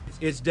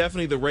 It's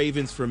definitely the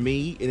Ravens for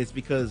me, and it's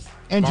because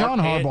and John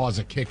Harbaugh is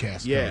a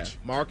kick-ass coach.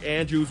 Mark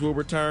Andrews will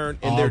return,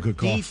 and their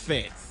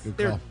defense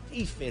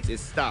is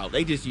stout.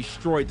 They just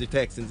destroyed the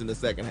Texans in the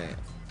second half.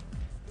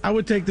 I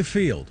would take the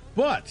field,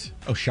 but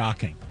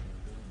shocking.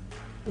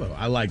 Well,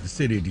 I like the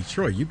city of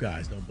Detroit. You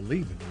guys don't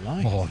believe in the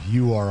Lions. Oh,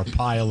 you are a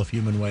pile of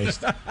human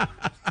waste.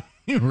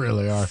 You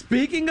really are.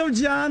 Speaking of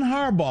John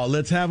Harbaugh,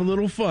 let's have a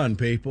little fun,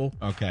 people.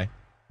 Okay.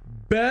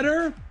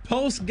 Better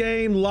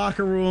post-game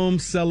locker room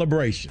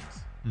celebrations.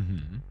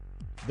 Mm-hmm.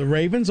 The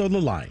Ravens or the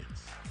Lions?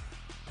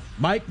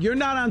 Mike, you're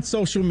not on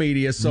social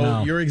media,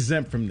 so you're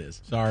exempt from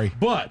this. Sorry.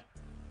 But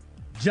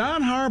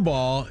John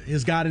Harbaugh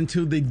has got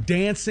into the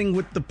dancing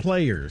with the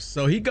players.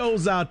 So he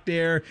goes out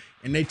there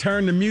and they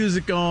turn the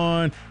music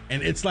on,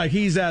 and it's like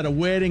he's at a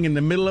wedding in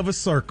the middle of a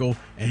circle,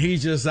 and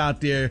he's just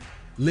out there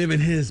living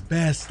his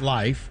best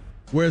life.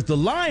 Whereas the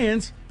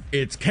Lions,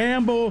 it's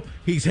Campbell.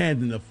 He's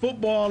handing the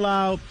football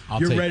out.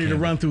 You're ready to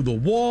run through the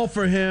wall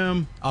for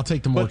him. I'll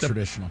take the more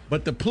traditional.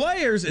 But the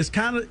players is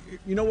kind of,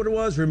 you know what it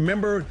was?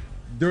 Remember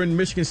during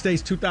Michigan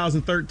State's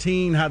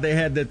 2013 how they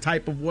had that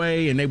type of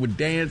way and they would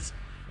dance,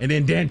 and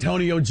then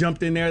D'Antonio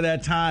jumped in there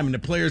that time and the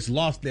players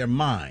lost their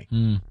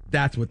mind.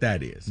 That's what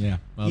that is. Yeah.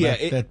 Well,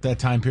 that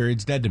time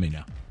period's dead to me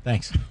now.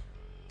 Thanks.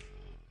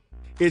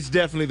 It's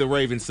definitely the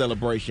Ravens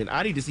celebration.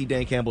 I need to see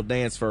Dan Campbell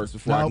dance first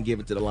before I can give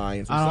it to the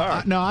Lions.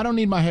 I'm sorry. I don't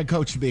need my head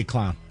coach to be a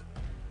clown.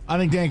 I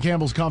think Dan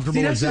Campbell's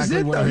comfortable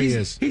exactly where he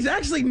is. He's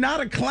actually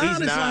not a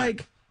clown.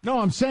 No,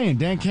 I'm saying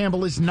Dan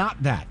Campbell is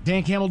not that.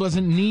 Dan Campbell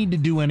doesn't need to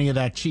do any of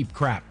that cheap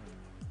crap.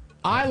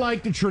 I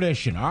like the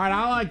tradition. All right,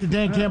 I like that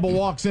Dan Campbell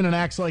walks in and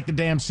acts like the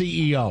damn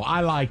CEO. I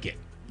like it.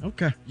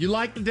 Okay. You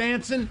like the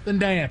dancing? Then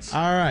dance.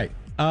 All right.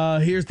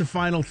 Here's the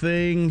final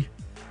thing.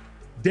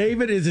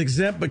 David is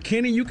exempt, but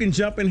Kenny, you can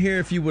jump in here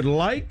if you would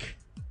like.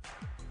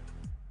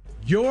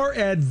 Your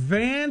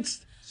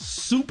advanced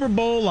Super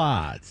Bowl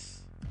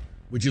odds.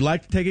 Would you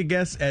like to take a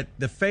guess at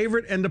the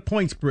favorite and the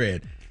point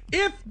spread?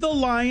 If the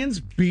Lions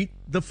beat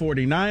the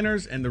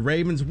 49ers and the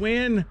Ravens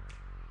win,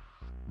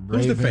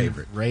 who's the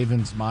favorite?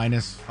 Ravens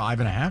minus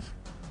 5.5.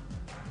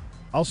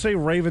 I'll say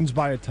Ravens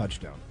by a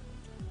touchdown.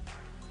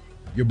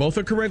 You both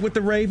are correct with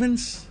the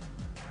Ravens.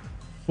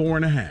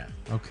 4.5.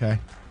 Okay.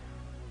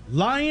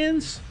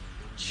 Lions,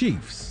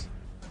 Chiefs.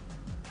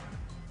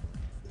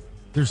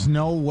 There's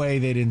no way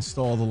they'd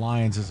install the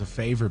Lions as a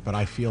favorite, but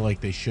I feel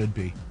like they should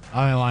be.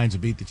 I think the Lions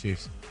will beat the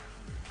Chiefs.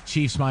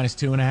 Chiefs minus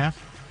 2.5.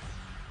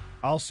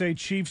 I'll say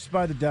Chiefs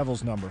by the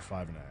Devils number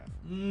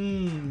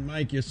 5.5.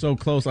 Mike, you're so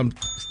close. I'm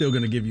still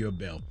going to give you a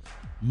bell.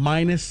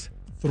 Minus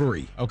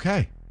 3.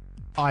 Okay.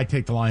 I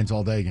take the Lions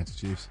all day against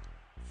the Chiefs.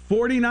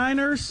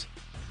 49ers,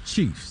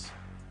 Chiefs.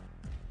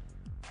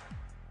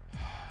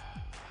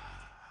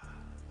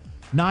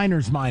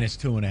 Niners minus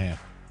 2.5.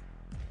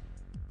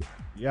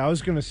 Yeah, I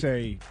was going to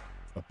say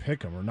a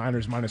pick 'em or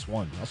Niners minus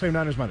 1. I'll say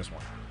Niners minus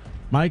 1.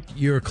 Mike,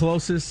 you're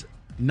closest.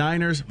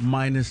 Niners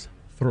minus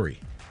 3.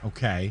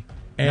 Okay.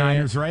 And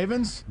Niners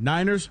Ravens?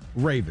 Niners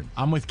Ravens.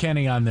 I'm with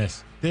Kenny on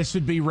this. This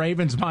would be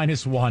Ravens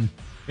minus 1.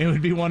 It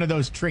would be one of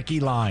those tricky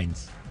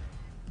lines.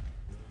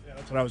 Yeah,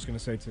 that's what I was going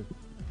to say too.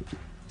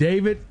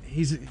 David,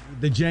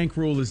 the jank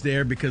rule is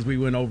there because we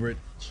went over it.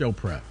 Show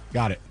prep.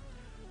 Got it.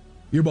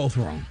 You're both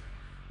wrong.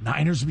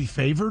 Niners will be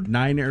favored?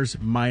 Niners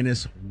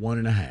minus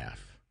 1.5.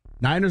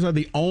 Niners are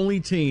the only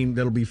team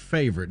that'll be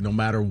favored no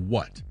matter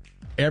what.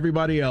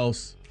 Everybody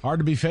else, hard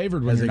to be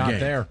favored when you're not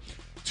there.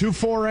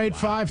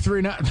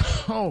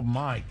 248-539. Oh,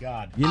 my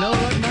God. You know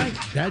what,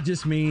 Mike? That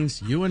just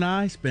means you and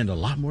I spend a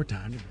lot more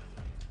time together.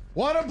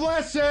 What a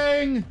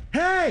blessing.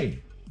 Hey,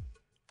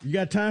 you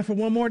got time for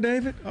one more,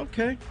 David?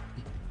 Okay.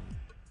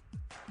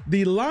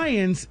 The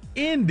Lions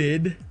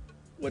ended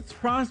what's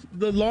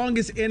the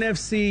longest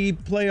NFC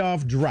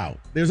playoff drought.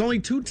 There's only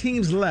 2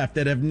 teams left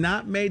that have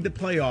not made the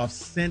playoffs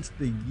since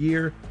the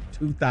year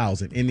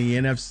 2000 in the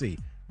NFC.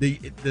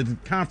 The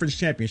conference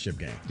championship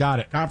game.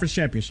 Got it. Conference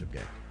championship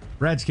game.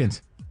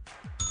 Redskins.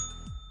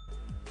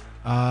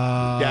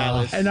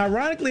 Dallas. And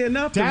ironically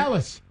enough,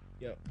 Dallas.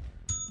 Yep.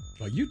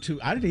 Well, you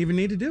two, I didn't even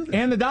need to do this.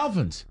 And the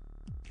Dolphins.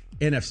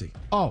 NFC.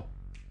 Oh.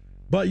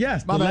 But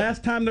yes, the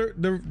last time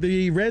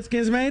the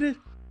Redskins made it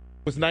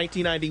was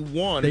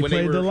 1991. They when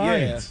played they were, the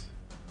Lions.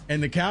 Yeah.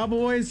 And the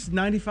Cowboys,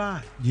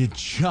 95. You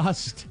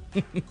just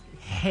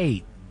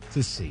hate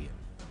to see it.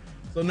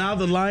 So now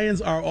the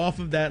Lions are off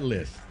of that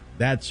list.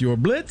 That's your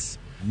Blitz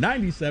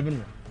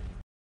 97-1.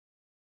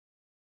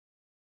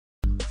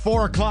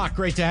 4 o'clock.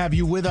 Great to have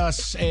you with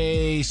us.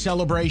 A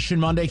celebration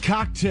Monday,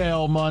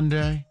 cocktail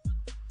Monday.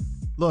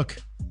 Look,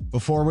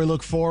 before we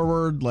look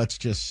forward, let's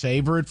just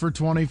savor it for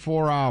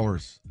 24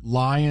 hours.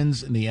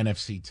 Lions in the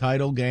NFC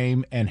title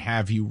game, and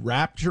have you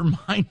wrapped your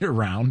mind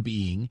around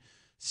being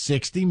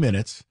 60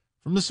 minutes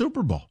from the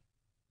Super Bowl?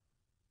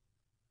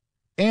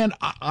 And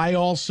I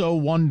also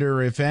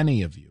wonder if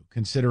any of you,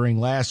 considering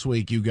last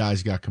week you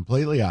guys got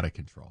completely out of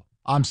control.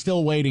 I'm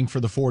still waiting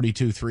for the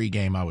 42-3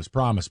 game I was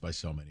promised by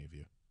so many of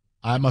you.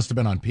 I must have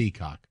been on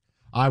Peacock.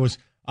 I was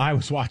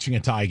watching a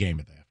tie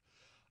game at that,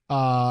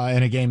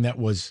 and a game that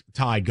was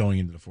tied going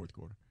into the fourth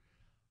quarter.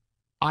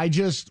 I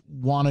just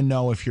want to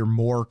know if you're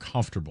more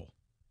comfortable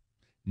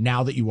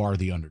now that you are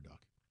the underdog.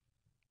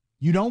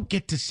 You don't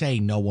get to say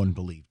no one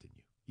believed in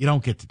you. You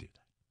don't get to do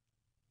that.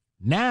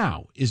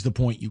 Now is the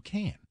point you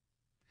can.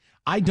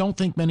 I don't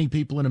think many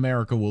people in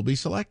America will be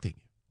selecting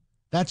you.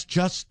 That's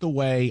just the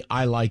way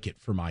I like it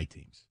for my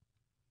teams.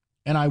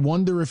 And I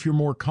wonder if you're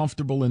more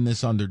comfortable in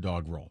this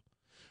underdog role.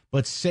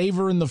 But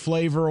savoring the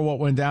flavor of what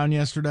went down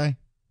yesterday,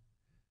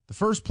 the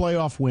first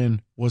playoff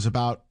win was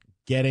about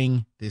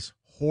getting this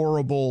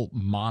horrible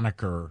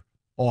moniker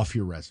off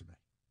your resume.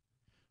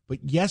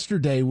 But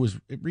yesterday was,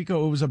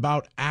 Rico, it was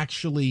about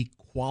actually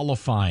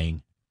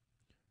qualifying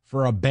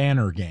for a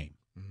banner game,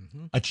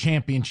 a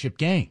championship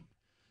game,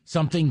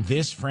 something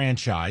this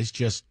franchise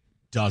just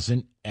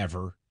doesn't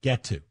ever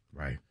get to.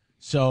 Right.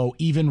 So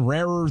even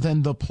rarer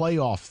than the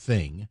playoff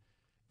thing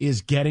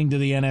is getting to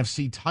the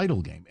NFC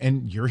title game,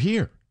 and you're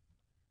here.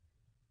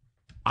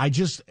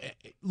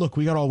 Look,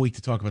 we got all week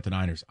to talk about the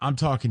Niners. I'm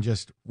talking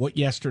just what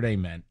yesterday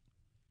meant.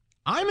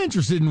 I'm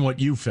interested in what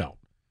you felt.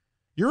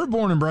 You're a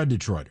born and bred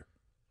Detroiter,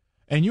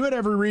 and you had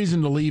every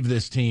reason to leave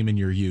this team in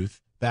your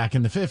youth back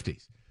in the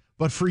 50s.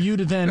 But for you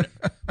to then,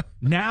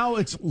 now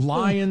it's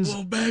Lions.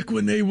 Well, back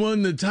when they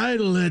won the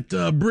title at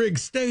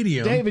Briggs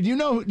Stadium. David, you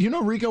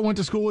know Rico went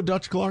to school with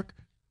Dutch Clark?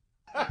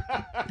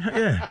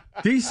 Yeah.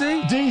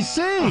 DC?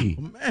 DC.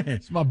 Oh, man.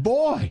 It's my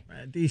boy.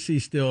 Man,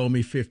 DC still owe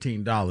me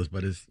 $15,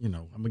 but it's, I'm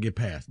going to get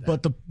past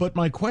that. But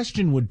my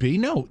question would be,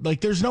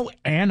 there's no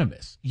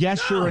animus.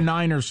 Yes, you're a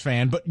Niners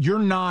fan, but you're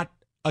not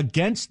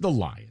against the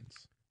Lions.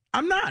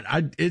 I'm not.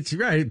 It's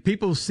right.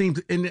 People seem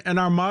to, in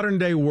our modern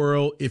day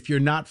world, if you're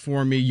not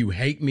for me, you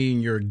hate me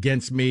and you're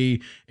against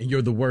me and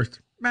you're the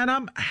worst. Man,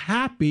 I'm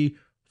happy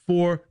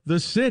for the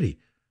city.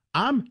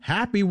 I'm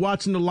happy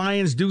watching the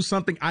Lions do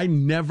something I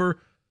never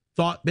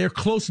thought. They're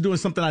close to doing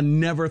something I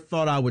never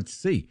thought I would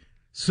see.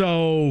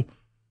 So,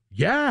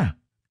 yeah,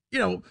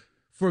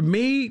 for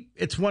me,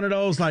 it's one of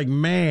those like,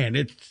 man,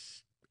 it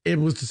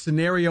was a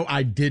scenario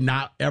I did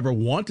not ever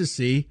want to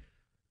see.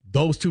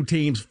 Those two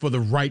teams for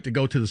the right to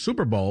go to the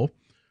Super Bowl.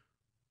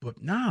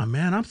 But nah,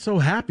 man, I'm so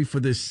happy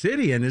for this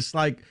city. And it's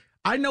like,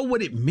 I know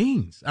what it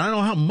means. I know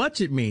how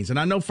much it means. And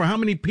I know for how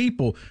many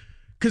people,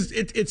 because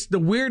it's the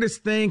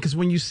weirdest thing, because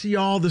when you see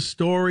all the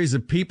stories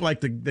of people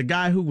like the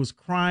guy who was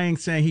crying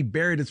saying he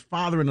buried his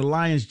father in a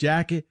Lions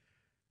jacket,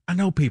 I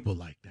know people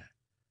like that.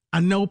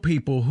 I know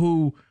people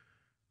who,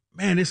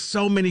 man, there's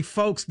so many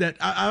folks that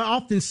I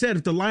often said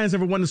if the Lions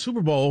ever won the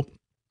Super Bowl,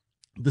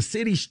 the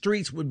city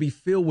streets would be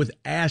filled with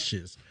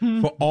ashes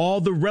for all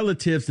the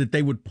relatives that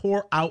they would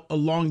pour out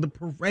along the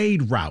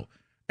parade route.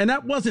 And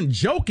that wasn't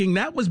joking.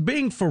 That was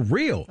being for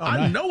real.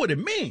 I know what it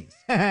means.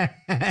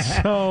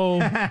 So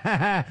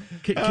can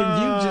you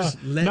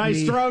just let me...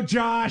 Nice throw,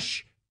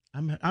 Josh.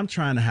 I'm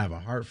trying to have a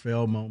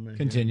heartfelt moment.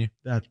 Continue.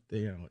 That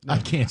I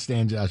can't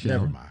stand Josh.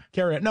 Never mind.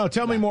 Carry it. No,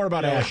 tell me more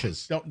about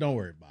ashes. Don't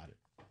worry about it.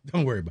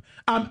 Don't worry about it.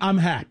 I'm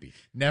happy.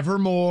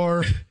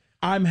 Nevermore.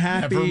 I'm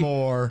happy.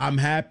 Nevermore. I'm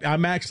happy.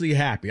 I'm actually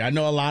happy. I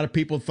know a lot of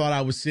people thought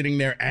I was sitting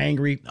there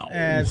angry.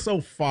 No.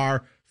 So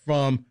far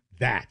from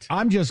that.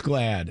 I'm just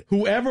glad.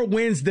 Whoever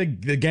wins the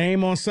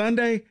game on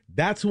Sunday,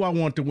 that's who I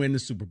want to win the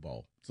Super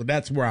Bowl. So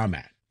that's where I'm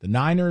at. The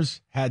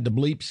Niners had the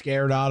bleep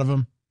scared out of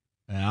them.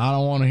 And I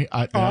don't want to.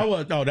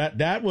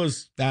 That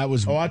was.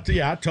 Oh, I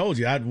told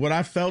you what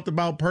I felt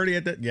about Purdy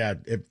at that. Yeah,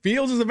 if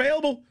Fields is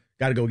available,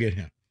 got to go get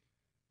him.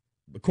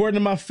 According to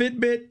my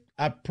Fitbit,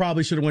 I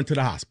probably should have went to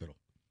the hospital.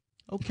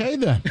 Okay,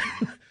 then.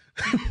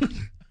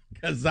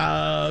 Because,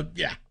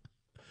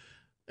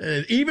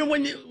 even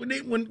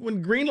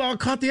when Greenlaw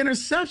caught the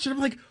interception, I'm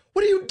like,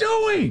 what are you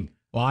doing?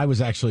 Well, I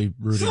was actually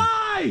rooting.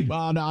 Slide!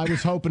 Well, no, I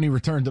was hoping he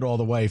returned it all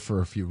the way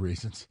for a few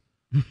reasons.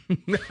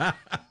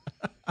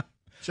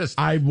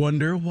 I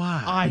wonder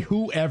why.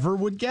 Whoever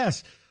would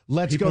guess.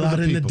 Let's people go to out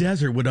the in the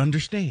desert would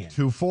understand.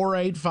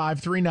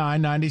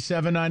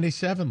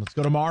 248-539-9797. Let's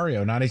go to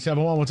Mario,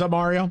 97.1. What's up,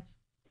 Mario?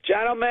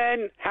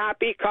 Gentlemen,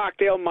 happy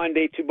Cocktail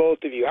Monday to both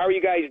of you. How are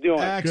you guys doing?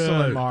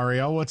 Excellent, Good.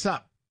 Mario. What's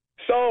up?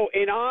 So,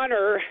 in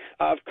honor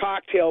of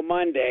Cocktail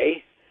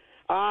Monday,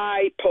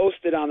 I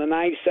posted on the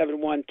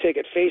 97.1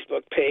 Ticket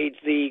Facebook page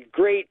the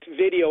great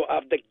video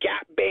of the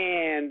Gap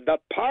Band, The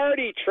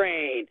Party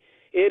Train.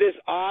 It is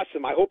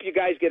awesome. I hope you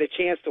guys get a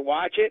chance to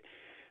watch it.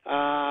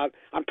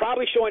 I'm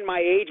probably showing my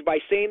age by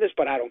saying this,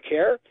 but I don't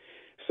care.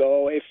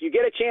 So if you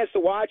get a chance to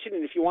watch it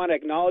and if you want to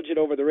acknowledge it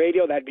over the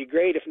radio, that'd be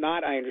great. If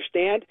not, I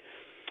understand.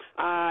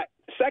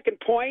 Second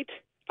point,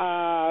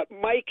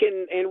 Mike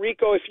and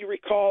Rico, if you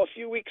recall, a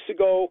few weeks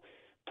ago,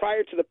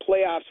 prior to the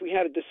playoffs, we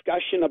had a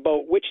discussion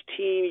about which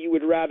team you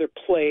would rather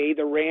play,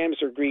 the Rams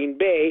or Green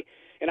Bay.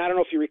 And I don't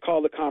know if you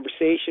recall the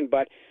conversation,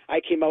 but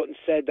I came out and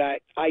said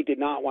that I did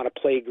not want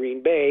to play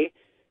Green Bay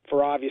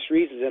for obvious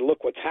reasons, and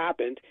look what's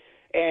happened.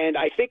 And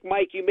I think,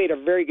 Mike, you made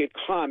a very good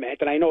comment,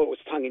 and I know it was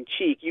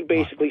tongue-in-cheek. You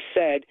basically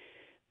said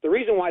the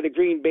reason why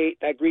Green Bay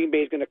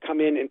is going to come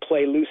in and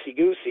play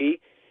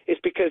loosey-goosey is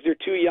because they're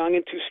too young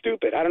and too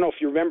stupid. I don't know if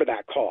you remember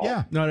that call.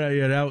 Yeah.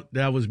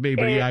 That was me,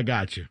 but yeah, I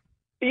got you.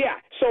 Yeah,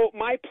 so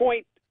my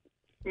point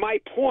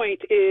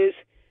is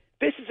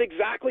this is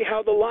exactly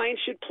how the Lions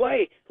should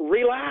play,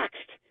 relaxed.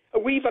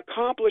 We've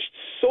accomplished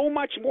so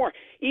much more.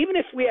 Even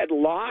if we had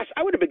lost,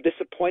 I would have been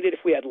disappointed if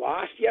we had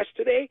lost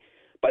yesterday,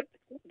 but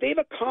they've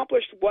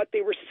accomplished what they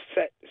were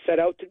set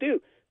out to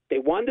do. They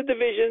won the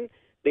division.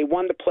 They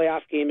won the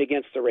playoff game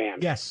against the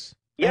Rams. Yes.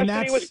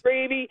 Yesterday was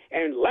gravy,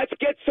 and let's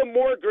get some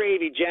more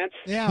gravy, gents.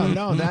 Yeah,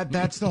 no,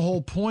 that's the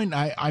whole point.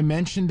 I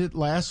mentioned it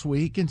last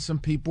week, and some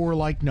people were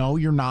like, no,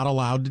 you're not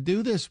allowed to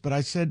do this. But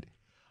I said,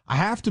 I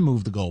have to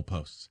move the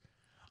goalposts.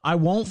 I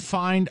will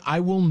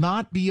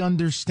not be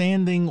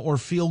understanding or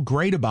feel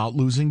great about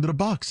losing to the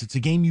Bucs. It's a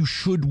game you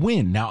should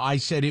win. Now, I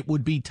said it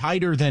would be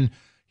tighter than,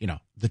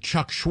 the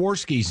Chuck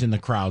Schwarskys in the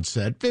crowd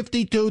said,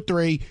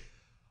 52-3.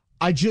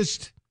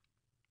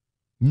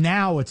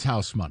 Now it's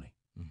house money.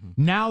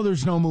 Now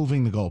there's no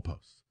moving the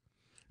goalposts.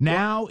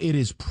 Now it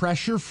is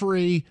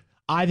pressure-free.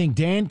 I think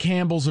Dan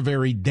Campbell's a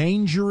very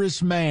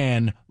dangerous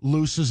man,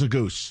 loose as a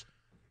goose.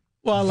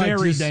 Well,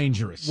 very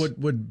dangerous.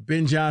 What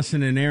Ben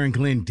Johnson and Aaron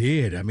Glenn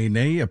did, I mean,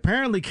 they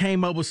apparently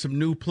came up with some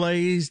new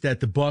plays that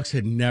the Bucs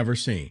had never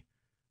seen.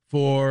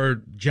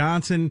 For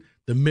Johnson,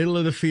 the middle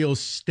of the field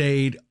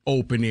stayed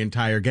open the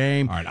entire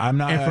game. All right, I'm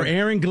not. And for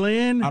Aaron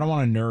Glenn, I don't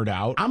want to nerd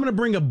out. I'm going to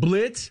bring a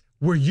blitz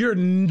where you're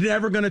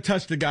never going to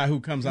touch the guy who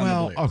comes on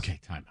the blitz. Okay,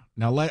 time out.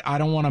 Now, I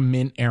don't want to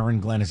mint Aaron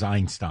Glenn as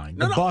Einstein.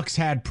 The Bucs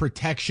had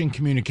protection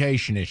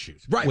communication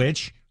issues, right?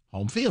 Which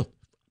home field.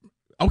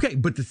 Okay,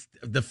 but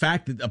the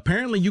fact that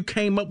apparently you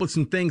came up with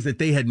some things that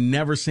they had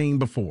never seen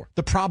before.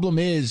 The problem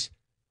is,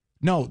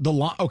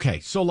 okay,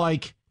 so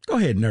go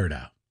ahead, nerd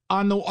out.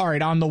 On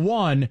the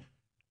one,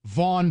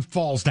 Vaughn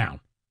falls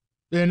down.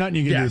 There's nothing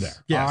you can do there.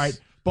 Yes. All right,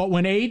 but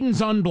when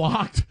Aiden's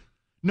unblocked,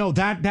 no,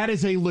 that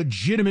is a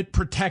legitimate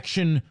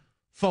protection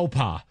faux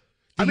pas.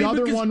 The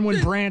other one,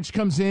 when Branch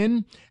comes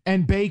in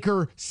and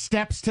Baker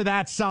steps to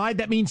that side,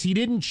 that means he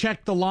didn't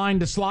check the line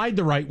to slide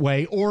the right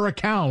way or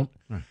account.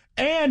 Right.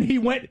 And he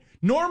went,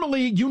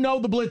 normally,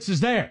 the blitz is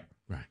there.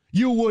 Right.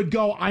 You would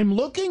go, I'm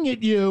looking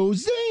at you,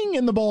 zing,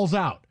 and the ball's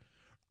out.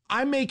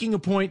 I'm making a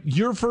point.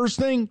 Your first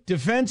thing,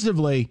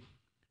 defensively,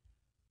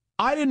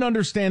 I didn't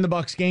understand the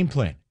Bucs game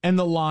plan. And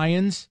the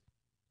Lions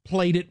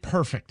played it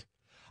perfect.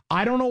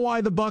 I don't know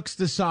why the Bucs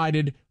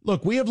decided,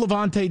 look, we have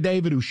Levante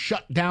David who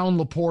shut down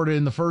Laporta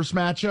in the first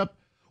matchup.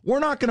 We're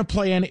not going to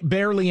play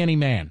barely any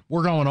man.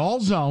 We're going all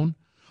zone.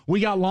 We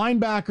got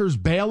linebackers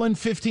bailing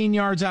 15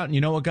 yards out. And you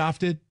know what Goff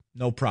did?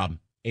 No problem.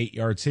 8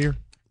 yards here,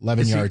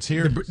 11 yards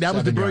here. That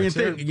was the brilliant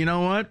thing. You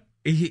know what?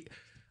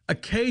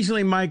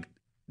 Occasionally, Mike,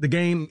 the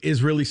game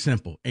is really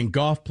simple. And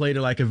Goff played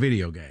it like a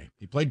video game.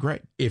 He played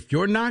great. If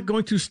you're not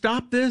going to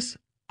stop this,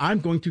 I'm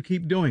going to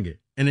keep doing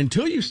it. And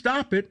until you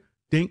stop it,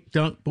 dink,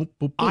 dunk, boom,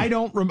 boom,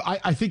 boom.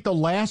 I think the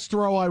last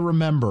throw I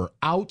remember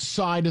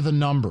outside of the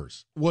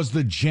numbers was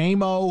the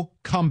JMO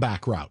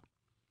comeback route.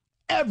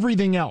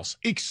 Everything else,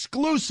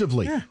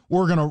 exclusively,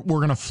 we're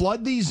gonna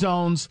flood these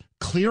zones,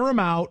 clear them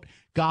out.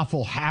 Goff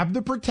will have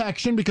the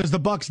protection because the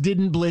Bucs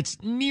didn't blitz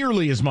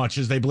nearly as much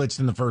as they blitzed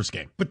in the first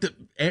game. But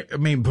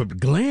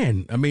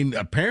Glenn,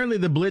 apparently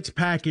the blitz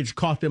package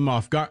caught them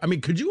off guard.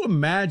 Could you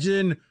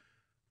imagine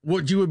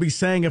what you would be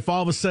saying if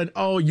all of a sudden,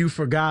 you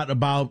forgot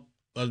about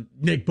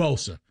Nick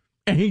Bosa,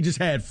 and he just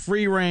had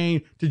free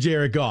reign to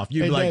Jared Goff?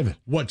 You'd be like, David,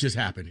 what just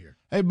happened here?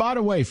 Hey, by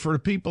the way, for the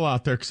people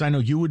out there, because I know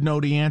you would know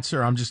the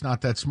answer, I'm just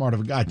not that smart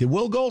of a guy. Did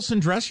Will Golson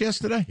dress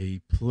yesterday?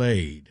 He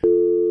played.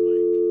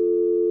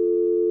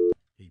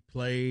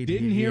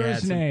 Didn't hear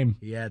his name.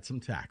 He had some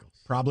tackles.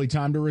 Probably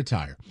time to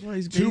retire. Well,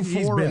 he's been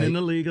in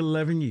the league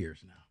 11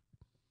 years now.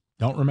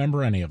 Don't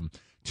remember any of them.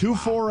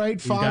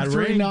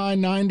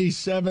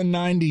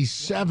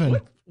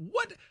 248-539-9797.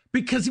 What?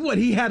 Because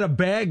he had a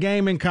bad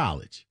game in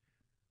college.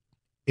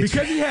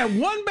 Because he had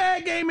one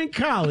bad game in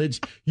college,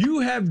 you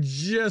have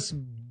just...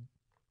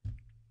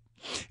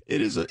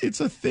 It's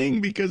a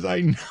thing because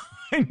I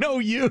know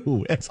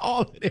you. That's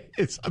all it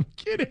is. I'm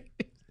kidding.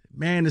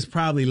 Man is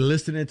probably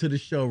listening to the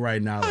show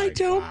right now. I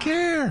don't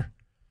care.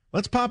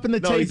 Let's pop in the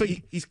tape.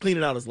 He's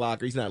cleaning out his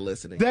locker. He's not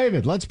listening.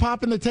 David, let's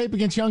pop in the tape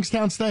against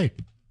Youngstown State.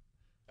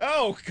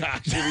 Oh,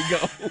 gosh. Here we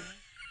go.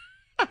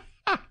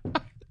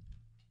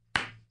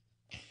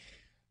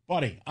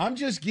 Buddy, I'm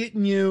just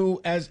getting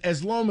you,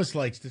 as Lomas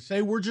likes to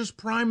say, we're just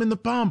priming the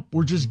pump.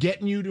 We're just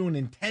getting you to an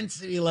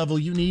intensity level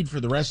you need for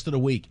the rest of the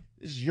week.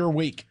 This is your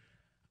week.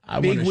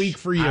 Big week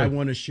for you. I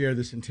want to share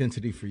this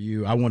intensity for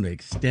you. I want to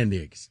extend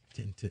the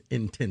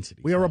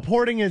intensity. We are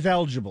reporting as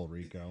eligible,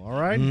 Rico. All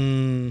right?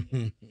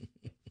 Mm-hmm.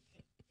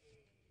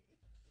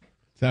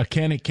 So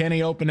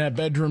Kenny opened that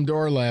bedroom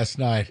door last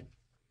night.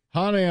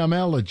 Honey, I'm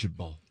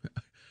eligible.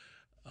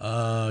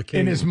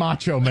 In his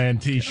Macho Man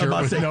T-shirt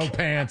with no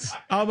pants.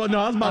 I was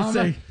about to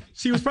say,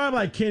 she was probably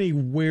like, Kenny,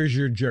 where's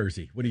your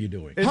jersey? What are you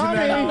doing? Isn't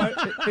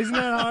that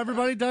how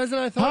everybody does it?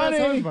 I thought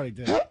that's how everybody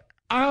did.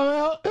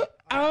 I'm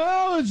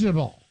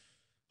eligible.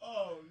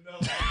 Oh,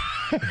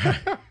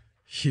 no.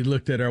 She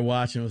looked at her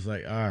watch and was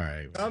like, all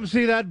right. Come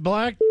see that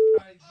black?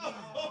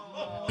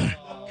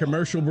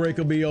 Commercial break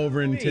will be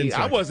over in 10 seconds.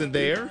 I wasn't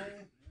there.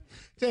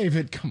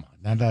 David, come on.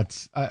 Now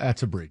that's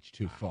a bridge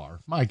too far.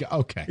 My God.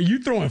 Okay.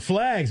 You throwing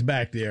flags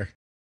back there.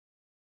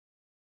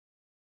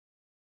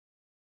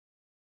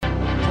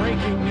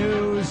 Breaking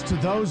news to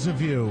those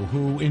of you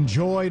who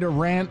enjoyed a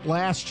rant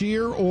last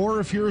year, or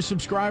if you're a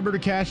subscriber to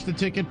Cash the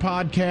Ticket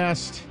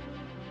podcast,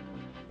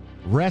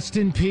 rest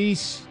in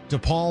peace,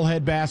 DePaul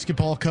head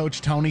basketball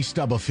coach Tony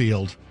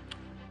Stubblefield.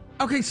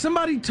 Okay,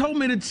 somebody told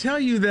me to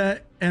tell you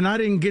that, and I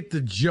didn't get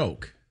the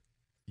joke.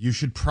 You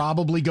should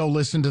probably go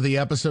listen to the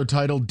episode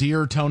titled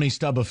Dear Tony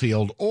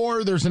Stubblefield,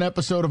 or there's an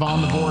episode of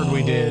On the Board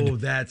we did. Oh,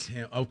 that's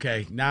him.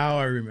 Okay, now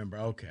I remember.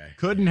 Okay.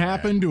 Couldn't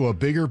happen to a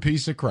bigger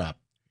piece of crap.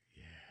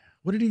 Yeah.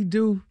 What did he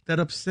do that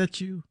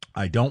upset you?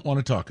 I don't want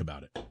to talk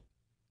about it.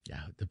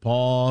 Yeah,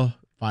 DePaul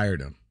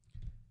fired him.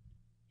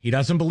 He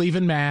doesn't believe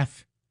in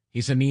math.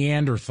 He's a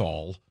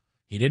Neanderthal.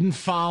 He didn't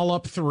foul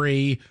up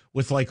 3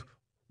 with like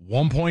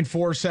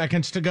 1.4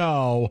 seconds to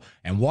go.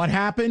 And what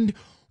happened?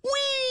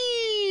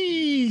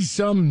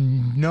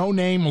 Some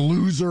no-name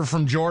loser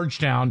from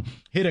Georgetown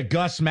hit a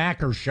Gus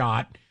Macker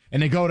shot,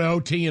 and they go to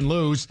OT and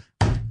lose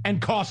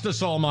and cost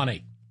us all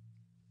money.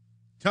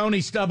 Tony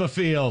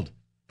Stubblefield.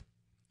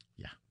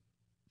 Yeah.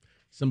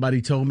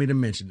 Somebody told me to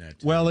mention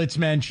that. Well, it's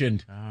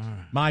mentioned.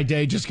 My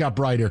day just got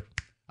brighter.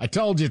 I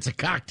told you it's a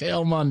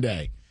cocktail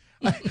Monday.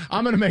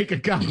 I'm going to make a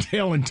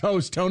cocktail and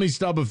toast Tony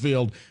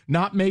Stubblefield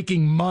not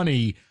making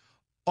money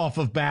off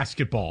of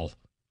basketball.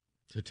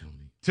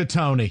 To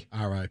Tony.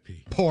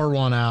 R.I.P. Pour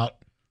one out.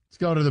 Let's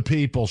go to the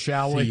people,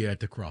 shall we? See you at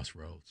the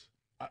crossroads.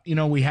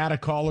 We had a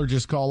caller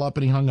just call up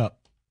and he hung up.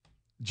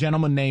 A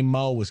gentleman named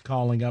Mo was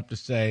calling up to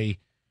say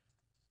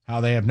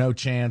how they have no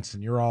chance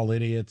and you're all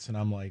idiots. And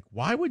I'm like,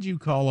 why would you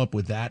call up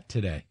with that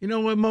today? You know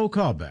what? Mo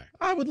called back.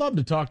 I would love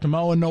to talk to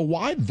Mo and know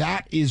why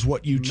that is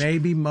what you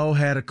Maybe Mo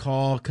had a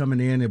call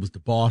coming in. It was the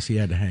boss. He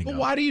had to hang up.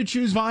 Why do you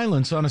choose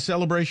violence on a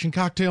Celebration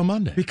Cocktail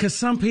Monday? Because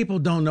some people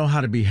don't know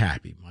how to be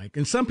happy, Mike.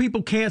 And some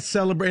people can't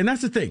celebrate. And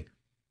that's the thing.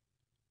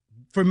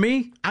 For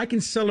me, I can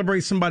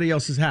celebrate somebody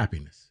else's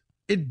happiness.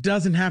 It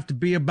doesn't have to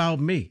be about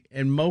me,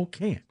 and Mo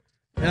can't.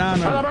 And I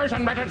know.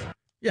 Celebration, bitches.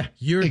 Yeah,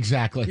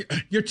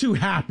 you're too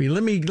happy.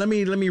 Let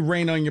me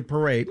rain on your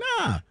parade.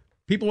 Nah,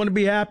 people want to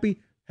be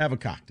happy. Have a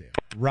cocktail.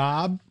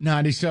 Rob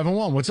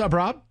 97.1. What's up,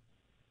 Rob?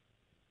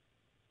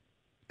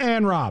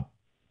 And Rob.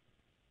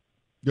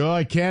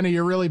 Good, Kenny.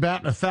 You're really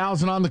batting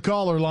 1,000 on the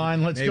caller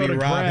line. Let's go to Rob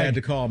Greg. had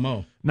to call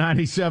Mo.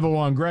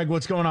 97.1. Greg,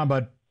 what's going on,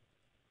 bud?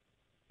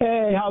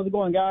 Hey, how's it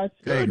going, guys?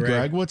 Good,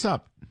 Greg. What's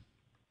up?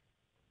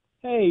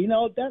 Hey,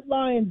 that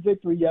Lions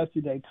victory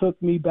yesterday took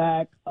me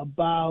back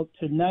about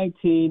to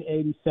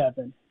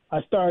 1987.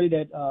 I started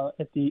at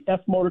the F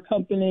Motor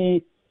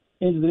Company,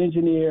 as an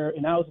engineer,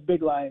 and I was a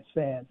big Lions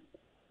fan.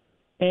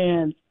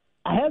 And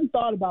I hadn't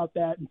thought about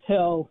that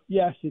until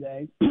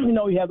yesterday.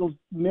 You have those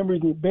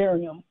memories and you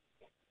bury them.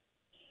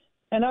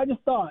 And I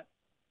just thought,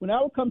 when I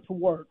would come to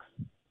work,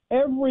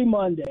 every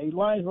Monday,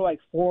 Lions were like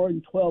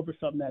 4-12 or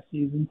something that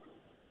season,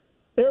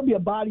 there would be a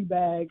body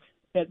bag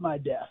at my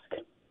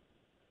desk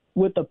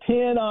with a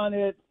pin on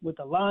it, with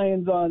the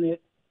Lions on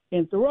it.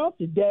 And throughout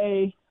the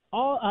day,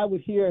 all I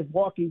would hear as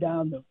walking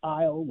down the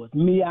aisle was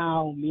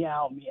meow,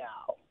 meow,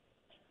 meow.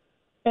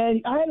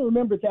 And I hadn't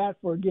remembered that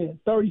for, again,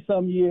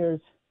 30-some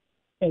years.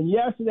 And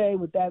yesterday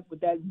with that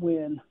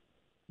win,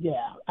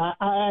 yeah,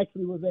 I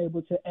actually was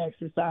able to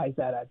exercise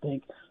that, I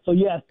think. So,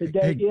 yes,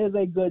 today is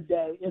a good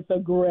day. It's a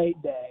great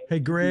day. Hey,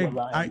 Greg,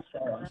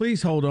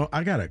 please hold on.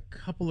 I got a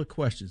couple of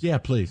questions. Yeah,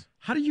 please.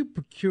 How do you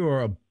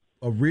procure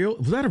a real –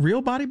 was that a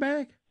real body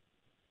bag?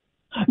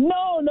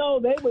 No,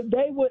 they would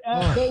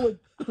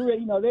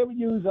create, they would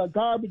use a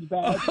garbage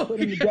bag to put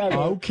them together.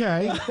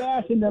 Okay. And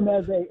fashion them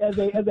as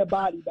a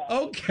body bag.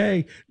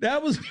 Okay.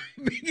 That was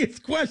my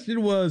biggest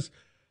question was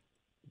 –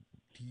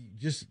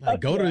 just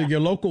go to your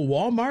local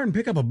Walmart and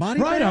pick up a body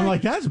bag? Right, I'm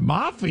like, that's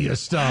mafia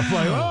stuff.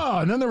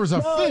 And then there was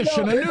a fish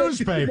in a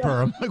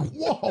newspaper. I'm like,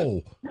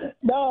 whoa.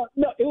 No,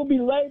 it would be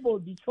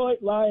labeled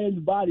Detroit Lions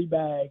body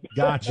bag.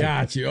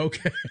 Gotcha.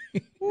 Okay.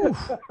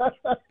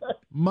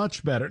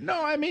 Much better.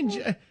 No, I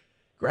mean,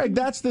 Greg,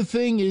 that's the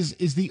thing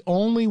is the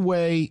only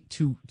way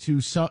to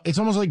it's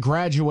almost like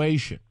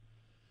graduation.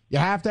 You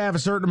have to have a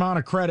certain amount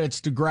of credits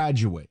to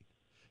graduate.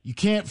 You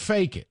can't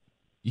fake it.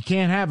 You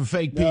can't have a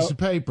fake piece of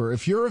paper.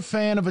 If you're a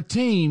fan of a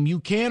team, you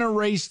can't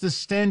erase the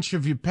stench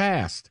of your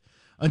past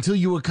until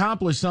you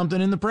accomplish something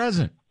in the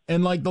present.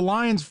 And like the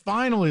Lions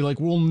finally,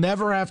 we'll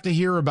never have to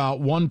hear about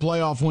one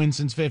playoff win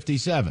since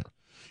 57.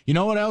 You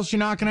know what else you're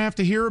not going to have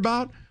to hear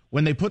about?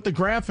 When they put the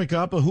graphic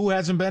up of who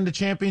hasn't been to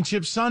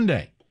Championship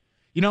Sunday.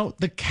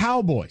 The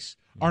Cowboys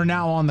are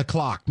now on the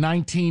clock.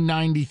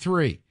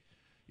 1993.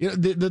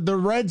 The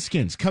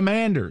Redskins,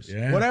 Commanders,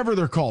 whatever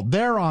they're called,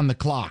 they're on the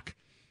clock.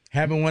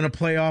 Haven't won a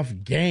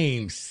playoff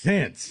game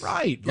since.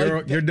 Right.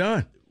 You're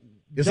done.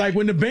 It's like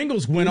when the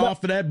Bengals went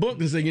off of that book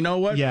and said, you know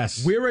what?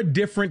 Yes. We're a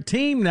different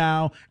team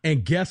now.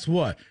 And guess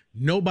what?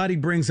 Nobody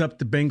brings up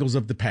the Bengals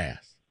of the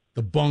past,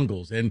 the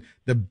Bungles, and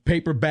the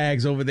paper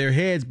bags over their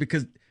heads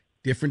because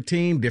different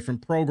team,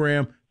 different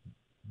program.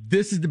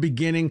 This is the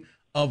beginning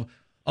of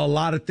a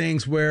lot of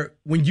things where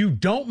when you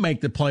don't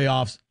make the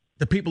playoffs,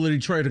 the people of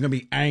Detroit are going to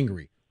be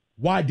angry.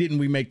 Why didn't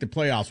we make the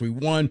playoffs? We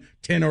won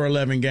 10 or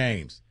 11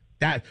 games.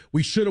 That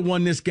we should have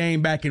won this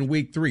game back in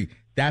week 3.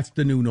 That's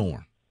the new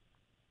norm.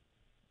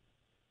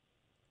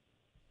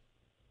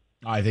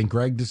 I think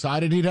Greg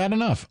decided he'd had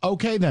enough.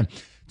 Okay, then.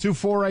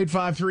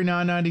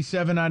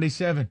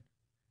 248-539-9797.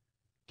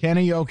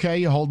 Kenny, you okay?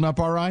 You holding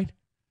up all right?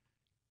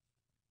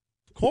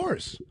 Of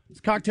course. It's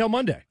Cocktail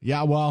Monday.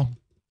 Yeah, well,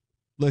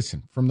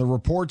 listen, from the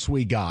reports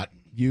we got,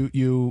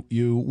 you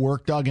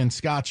worked Doug and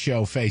Scott's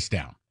show face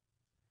down.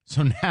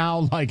 So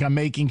now, I'm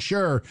making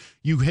sure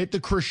you hit the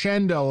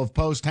crescendo of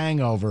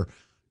post-hangover.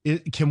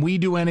 Can we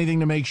do anything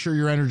to make sure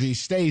your energy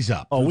stays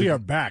up? Oh, we are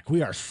back.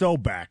 We are so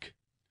back.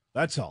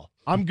 That's all.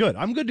 I'm good.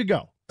 I'm good to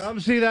go. Come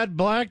see that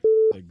black.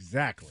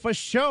 Exactly. For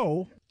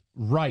show.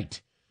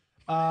 Right.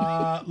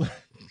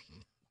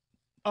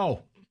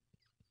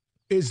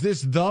 Is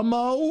this the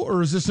Mo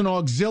or is this an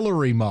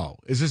auxiliary Mo?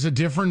 Is this a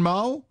different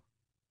Mo?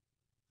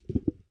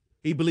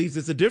 He believes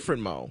it's a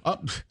different Mo.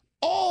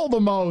 All the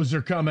Mo's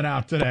are coming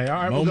out today.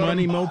 All right, Mo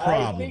money, Mo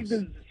problems.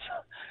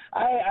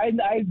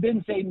 I've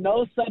been saying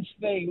no such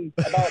thing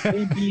about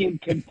me being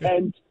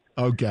content.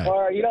 Okay.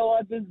 Or you know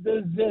what, this is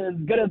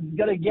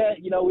gonna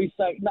get. We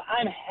say no.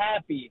 I'm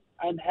happy.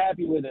 I'm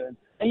happy with it.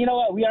 And you know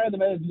what? We are in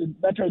the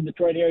Metro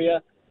Detroit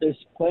area. There's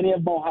plenty of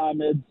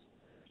Mohammeds.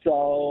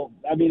 So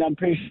I'm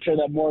pretty sure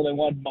that more than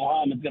one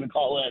Mohammed's gonna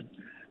call in.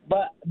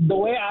 But the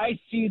way I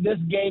see this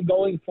game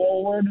going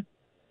forward,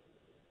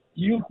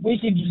 we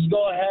can just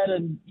go ahead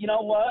and you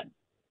know what?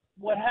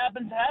 What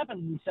happens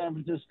in San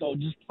Francisco.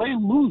 Just play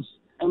loose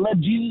and let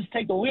Jesus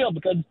take the wheel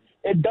because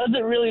it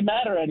doesn't really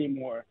matter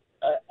anymore.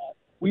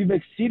 We've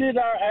exceeded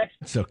our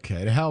It's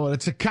okay. The hell,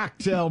 it's a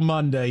Cocktail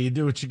Monday. You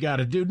do what you got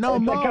to do. No,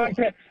 Mo.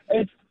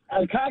 It's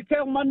a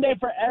Cocktail Monday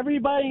for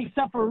everybody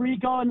except for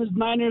Rico and his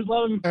Niners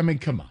love him.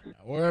 Come on.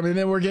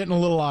 Then we're getting a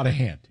little out of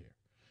hand here.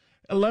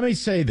 Let me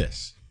say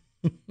this.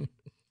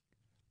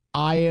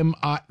 I am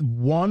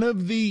one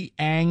of the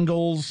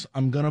angles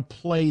I'm going to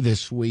play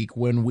this week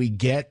when we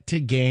get to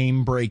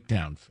game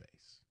breakdown phase.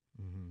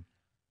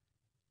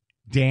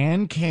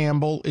 Dan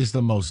Campbell is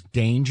the most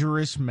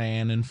dangerous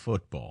man in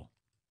football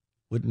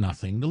with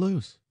nothing to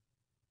lose.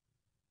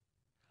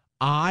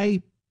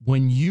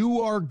 When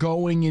you are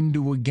going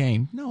into a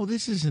game, no,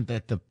 this isn't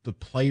that the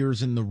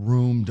players in the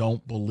room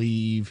don't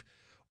believe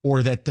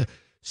or that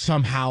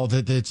somehow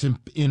that it's an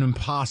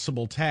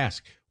impossible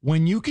task.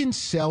 When you can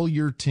sell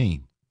your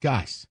team,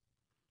 guys,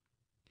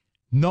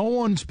 no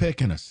one's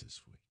picking us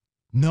this week.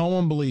 No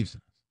one believes in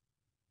us.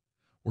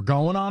 We're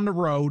going on the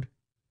road.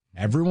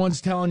 Everyone's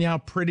telling you how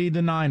pretty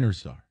the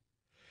Niners are.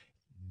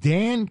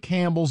 Dan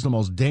Campbell's the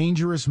most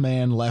dangerous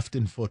man left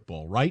in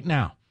football right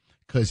now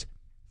because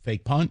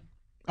fake punt.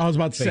 I was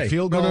about to say.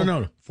 Field goal.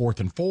 No. 4th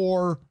and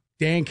 4.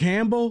 Dan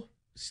Campbell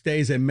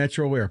stays at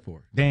Metro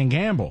Airport. Dan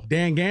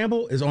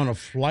Gamble is on a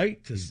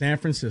flight to San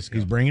Francisco.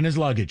 He's bringing his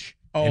luggage.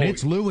 And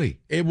it's Louis.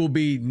 It will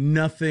be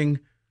nothing.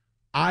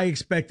 I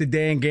expected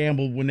Dan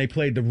Gamble when they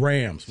played the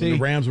Rams. When the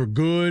Rams were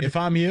good. If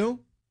I'm you,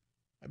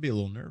 I'd be a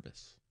little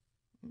nervous.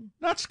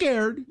 Not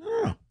scared.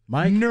 No,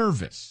 Mike.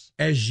 Nervous.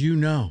 As you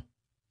know,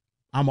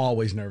 I'm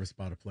always nervous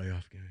about a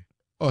playoff game.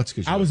 Oh, it's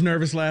because I was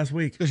nervous last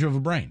week. Because you have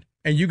a brain.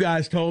 And you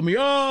guys told me,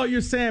 oh,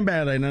 you're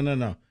sandbagging.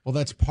 No. Well,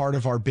 that's part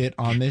of our bit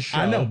on this show.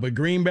 I know, but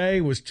Green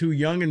Bay was too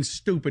young and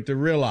stupid to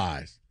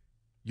realize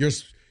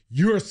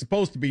you're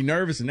supposed to be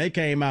nervous, and they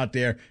came out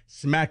there,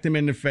 smacked him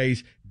in the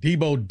face.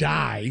 Debo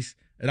dies,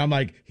 and I'm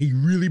like, he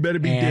really better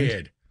be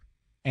dead.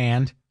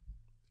 And?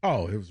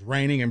 Oh, it was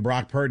raining, and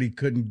Brock Purdy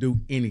couldn't do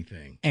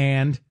anything.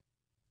 And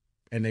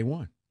they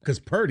won. Because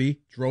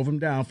Purdy drove him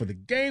down for the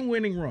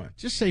game-winning run.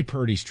 Just say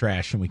Purdy's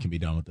trash, and we can be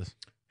done with this.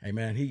 Hey,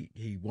 man,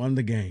 he won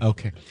the game.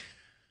 Okay.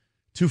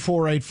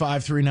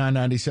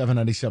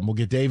 248-539-9797. We'll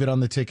get David on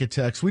the ticket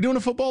text. We doing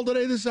a football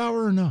today this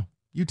hour or no?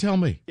 You tell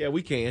me. Yeah,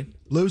 we can.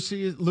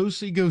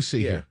 Loosey goosey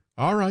here.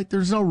 All right,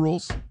 there's no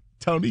rules.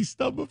 Tony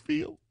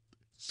Stubblefield.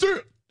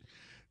 Sir.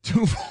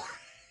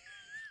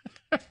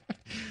 248.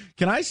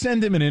 Can I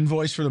send him an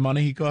invoice for the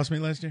money he cost me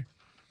last year?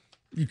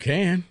 You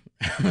can.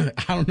 I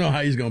don't know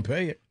how he's going to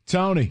pay it.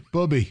 Tony,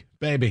 booby,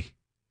 baby.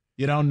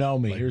 You don't know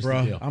me. Here's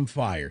bro, the deal. I'm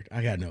fired.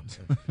 I got no.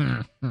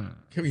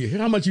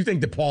 How much you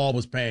think DePaul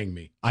was paying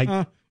me? I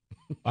don't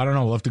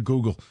know. We'll have to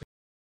Google.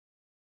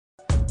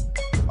 All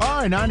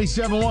right,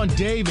 97.1,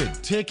 David,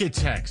 ticket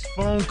text,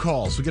 phone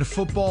calls. We get a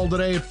football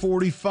today at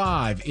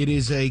 45. It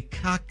is a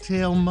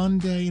Cocktail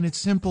Monday, and it's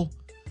simple.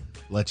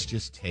 Let's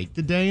just take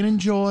the day and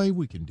enjoy.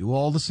 We can do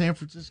all the San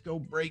Francisco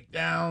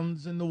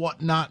breakdowns and the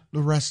whatnot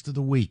the rest of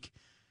the week.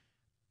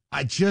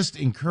 I just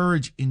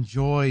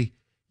enjoy.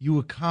 You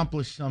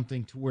accomplish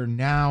something to where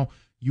now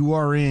you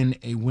are in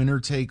a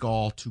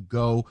winner-take-all to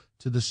go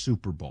to the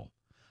Super Bowl.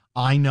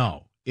 I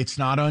know it's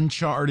not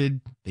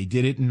uncharted. They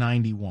did it in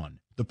 91.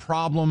 The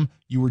problem,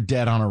 you were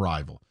dead on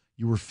arrival.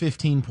 You were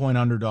 15-point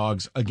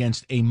underdogs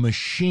against a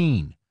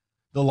machine,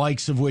 the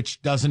likes of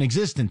which doesn't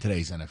exist in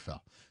today's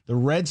NFL. The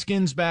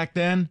Redskins back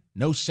then,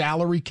 no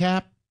salary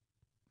cap.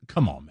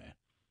 Come on, man.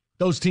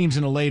 Those teams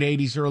in the late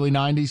 80s, early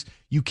 90s,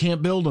 you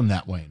can't build them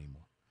that way anymore.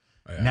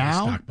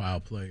 Now, stockpile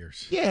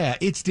players. Yeah,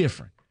 it's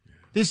different.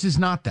 This is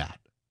not that.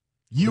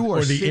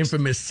 Or the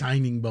infamous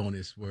signing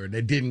bonus where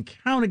they didn't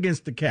count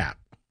against the cap.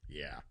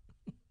 Yeah.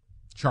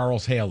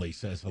 Charles Haley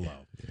says hello.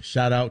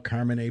 Shout out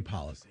Carmen A.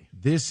 Policy.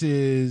 This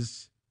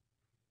is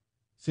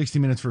 60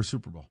 Minutes for a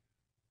Super Bowl.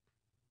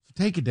 So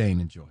take a day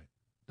and enjoy it.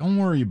 Don't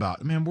worry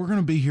about it. Man, we're going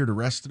to be here the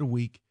rest of the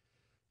week.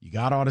 You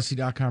got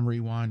Odyssey.com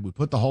Rewind. We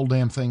put the whole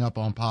damn thing up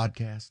on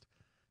podcast.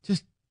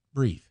 Just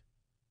breathe.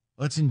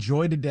 Let's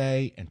enjoy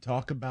today and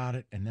talk about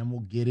it, and then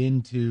we'll get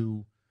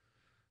into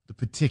the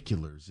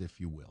particulars,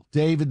 if you will.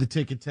 David, the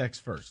ticket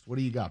text first. What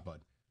do you got, bud?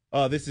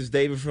 This is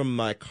David from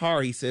my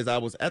car. He says, I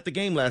was at the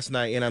game last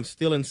night, and I'm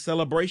still in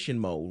celebration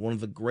mode. One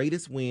of the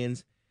greatest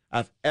wins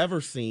I've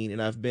ever seen,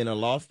 and I've been a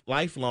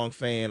lifelong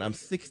fan. I'm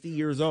 60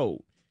 years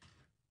old.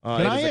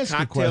 Can I ask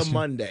a question?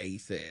 Monday, he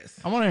says.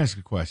 I want to ask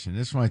a question.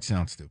 This might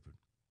sound stupid,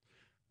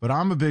 but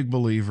I'm a big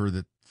believer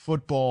that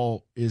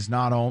football is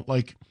not all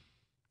like –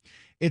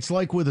 it's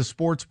like with a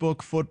sports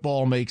book,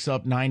 football makes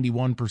up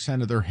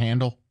 91% of their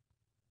handle.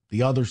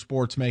 The other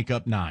sports make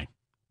up 9%,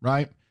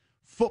 right?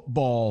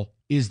 Football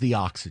is the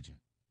oxygen.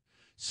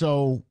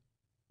 So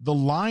the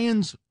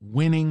Lions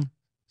winning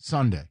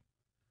Sunday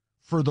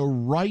for the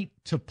right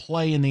to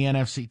play in the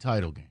NFC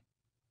title game.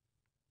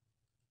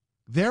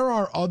 There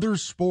are other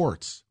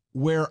sports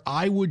where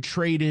I would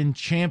trade in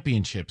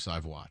championships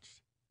I've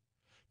watched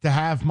to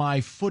have my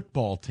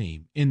football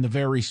team in the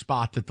very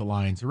spot that the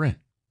Lions are in.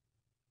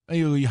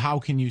 How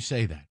can you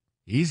say that?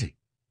 Easy.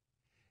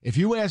 If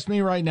you ask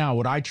me right now,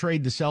 would I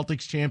trade the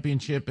Celtics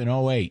championship in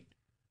 2008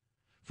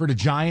 for the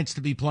Giants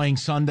to be playing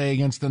Sunday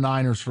against the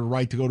Niners for the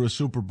right to go to a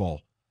Super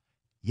Bowl?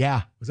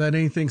 Yeah. Was that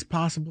anything's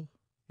possible?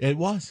 It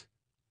was.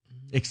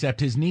 Except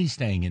his knee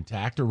staying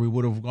intact, or we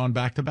would have gone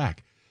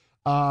back-to-back.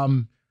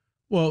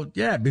 Well,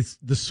 yeah,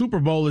 the Super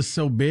Bowl is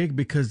so big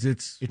because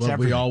it's what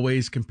we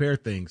always compare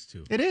things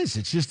to. It is.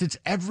 It's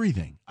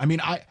everything. I mean,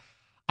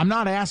 I'm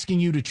not asking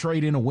you to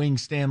trade in a Wing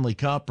Stanley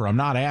Cup, or I'm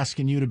not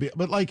asking you to be,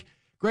 but like,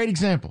 great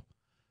example,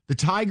 the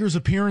Tigers'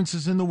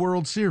 appearances in the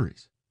World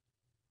Series.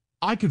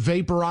 I could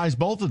vaporize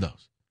both of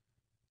those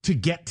to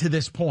get to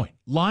this point.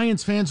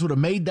 Lions fans would have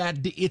made that.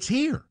 It's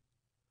here.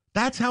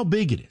 That's how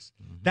big it is.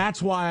 Mm-hmm.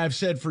 That's why I've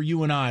said for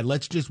you and I,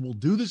 we'll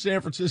do the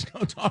San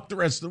Francisco talk the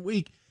rest of the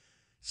week.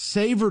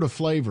 Savor the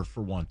flavor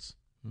for once.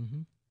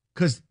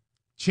 Because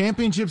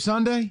Championship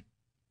Sunday,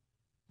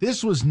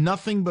 this was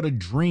nothing but a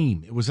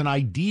dream. It was an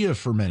idea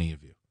for many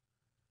of you.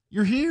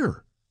 You're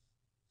here.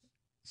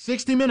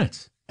 60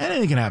 minutes.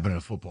 Anything can happen in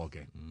a football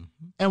game. Mm-hmm.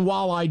 And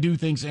while I do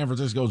think San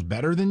Francisco's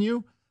better than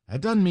you, that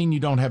doesn't mean you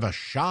don't have a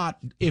shot.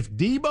 If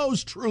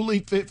Debo's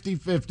truly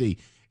 50-50,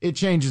 it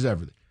changes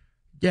everything.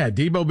 Yeah,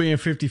 Debo being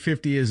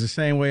 50-50 is the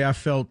same way I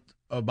felt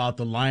about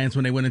the Lions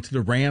when they went into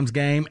the Rams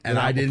game, and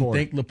I didn't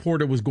think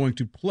Laporta was going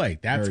to play.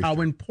 That's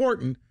how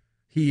important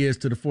he is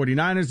to the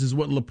 49ers, is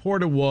what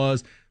Laporta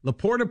was.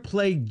 Laporta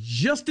played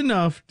just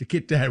enough to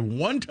get that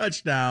one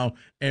touchdown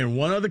and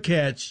one other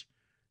catch,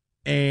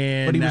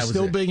 but he was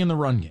still big in the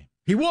run game.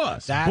 He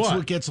was. That's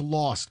what gets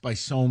lost by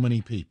so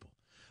many people.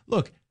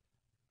 Look.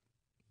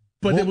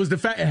 But it was the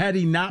fact, had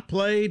he not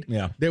played,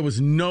 there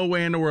was no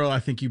way in the world I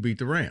think you beat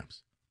the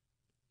Rams.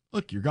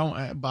 Look, you're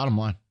going, bottom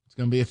line, it's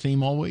going to be a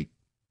theme all week.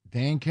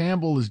 Dan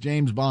Campbell is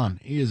James Bond.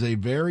 He is a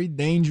very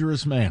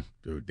dangerous man.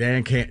 Dude,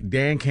 Dan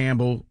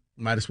Campbell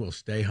might as well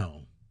stay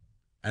home.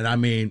 And I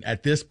mean,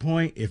 at this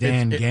point, if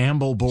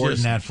gamble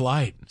boarding that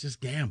flight.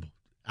 Just gamble.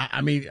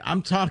 I mean,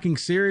 I'm talking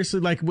seriously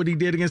like what he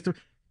did against the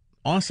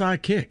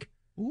onside kick.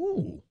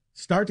 Ooh.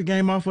 Start the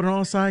game off with an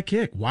onside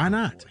kick. Why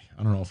not? Boy,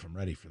 I don't know if I'm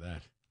ready for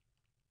that.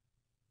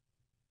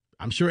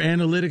 I'm sure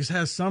analytics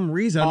has some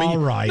reason. I mean, all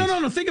right.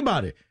 No. Think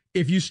about it.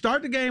 If you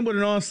start the game with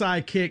an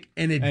onside kick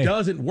and it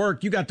doesn't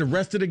work, you got the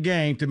rest of the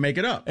game to make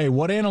it up. Hey,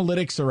 what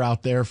analytics are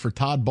out there for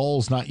Todd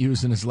Bowles not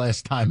using his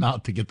last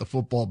timeout to get the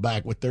football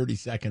back with 30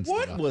 seconds?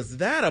 What was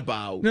that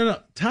about? No.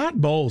 Todd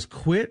Bowles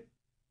quit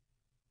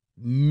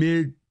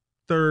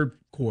mid-third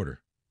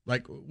quarter.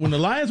 Like, when the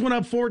Lions went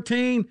up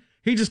 14,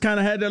 he just kind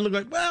of had that look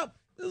like, well,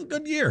 this is a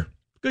good year.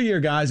 Good year,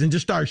 guys. And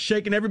just started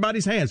shaking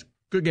everybody's hands.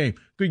 Good game.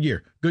 Good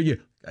year. Good year.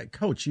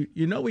 Coach,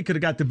 you know we could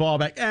have got the ball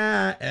back.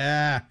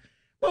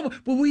 Well,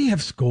 we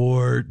have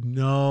scored.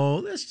 No,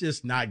 let's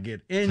just not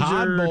get injured.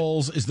 Todd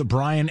Bowles is the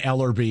Brian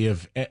Ellerby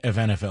of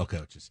NFL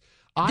coaches.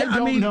 I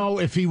don't know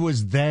if he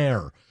was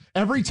there.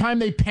 Every time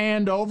they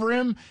panned over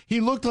him, he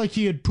looked like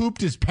he had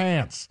pooped his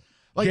pants.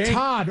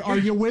 Todd, are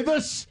you with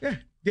us? Yeah.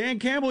 Dan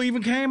Campbell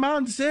even came out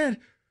and said,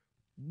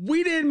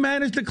 we didn't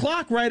manage the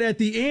clock right at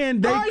the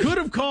end. They could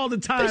have called a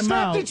timeout. They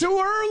stopped it too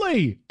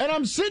early. And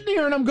I'm sitting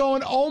here and I'm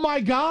going, oh,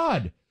 my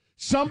God.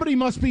 Somebody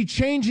must be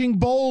changing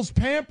Bowles'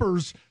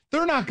 Pampers.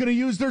 They're not going to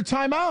use their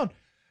timeout.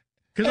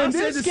 And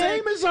this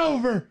game is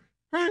over.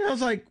 Right. I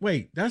was like,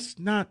 wait, that's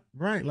not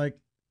right. Like,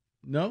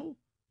 no?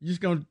 You're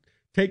just going to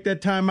take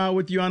that timeout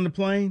with you on the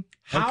plane?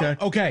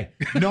 Okay.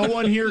 No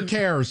one here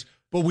cares,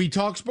 but we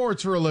talk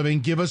sports for a living.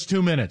 Give us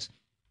 2 minutes.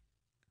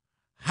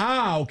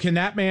 How can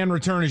that man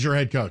return as your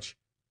head coach?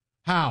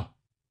 How?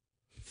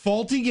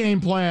 Faulty game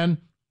plan.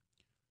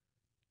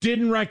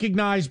 Didn't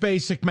recognize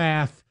basic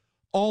math.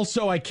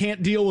 Also, I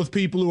can't deal with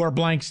people who are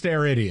blank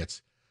stare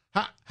idiots.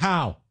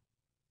 How?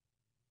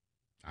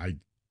 I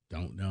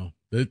don't know.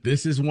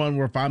 This is one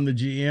where if I'm the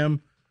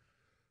GM,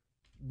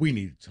 we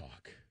need to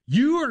talk.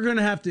 You are going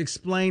to have to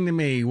explain to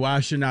me why I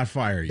should not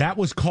fire you. That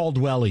was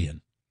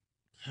Caldwellian.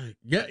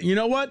 Yeah, you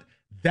know what?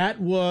 That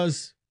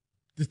was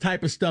the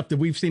type of stuff that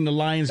we've seen the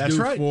Lions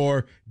do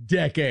for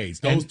decades.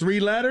 Those 3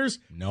 letters.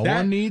 No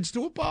one needs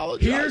to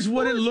apologize. Here's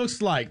what it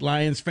looks like,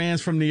 Lions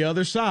fans from the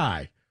other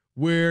side,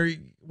 where,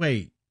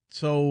 wait,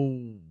 so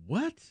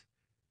what?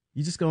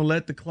 You just going to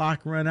let the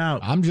clock run out?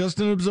 I'm just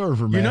an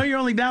observer, man. You know you're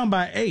only down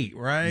by 8,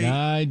 right?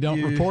 I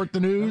don't report the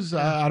news.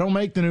 I don't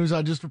make the news.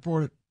 I just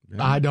report it.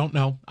 Yeah. I don't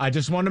know. I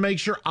just wanted to make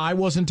sure I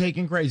wasn't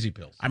taking crazy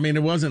pills. I mean,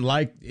 it wasn't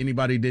like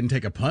anybody didn't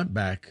take a punt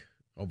back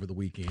over the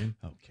weekend.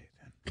 Okay,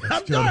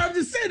 I'm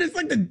just saying, it's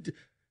like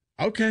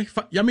okay.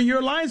 I mean, you're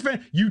a Lions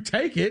fan. You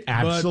take it.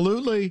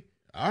 Absolutely.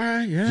 All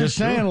right, yeah. Just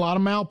saying, a lot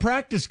of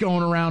malpractice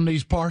going around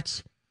these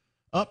parts.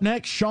 Up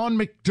next, Sean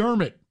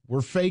McDermott.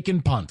 We're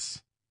faking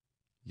punts.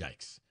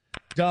 Yikes.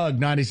 Doug,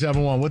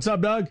 97.1. What's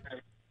up, Doug?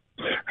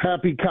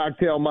 Happy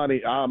Cocktail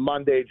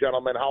Monday,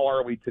 gentlemen. How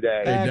are we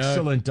today?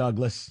 Excellent,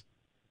 Douglas.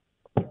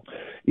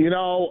 You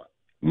know,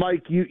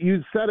 Mike,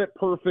 you said it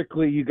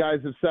perfectly. You guys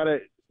have said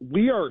it.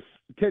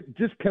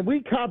 Can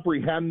we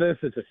comprehend this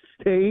as a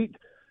state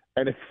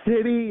and a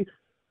city?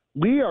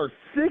 We are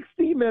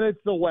 60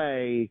 minutes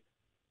away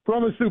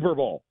from a Super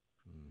Bowl.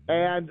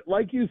 And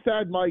like you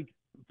said, Mike,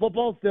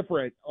 football's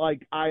different.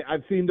 Like,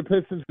 I've seen the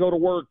Pistons go to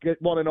work,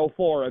 get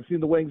 1-4. I've seen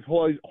the Wings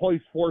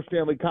hoist 4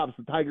 Stanley Cups.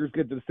 The Tigers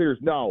get to the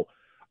series. No.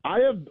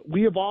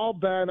 We have all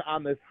been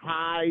on this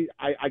high.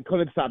 I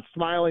couldn't stop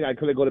smiling. I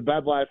couldn't go to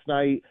bed last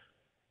night.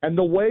 And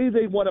the way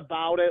they went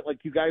about it, like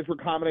you guys were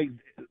commenting,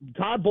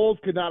 Todd Bowles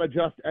could not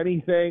adjust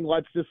anything.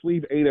 Let's just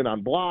leave Aiden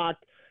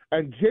unblocked.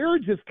 And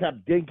Jared just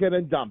kept dinking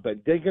and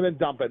dumping.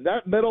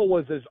 That middle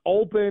was as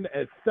open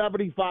as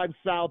 75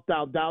 South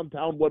down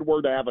downtown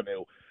Woodward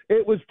Avenue.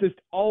 It was just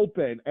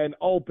open,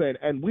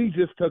 and we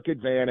just took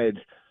advantage.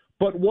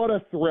 But what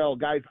a thrill,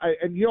 guys.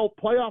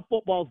 Playoff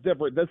football is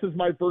different. This is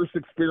my first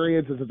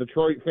experience as a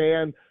Detroit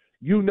fan.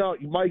 You know,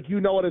 Mike, you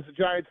know it as a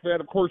Giants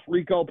fan. Of course,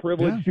 Rico,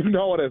 privilege. Yeah. You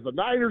know it as a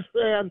Niners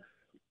fan.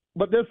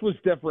 But this was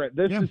different.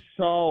 This is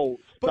so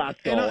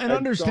special. And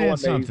understand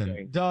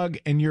something, Doug,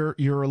 and you're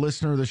a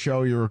listener of the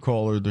show. You're a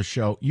caller of the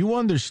show. You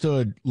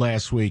understood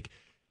last week.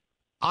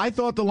 I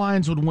thought the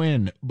Lions would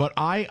win, but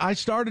I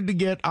started to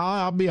get,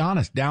 I'll be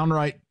honest,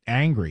 downright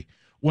angry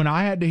when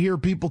I had to hear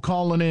people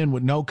calling in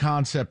with no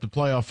concept of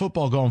playoff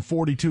football going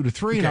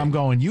 42-3, and I'm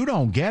going, you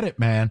don't get it,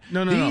 man.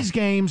 No. These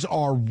games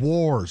are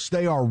wars.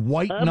 They are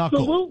white knuckle.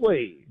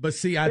 Absolutely. But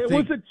see, it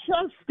was a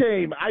chess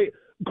game.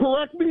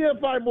 Correct me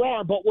if I'm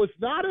wrong, but was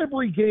not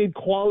every game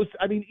close?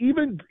 I mean,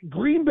 even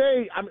Green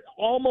Bay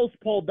almost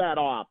pulled that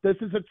off. This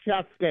is a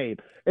chess game.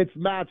 It's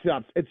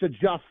matchups. It's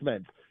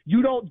adjustments.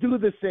 You don't do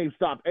the same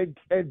stuff.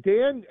 And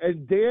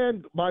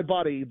Dan, my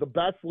buddy, the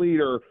best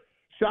leader.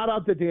 Shout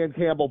out to Dan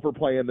Campbell for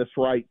playing this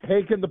right,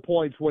 taking the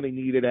points when he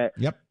needed it.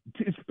 Yep.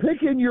 It's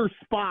picking your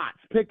spots,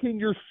 picking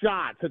your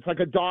shots. It's like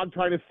a dog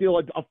trying to steal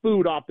a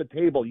food off the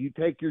table. You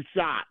take your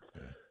shots.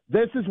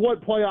 This is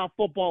what playoff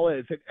football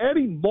is. And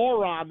any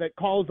moron that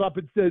calls up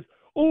and says,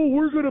 oh,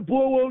 we're going to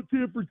blow out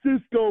San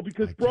Francisco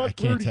because Brock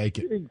Purdy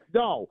stinks.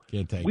 No.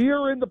 We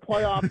are in the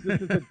playoffs.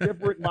 This is a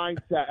different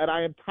mindset. And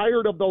I am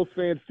tired of those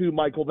fans too,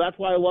 Michael. That's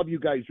why I love you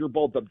guys. You're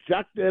both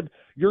objective.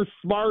 You're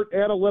smart,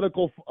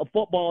 analytical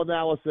football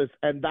analysis.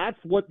 And that's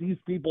what these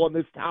people in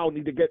this town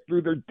need to get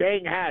through their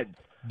dang heads.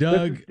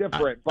 Doug, this is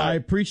different. I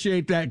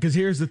appreciate that because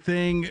here's the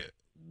thing.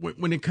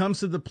 When it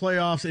comes to the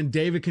playoffs, and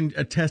David can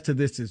attest to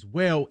this as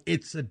well,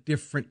 it's a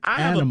different animal.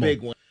 I have a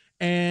big one.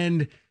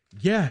 And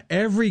yeah,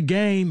 every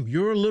game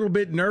you're a little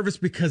bit nervous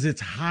because it's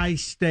high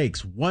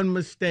stakes. One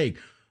mistake,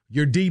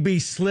 your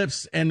DB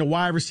slips and the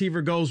wide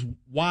receiver goes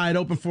wide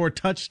open for a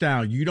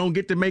touchdown. You don't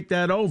get to make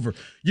that over.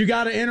 You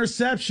got an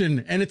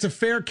interception and it's a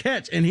fair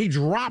catch and he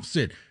drops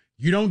it.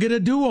 You don't get a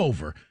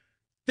do-over.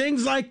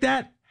 Things like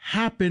that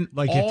happen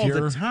all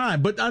the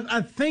time. But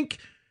I think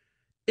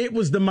it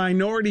was the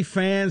minority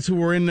fans who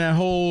were in that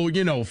whole,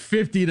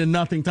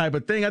 50-0 type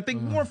of thing. I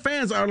think more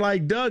fans are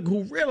like Doug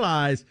who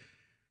realize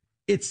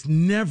it's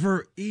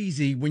never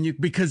easy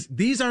because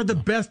these are the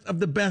best of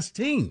the best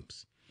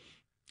teams.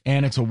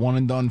 And it's a one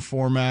and done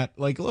format.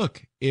 Like,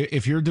 look,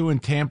 if you're doing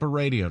Tampa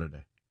radio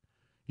today,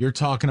 you're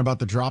talking about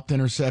the dropped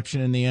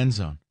interception in the end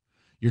zone.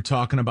 You're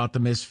talking about the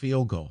missed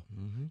field goal.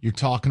 You're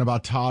talking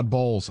about Todd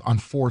Bowles on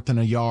 4th and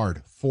a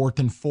yard, 4th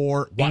and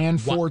 4, and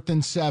 4th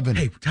and 7.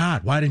 Hey,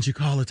 Todd, why didn't you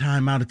call a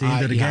timeout at the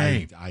end of the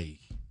game?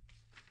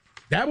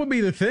 That would be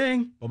the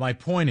thing. But my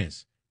point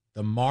is,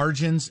 the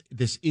margins,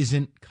 this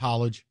isn't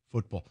college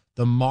football.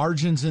 The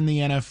margins in the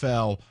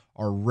NFL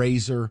are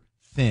razor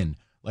thin.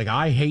 Like,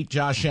 I hate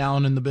Josh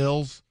Allen and the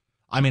Bills.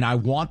 I mean, I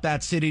want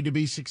that city to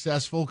be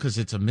successful because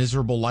it's a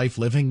miserable life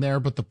living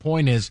there. But the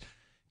point is,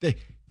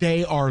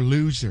 they are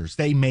losers.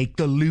 They make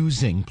the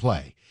losing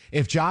play.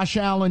 If Josh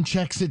Allen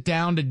checks it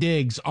down to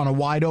Diggs on a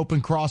wide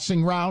open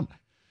crossing route,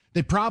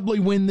 they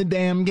probably win the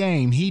damn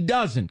game. He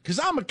doesn't, because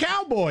I'm a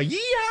Cowboy.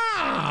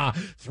 Yeah!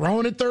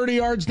 Throwing it 30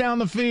 yards down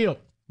the field.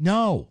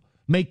 No.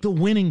 Make the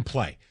winning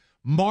play.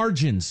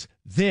 Margins.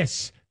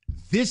 This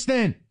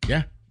then.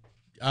 Yeah.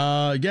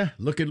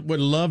 Look at what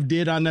Love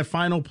did on that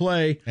final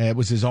play. It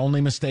was his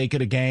only mistake of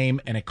the game,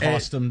 and it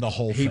cost him the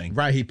whole thing.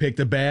 Right, he picked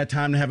a bad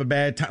time to have a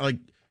bad time. Like,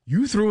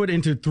 you threw it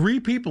into 3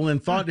 people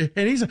and thought,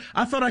 and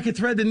I thought I could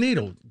thread the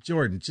needle.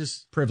 Jordan,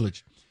 just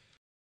privilege.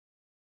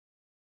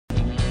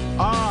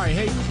 All right,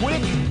 hey,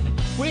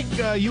 quick,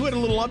 you had a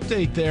little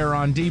update there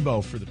on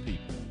Debo for the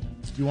people.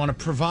 Do you want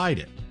to provide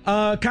it?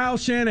 Kyle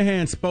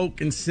Shanahan spoke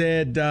and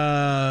said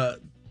Debo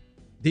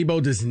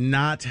does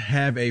not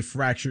have a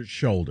fractured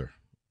shoulder,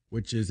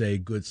 which is a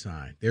good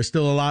sign. There's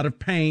still a lot of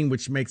pain,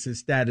 which makes his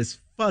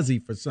status fuzzy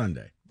for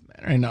Sunday.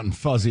 There ain't nothing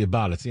fuzzy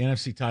about it. It's the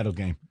NFC title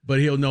game. But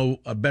he'll know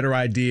a better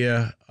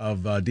idea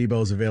of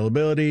Debo's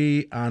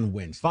availability on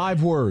Wednesday.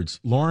 5 words.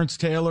 Lawrence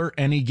Taylor,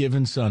 any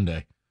given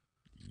Sunday.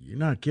 You're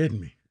not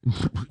kidding me.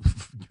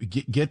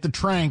 Get the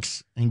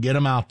tranks and get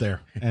them out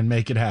there and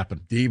make it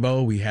happen.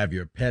 Debo, we have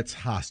your pets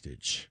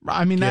hostage.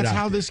 I mean, that's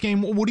how this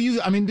game. What do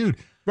you? I mean, dude.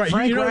 Right,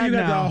 Frank you got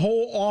the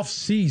whole off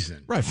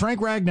season. Right,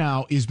 Frank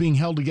Ragnow is being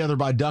held together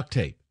by duct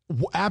tape.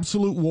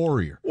 Absolute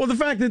warrior. Well, the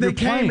fact that they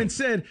came and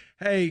said,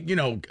 "Hey,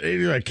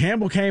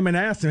 Campbell came and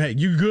asked him, hey,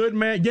 you good,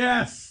 man?"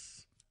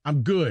 Yes,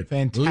 I'm good.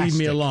 Fantastic. Leave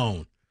me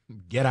alone.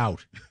 Get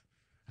out.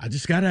 I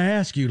just got to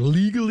ask you.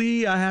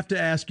 Legally, I have to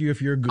ask you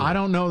if you're good. I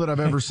don't know that I've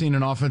ever seen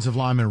an offensive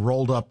lineman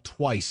rolled up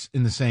twice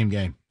in the same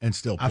game and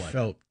still play. I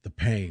felt the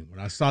pain. When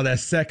I saw that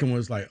second one, it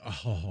was like,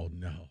 oh,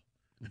 no.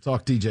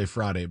 Talk DJ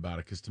Friday about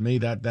it, because to me,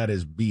 that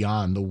is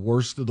beyond the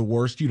worst of the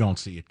worst. You don't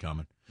see it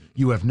coming.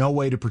 You have no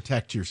way to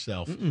protect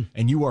yourself,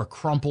 and you are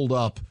crumpled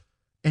up,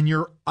 and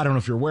you're, I don't know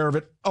if you're aware of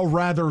it, a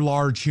rather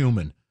large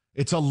human.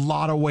 It's a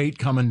lot of weight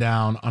coming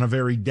down on a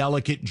very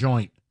delicate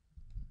joint.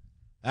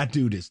 That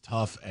dude is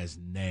tough as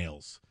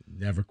nails.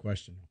 Never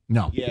question him.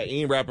 No. Yeah,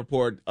 Ian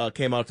Rappaport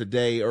came out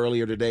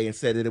earlier today, and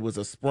said that it was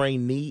a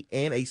sprained knee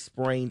and a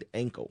sprained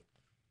ankle.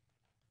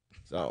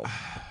 So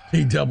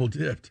he double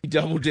dipped.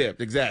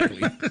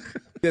 Exactly.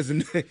 There's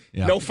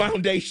no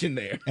foundation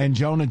there. And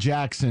Jonah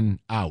Jackson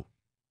out.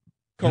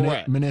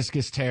 Correct.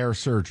 Meniscus tear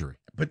surgery.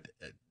 But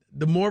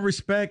the more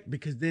respect,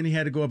 because then he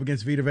had to go up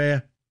against Vita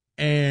Vea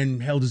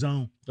and held his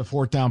own. The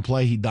 4th down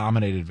play, he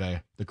dominated Vea.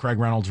 The Craig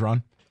Reynolds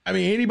run. I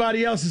mean,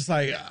 anybody else is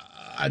like,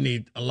 I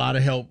need a lot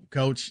of help,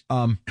 coach.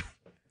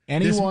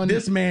 Anyone?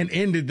 This man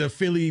ended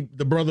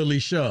the brotherly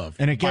shove,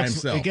 and it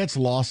gets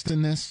lost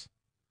in this.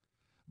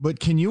 But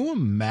can you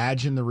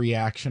imagine the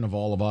reaction of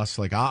all of us?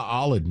 Like,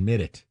 I'll admit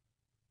it.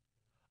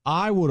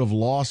 I would have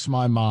lost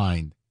my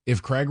mind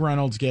if Craig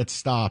Reynolds gets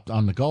stopped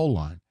on the goal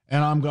line,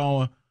 and I'm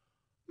going,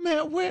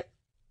 man, where,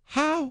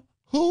 how,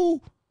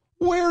 who,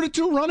 where are the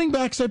 2 running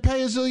backs I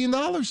pay $1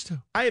 zillion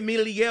to? I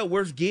immediately yelled,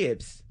 "Where's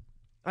Gibbs?"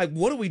 Like,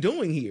 what are we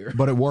doing here?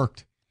 But it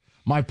worked.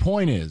 My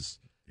point is,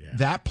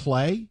 that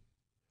play,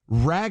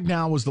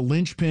 Ragnow was the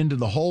linchpin to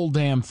the whole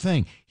damn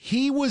thing.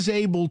 He was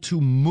able to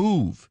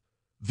move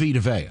Vita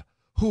Vea,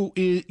 who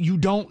you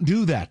don't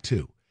do that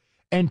to.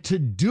 And to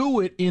do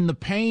it in the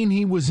pain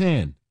he was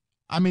in,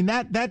 I mean,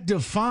 that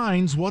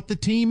defines what the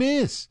team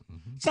is.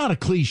 It's not a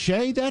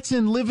cliche. That's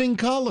in living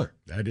color.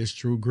 That is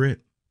true grit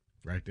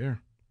right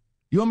there.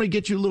 You want me to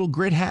get you a little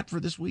grit hat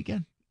for this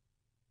weekend?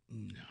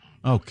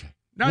 No. Okay.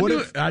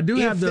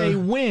 If they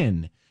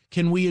win,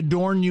 can we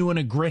adorn you in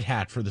a grit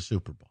hat for the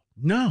Super Bowl?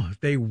 No, if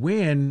they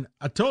win,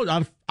 I told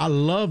you, I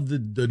love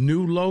the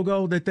new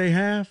logo that they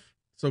have.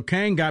 So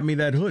Kane got me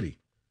that hoodie,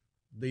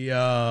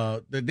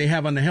 that they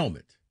have on the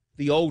helmet.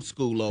 The old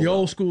school logo. The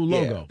old school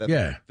logo.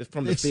 Yeah.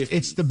 From the 50s.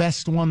 It's the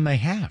best one they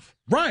have.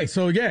 Right.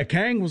 So, yeah,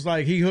 Kang was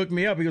like, he hooked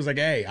me up. He was like,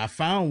 hey, I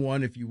found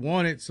one if you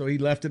want it. So he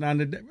left it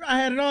on I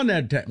had it on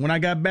that when I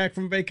got back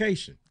from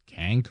vacation.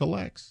 Kang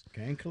collects.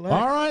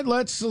 All right,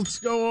 let's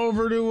go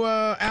over to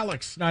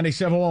Alex,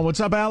 97.1.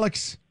 What's up,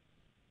 Alex?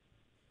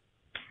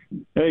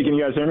 Hey, can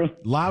you guys hear me?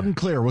 Loud and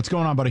clear. What's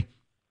going on, buddy?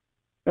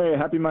 Hey,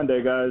 happy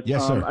Monday, guys.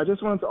 Yes, sir. I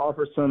just wanted to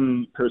offer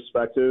some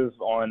perspective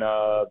on,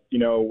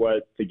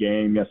 what the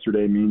game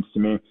yesterday means to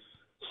me.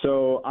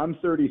 So I'm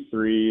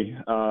 33.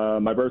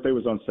 My birthday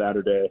was on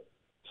Saturday.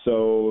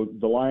 So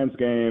the Lions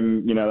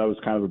game, that was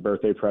kind of a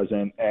birthday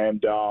present.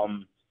 And,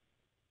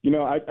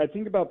 I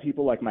think about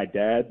people like my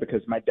dad,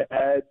 because my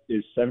dad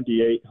is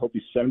 78. He'll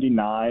be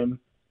 79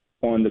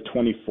 on the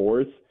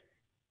 24th.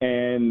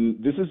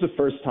 And this is the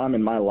first time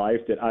in my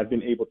life that I've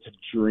been able to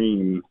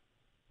dream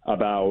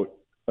about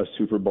a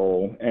Super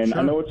Bowl. And Sure.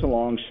 I know it's a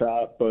long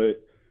shot,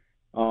 but,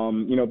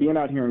 being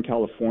out here in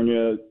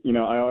California,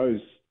 I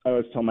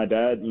always tell my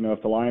dad,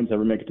 if the Lions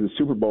ever make it to the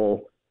Super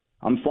Bowl,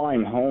 I'm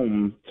flying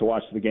home to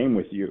watch the game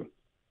with you.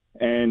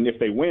 And if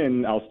they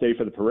win, I'll stay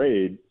for the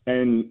parade.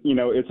 And,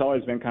 it's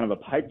always been kind of a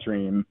pipe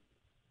dream.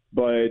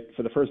 But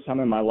for the first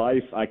time in my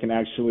life, I can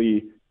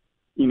actually,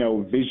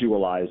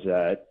 visualize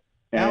that.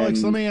 And,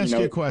 Alex, let me ask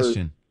you a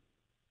question.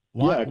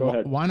 Go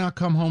ahead. Why not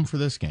come home for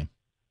this game?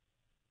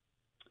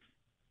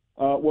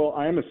 Well,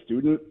 I am a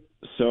student,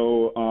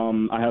 so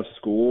I have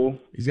school.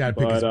 He's got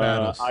to pick his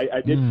battles.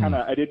 I did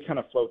kind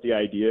of float the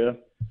idea,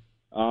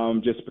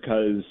 just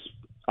because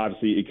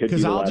obviously it could be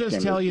Because the I'll last just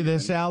game tell of the you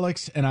this, season.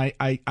 Alex, and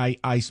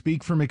I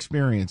speak from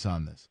experience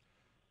on this.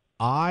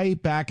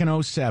 Back in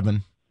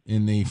 2007,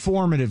 in the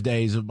formative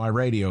days of my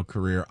radio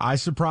career, I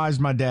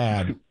surprised my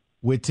dad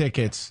with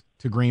tickets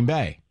to Green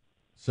Bay.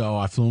 So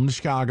I flew him to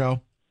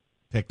Chicago,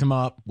 picked him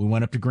up. We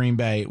went up to Green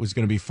Bay. It was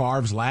going to be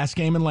Favre's last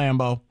game in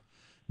Lambeau.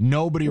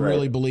 Nobody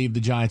really believed the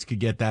Giants could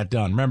get that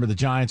done. Remember, the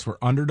Giants were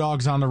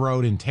underdogs on the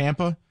road in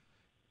Tampa,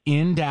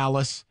 in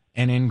Dallas,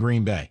 and in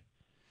Green Bay.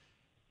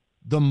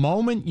 The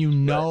moment you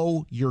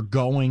know you're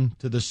going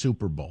to the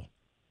Super Bowl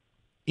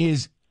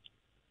is,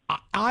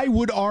 I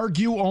would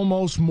argue,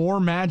 almost more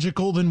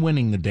magical than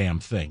winning the damn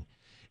thing.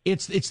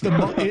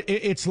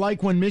 It's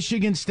like when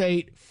Michigan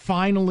State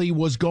finally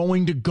was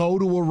going to go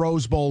to a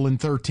Rose Bowl in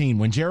 2013,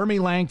 when Jeremy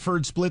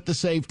Langford split the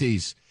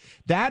safeties.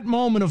 That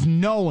moment of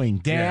knowing,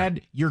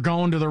 Dad, you're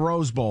going to the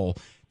Rose Bowl.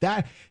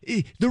 That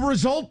the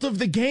result of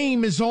the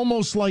game is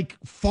almost like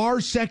far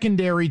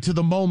secondary to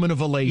the moment of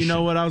elation. You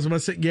know what I was going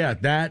to say? Yeah,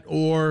 that,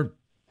 or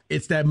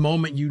it's that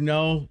moment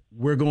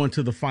we're going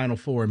to the Final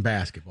Four in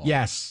basketball.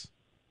 Yes.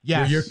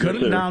 Where you're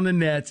cutting down the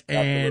nets,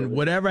 and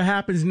whatever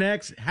happens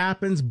next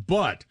happens,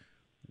 but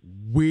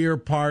we're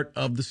part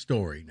of the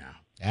story now.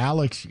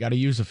 Alex, you got to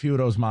use a few of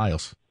those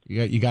miles.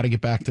 You got to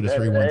get back to the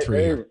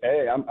 313.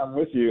 Hey, I'm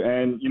with you.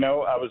 And,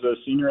 I was a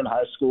senior in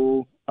high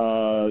school,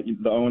 the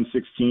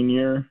 0-16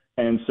 year.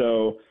 And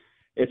so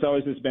it's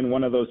always just been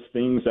one of those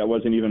things that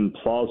wasn't even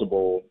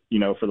plausible,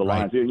 for the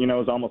Lions. It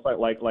was almost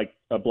like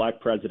a black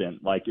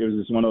president. Like, it was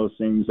just one of those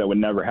things that would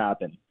never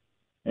happen.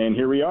 And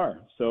here we are.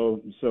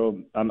 So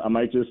I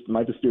might just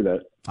do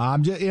that.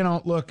 I'm just,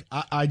 look,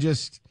 I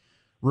just,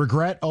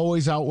 regret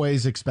always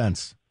outweighs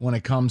expense when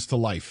it comes to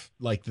life,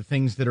 like the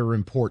things that are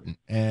important,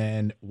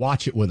 and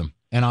watch it with them.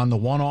 And on the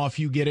one-off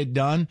you get it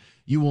done,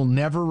 you will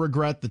never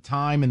regret the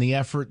time and the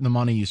effort and the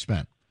money you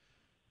spent.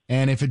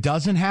 And if it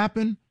doesn't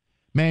happen,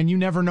 man, you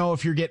never know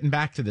if you're getting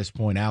back to this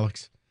point,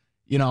 Alex.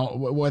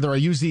 Whether I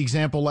used the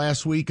example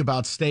last week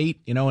about State,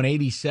 in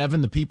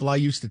 87, the people I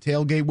used to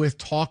tailgate with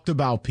talked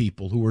about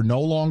people who were no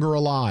longer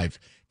alive.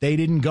 They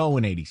didn't go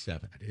in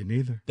 87. I didn't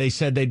either. They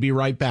said they'd be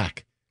right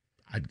back.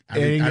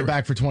 They didn't get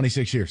back for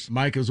 26 years.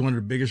 Mike, it was one of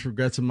the biggest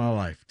regrets of my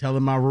life.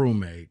 Telling my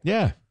roommate,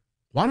 yeah,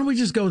 why don't we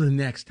just go the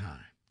next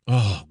time?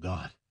 Oh,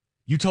 God.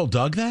 You told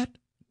Doug that?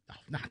 No,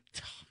 not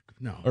Doug.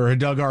 No. Or had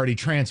Doug already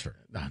transferred?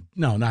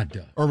 No, not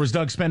Doug. Or was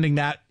Doug spending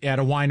that at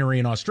a winery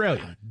in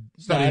Australia,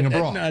 studying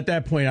abroad? At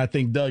that point, I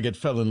think Doug had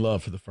fell in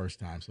love for the first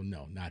time. So,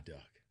 no, not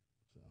Doug.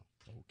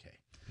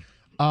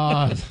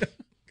 Okay.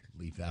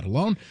 Leave that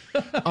alone.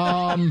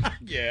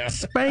 Yeah.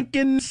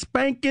 Spanking.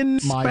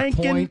 My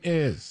point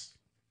is,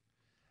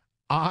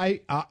 I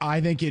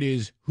think it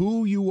is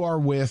who you are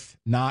with,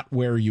 not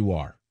where you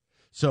are.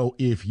 So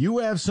if you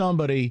have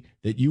somebody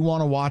that you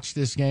want to watch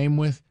this game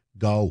with,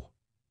 go.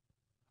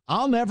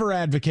 I'll never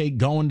advocate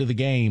going to the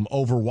game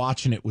over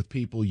watching it with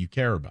people you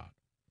care about.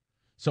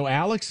 So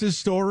Alex's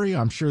story,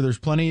 I'm sure there's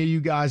plenty of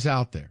you guys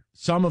out there.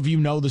 Some of you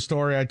know the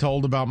story I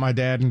told about my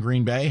dad in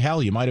Green Bay.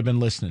 Hell, you might have been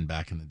listening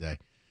back in the day.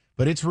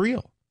 But it's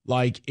real.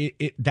 Like,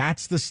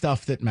 that's the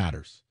stuff that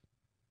matters.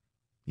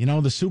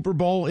 The Super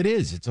Bowl,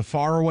 it's a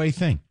faraway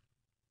thing.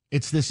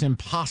 It's this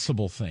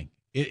impossible thing.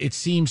 It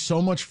seems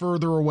so much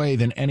further away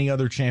than any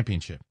other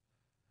championship.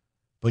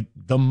 But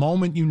the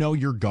moment you know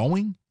you're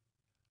going,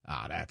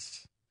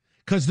 that's...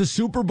 Because the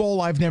Super Bowl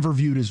I've never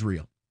viewed as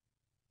real.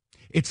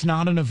 It's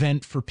not an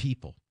event for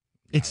people.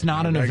 It's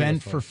not an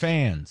event for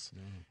fans.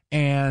 No.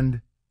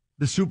 And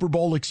the Super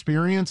Bowl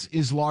experience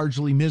is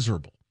largely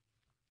miserable.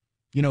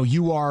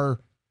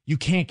 You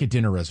can't get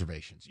dinner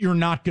reservations. You're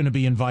not going to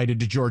be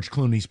invited to George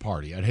Clooney's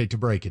party. I'd hate to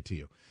break it to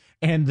you.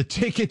 And the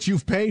tickets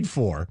you've paid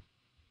for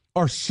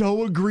are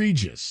so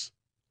egregious.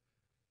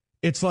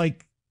 It's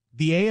like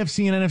the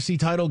AFC and NFC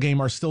title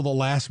game are still the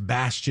last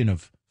bastion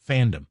of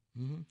fandom.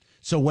 Mm-hmm.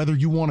 So whether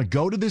you want to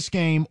go to this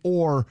game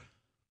or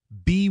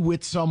be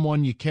with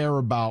someone you care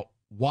about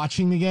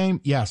watching the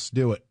game, yes,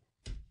 do it.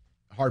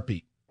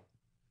 Heartbeat.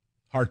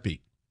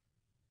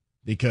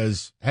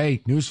 Because,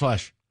 hey,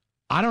 newsflash,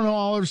 I don't know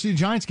I'll ever see the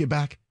Giants get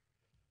back.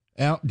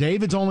 Now,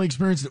 David's only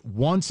experienced it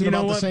once in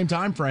about the same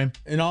time frame.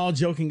 And all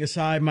joking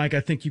aside, Mike,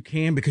 I think you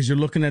can, because you're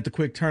looking at the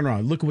quick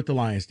turnaround. Look at what the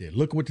Lions did.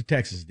 Look at what the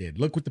Texans did.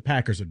 Look what the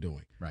Packers are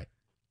doing. Right.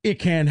 It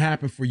can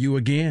happen for you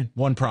again.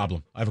 One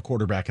problem. I have a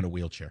quarterback in a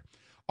wheelchair.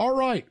 All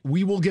right.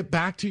 We will get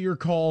back to your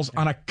calls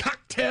on a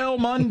Cocktail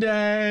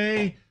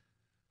Monday.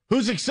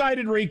 Who's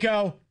excited,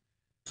 Rico?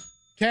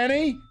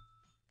 Kenny,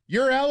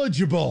 you're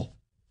eligible.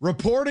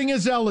 Reporting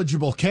is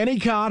eligible. Kenny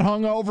Cott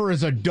hung over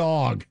as a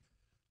dog.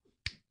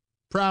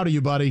 Proud of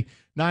you, buddy.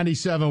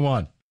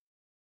 97.1.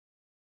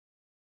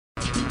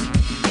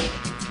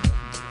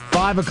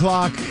 5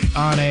 o'clock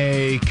on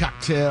a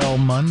Cocktail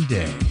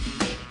Monday.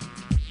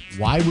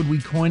 Why would we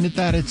coin it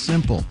that? It's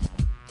simple.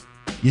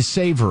 You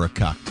savor a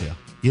cocktail.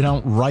 You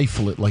don't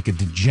rifle it like a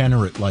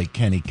degenerate like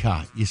Kenny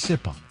Cott. You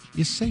sip on it.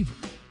 You savor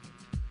it.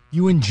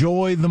 You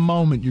enjoy the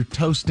moment. You're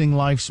toasting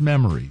life's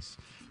memories.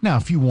 Now,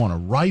 if you want to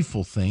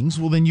rifle things,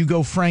 well, then you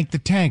go Frank the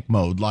Tank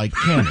mode like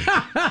Kenny.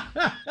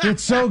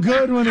 It's so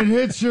good when it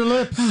hits your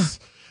lips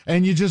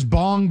and you just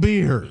bong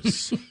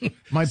beers.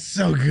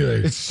 So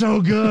good. It's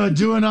so good.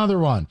 Do another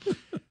one.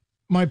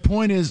 My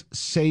point is,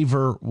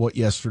 savor what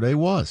yesterday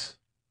was.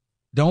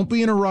 Don't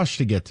be in a rush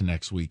to get to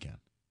next weekend.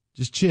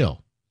 Just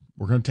chill.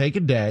 We're going to take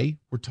a day.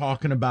 We're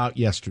talking about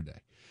yesterday.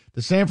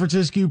 The San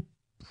Francisco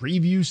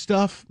preview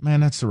stuff,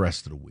 man, that's the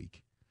rest of the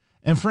week.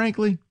 And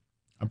frankly,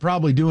 I'm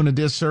probably doing a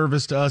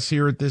disservice to us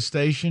here at this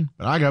station,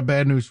 but I got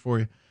bad news for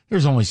you.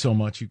 There's only so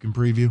much you can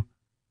preview.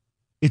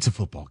 It's a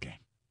football game.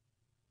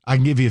 I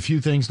can give you a few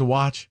things to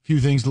watch, a few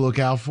things to look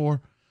out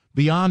for.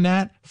 Beyond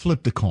that,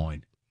 flip the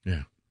coin.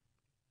 Yeah.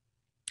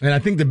 And I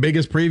think the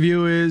biggest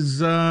preview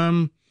is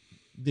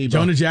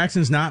Jonah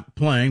Jackson's not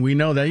playing. We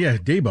know that. Yeah,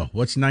 Debo.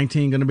 What's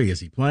 19 going to be?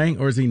 Is he playing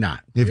or is he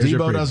not? If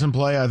Debo doesn't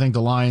play, I think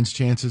the Lions'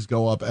 chances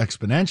go up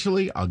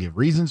exponentially. I'll give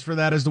reasons for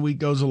that as the week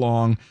goes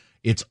along.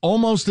 It's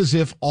almost as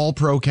if all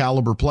pro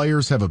caliber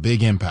players have a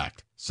big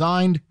impact.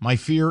 Signed, my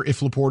fear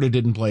if Laporta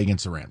didn't play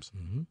against the Rams.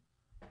 Mm-hmm.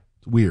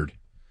 It's weird.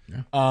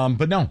 Yeah.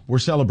 But no, we're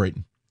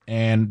celebrating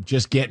and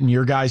just getting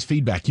your guys'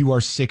 feedback. You are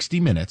 60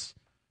 minutes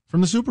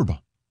from the Super Bowl.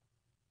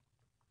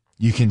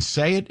 You can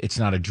say it. It's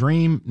not a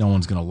dream. No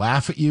one's going to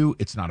laugh at you.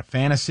 It's not a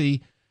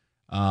fantasy.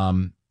 Yeah,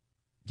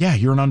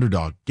 you're an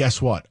underdog.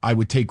 Guess what? I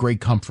would take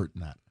great comfort in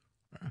that.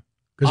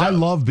 Because I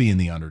love being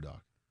the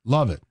underdog.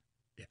 Love it.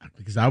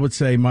 Because I would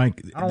say,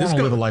 Mike, I don't want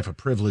to live a life of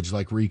privilege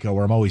like Rico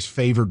where I'm always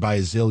favored by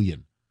a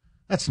zillion.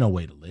 That's no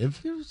way to live.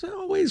 They're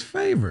always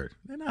favored.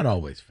 They're not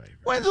always favored.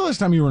 When's the last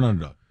time you were an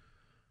underdog?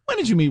 When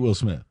did you meet Will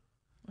Smith?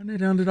 When they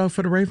the underdog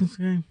for the Ravens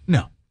game?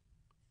 No.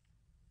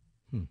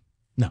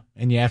 No.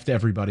 And you have to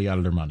everybody out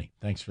of their money.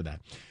 Thanks for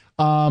that.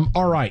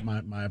 All right.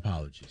 My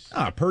apologies.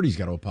 Purdy's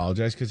got to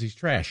apologize because he's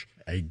trash.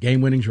 A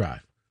game-winning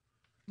drive.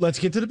 Let's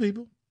get to the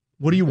people.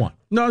 What do you want?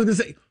 No, I was going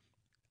to say,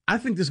 I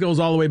think this goes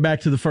all the way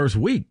back to the first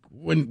week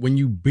when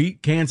you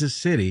beat Kansas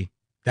City.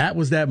 That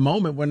was that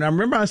moment when I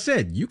remember I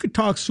said you could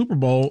talk Super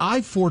Bowl.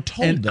 I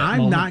foretold and that I'm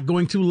moment. not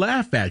going to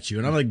laugh at you.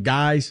 And I'm like,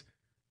 guys,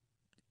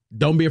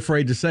 don't be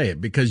afraid to say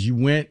it because you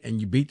went and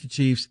you beat the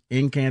Chiefs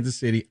in Kansas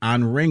City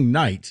on ring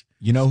night.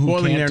 You know who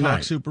spoiling can't their talk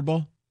night. Super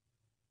Bowl?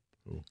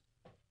 Who?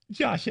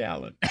 Josh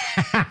Allen.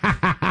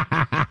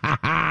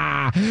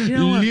 You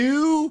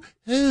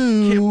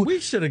know what? We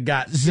should have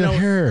got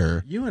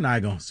her. You and I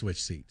gonna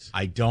switch seats.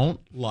 I don't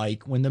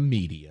like when the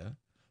media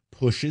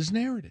pushes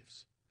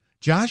narratives.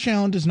 Josh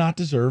Allen does not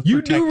deserve You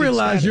protected do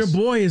realize status.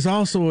 your boy is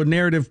also a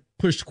narrative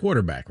pushed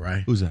quarterback,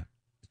 right? Who's that?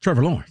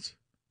 Trevor Lawrence.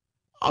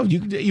 Oh,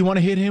 you want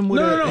to hit him with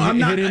No, I'm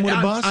not. hit him with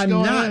a bus? I'm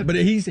Go not. ahead. But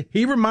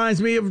he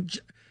reminds me of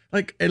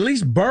like at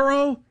least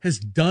Burrow has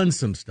done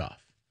some stuff,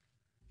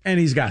 and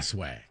he's got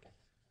swag.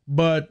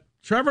 But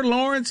Trevor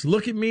Lawrence,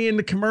 look at me in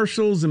the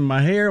commercials and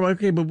my hair.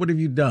 Okay, but what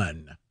have you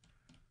done?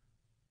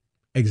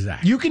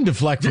 Exactly. You can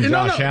deflect from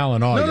Josh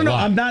Allen all you No,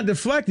 like. I'm not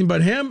deflecting,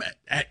 but him,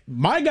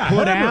 my guy,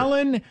 Put Herbert.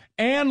 Allen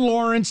and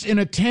Lawrence in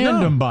a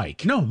tandem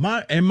bike. No,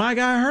 my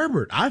guy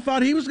Herbert. I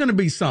thought he was going to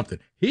be something.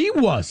 He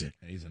wasn't.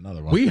 He's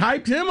another one. We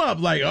hyped him up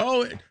like,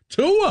 oh,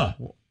 Tua.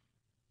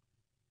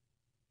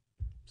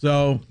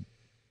 So,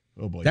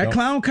 oh boy, that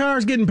clown car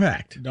is getting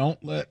packed.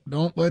 Don't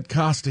let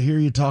Costa hear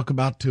you talk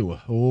about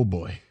Tua. Oh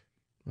boy.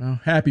 Well,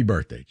 happy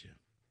birthday, Jim.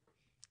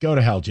 Go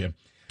to hell, Jim.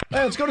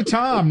 Hey, let's go to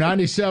Tom,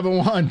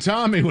 97.1.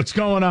 Tommy, what's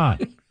going on?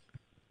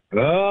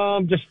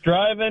 I'm just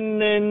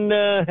driving and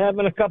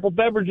having a couple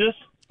beverages.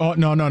 Oh,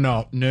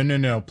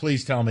 no.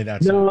 Please tell me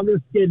that's No, I'm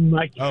just kidding,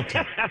 Mike.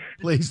 Okay.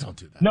 Please don't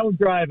do that. No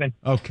driving.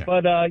 Okay.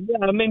 But, yeah,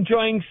 I'm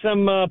enjoying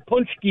some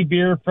punchki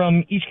beer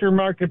from Eastern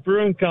Market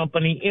Brewing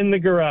Company in the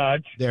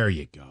garage. There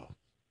you go.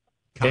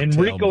 And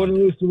Cocktail Rico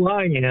Monday. knows who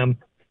I am.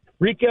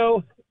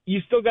 Rico,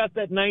 you still got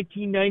that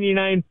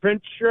 1999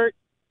 Prince shirt?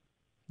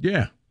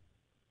 Yeah.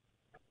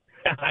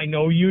 I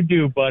know you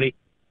do, buddy.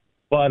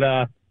 But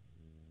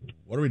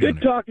what are we doing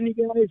good here? talking to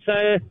you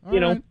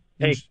guys.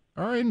 Hey.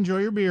 All right, enjoy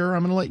your beer.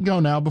 I'm going to let you go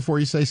now before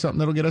you say something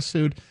that'll get us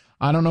sued.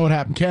 I don't know what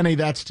happened. Kenny,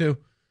 that's two.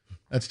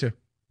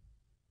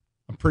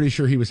 I'm pretty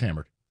sure he was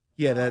hammered.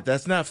 Yeah,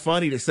 that's not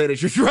funny to say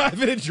that you're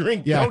driving and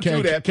drink. Yeah, Don't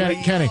do that,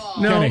 please. Kenny.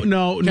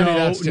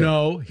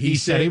 No. He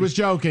said he was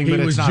joking, he but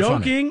was it's not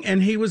joking,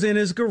 and he was in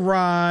his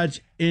garage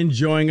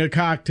enjoying a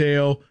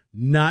cocktail,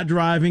 not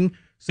driving.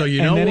 So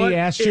you know then what? He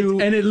asked you,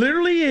 and it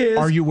literally is.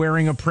 Are you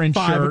wearing a Prince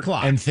 5 shirt?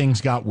 o'clock. And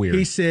things got weird.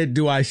 He said,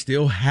 "Do I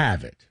still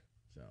have it?"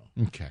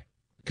 Okay.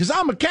 Because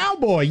I'm a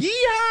cowboy.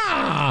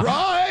 Yeehaw!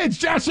 Right, it's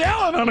Josh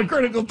Allen on a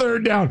critical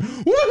third down.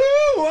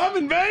 Woohoo! I'm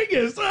in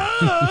Vegas.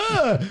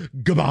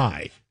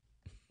 Goodbye.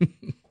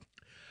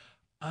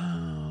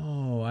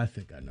 Oh, I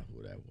think I know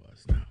who that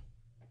was now.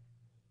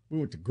 We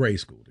went to grade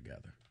school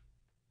together.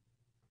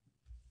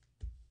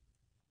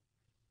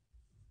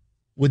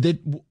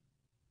 The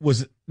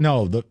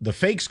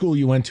fake school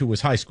you went to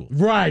was high school.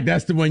 Right,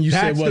 that's the one you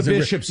said was the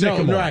Bishop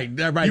Sycamore.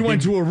 No, right. You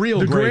went to a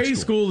real grade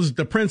school is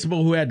the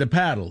principal who had the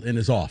paddle in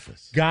his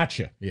office.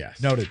 Gotcha.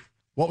 Yes. Noted.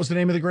 What was the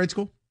name of the grade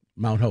school?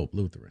 Mount Hope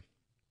Lutheran.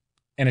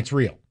 And it's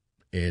real.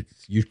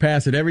 You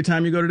pass it every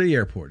time you go to the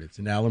airport. It's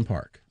in Allen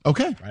Park.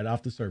 Okay. Right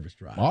off the service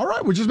drive. All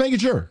right, we're just making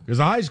sure because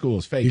the high school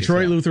is fake.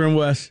 Detroit Lutheran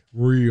West,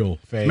 real.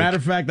 Fake. Matter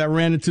of fact, I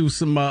ran into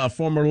a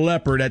former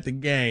Leopard at the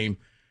game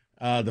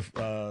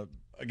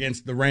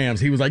against the Rams.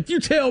 He was like, "You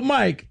tell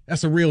Mike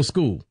that's a real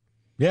school."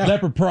 Yeah.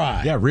 Leopard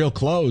pride. Yeah, real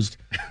closed.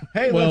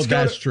 Hey, well,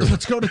 that's true.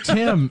 Let's go to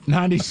Tim,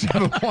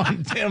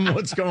 97.1. Tim,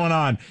 what's going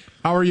on?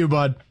 How are you,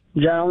 bud?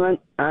 Gentlemen,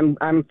 I'm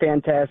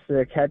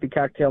fantastic. Happy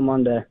Cocktail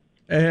Monday.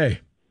 Hey.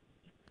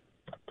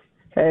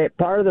 Hey,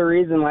 part of the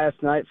reason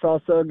last night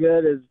felt so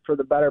good is for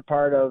the better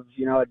part of,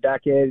 a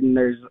decade, and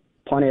there's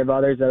plenty of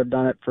others that have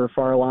done it for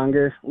far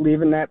longer.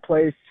 Leaving that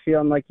place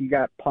feeling like you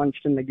got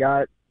punched in the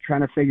gut, trying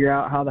to figure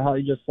out how the hell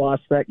you just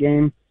lost that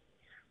game.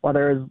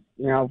 Whether it's,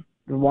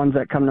 the ones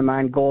that come to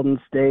mind, Golden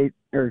Tate,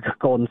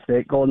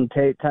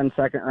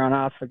 10-second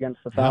runoff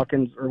against the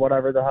Falcons or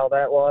whatever the hell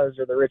that was,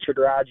 or the Richard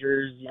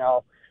Rodgers,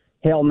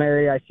 Hail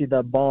Mary. I see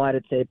the ball at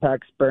its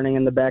apex burning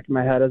in the back of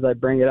my head as I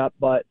bring it up,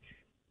 but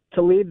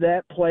to leave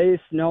that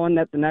place knowing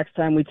that the next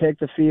time we take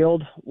the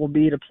field will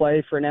be to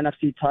play for an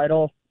NFC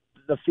title,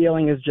 the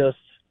feeling is just,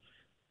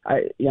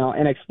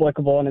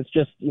 inexplicable. And it's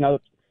just,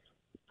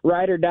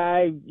 ride or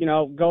die,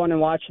 going and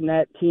watching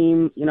that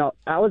team.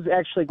 I was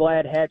actually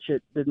glad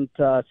Hatchett didn't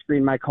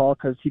screen my call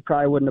because he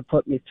probably wouldn't have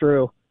put me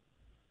through.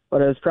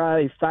 But it was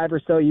probably 5 or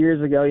so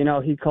years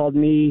ago, he called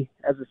me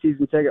as a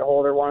season ticket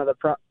holder one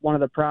of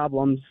the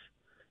problems,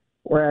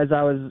 whereas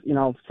I was,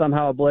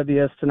 somehow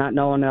oblivious to not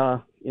knowing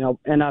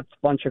inept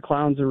bunch of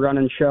clowns are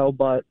running show.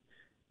 But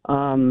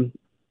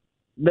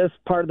this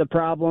part of the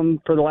problem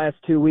for the last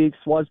 2 weeks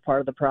was part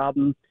of the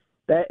problem.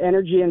 That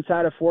energy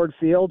inside of Ford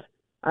Field,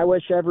 I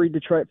wish every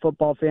Detroit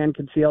football fan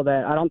could feel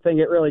that. I don't think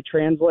it really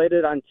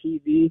translated on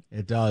TV.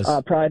 It does.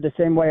 Probably the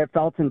same way it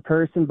felt in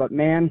person, but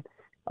man,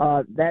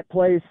 that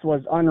place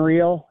was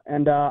unreal.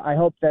 And I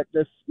hope that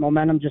this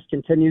momentum just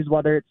continues,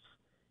 whether it's,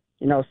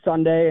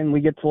 Sunday and we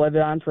get to live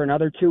it on for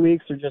another 2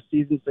 weeks or just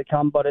seasons to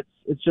come. But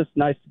it's just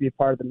nice to be a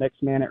part of the mix,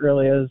 man. It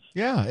really is.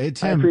 Yeah,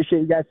 I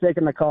appreciate you guys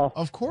taking the call.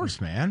 Of course,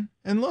 man.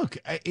 And look,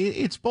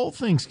 it's both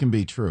things can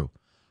be true.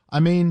 I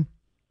mean,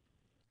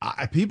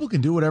 people can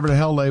do whatever the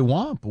hell they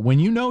want, but when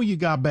you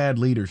got bad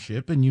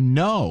leadership and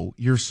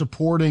you're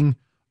supporting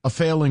a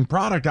failing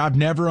product, I've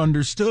never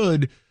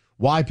understood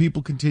why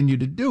people continue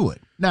to do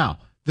it. Now,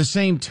 the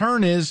same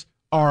turn is,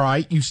 all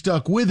right, you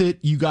stuck with it.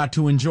 You got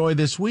to enjoy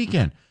this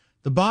weekend.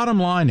 The bottom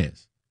line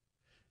is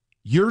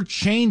you're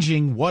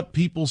changing what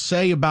people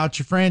say about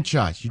your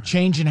franchise. You're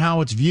changing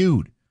how it's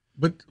viewed.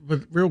 But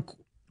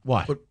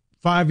what? But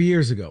 5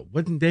 years ago,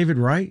 wasn't David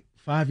right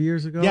 5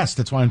 years ago? Yes,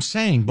 that's why I'm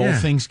saying both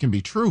things can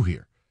be true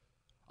here.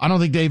 I don't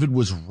think David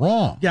was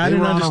wrong. Yeah, I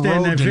didn't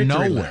understand that victory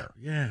nowhere.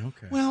 Yeah,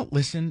 okay. Well,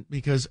 listen,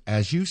 because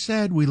as you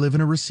said, we live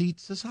in a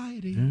receipt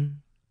society. Mm.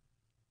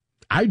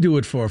 I do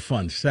it for a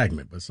fun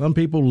segment, but some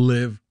people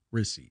live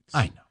receipts.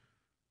 I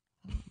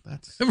know.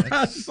 That's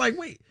I was just like,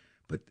 wait,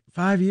 but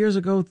 5 years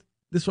ago,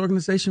 this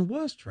organization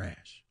was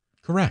trash.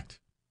 Correct.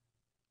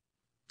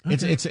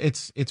 Okay.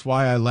 It's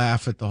why I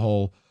laugh at the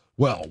whole,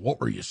 well, what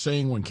were you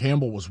saying when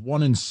Campbell was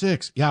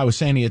 1-6? Yeah, I was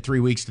saying he had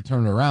 3 weeks to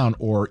turn it around,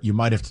 or you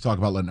might have to talk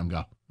about letting him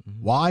go.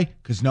 Mm-hmm. Why?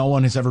 Because no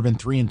one has ever been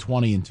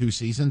 3-20 in 2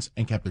 seasons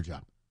and kept their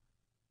job.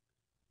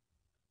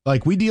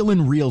 Like, we deal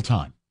in real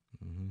time.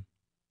 Mm-hmm.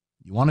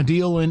 You want to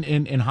deal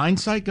in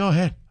hindsight? Go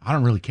ahead. I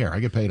don't really care. I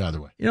get paid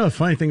either way. The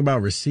funny thing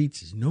about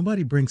receipts is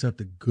nobody brings up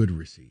the good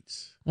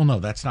receipts. Well, no,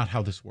 that's not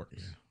how this works.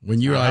 Yeah.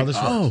 When you're like,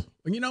 well,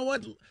 you know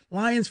what,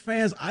 Lions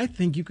fans, I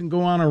think you can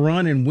go on a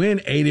run and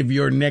win 8 of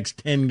your next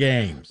 10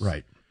 games.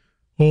 Right.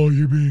 Oh,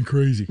 you're being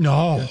crazy.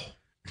 No.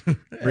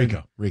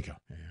 Rico,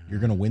 you're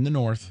going to win the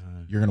North.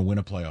 You're going to win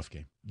a playoff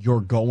game. You're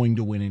going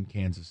to win in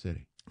Kansas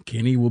City.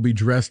 Kenny will be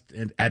dressed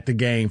at the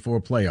game for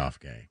a playoff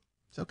game.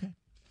 It's okay.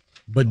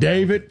 But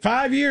David,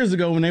 5 years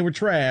ago when they were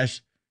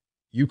trash,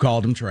 you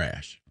called them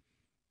trash.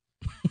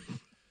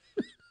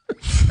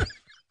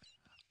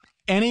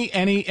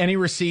 Any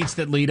receipts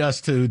that lead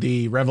us to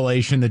the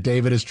revelation that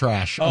David is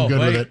trash? I'm good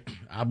with it.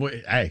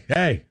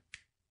 Hey.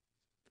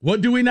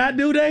 What do we not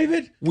do,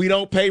 David? We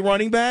don't pay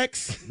running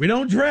backs. We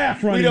don't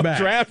draft running backs. We don't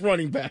draft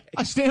running backs.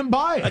 I stand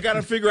by it. I got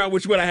to figure out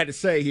which one I had to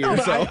say here. No,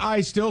 but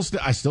I still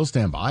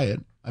stand by it.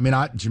 I mean,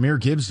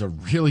 Jahmyr Gibbs is a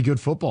really good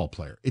football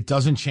player. It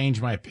doesn't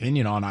change my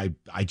opinion on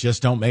I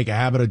just don't make a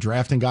habit of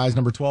drafting guys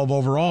number 12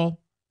 overall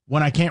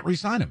when I can't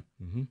re-sign him.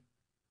 Mm-hmm.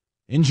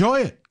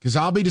 Enjoy it, because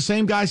I'll be the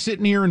same guy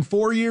sitting here in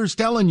 4 years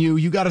telling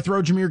you got to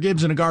throw Jahmyr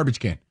Gibbs in a garbage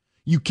can.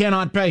 You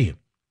cannot pay him.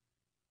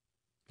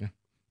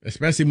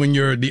 Especially when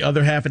you're the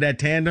other half of that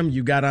tandem,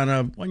 you got on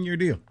a 1-year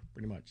deal,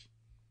 pretty much.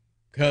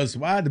 Because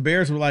why? The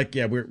Bears were like,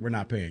 yeah, we're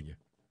not paying you.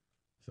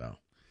 So,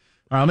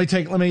 all right,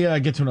 let me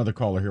get to another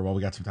caller here while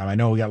we got some time. I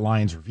know we got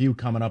Lions review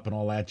coming up and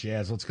all that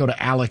jazz. Let's go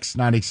to Alex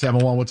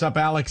 97.1. What's up,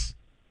 Alex?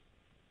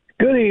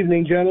 Good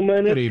evening,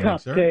 gentlemen. Good it's evening,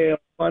 Cocktail sir.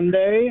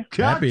 Monday.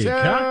 Happy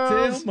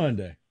Cocktail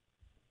Monday.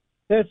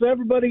 Yes,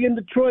 everybody in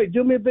Detroit,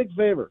 do me a big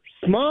favor.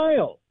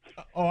 Smile.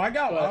 Oh, I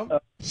got one.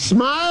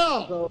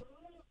 Smile. So,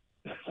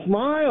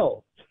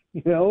 smile.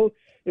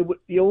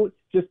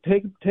 Just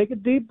take a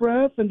deep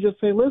breath and just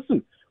say,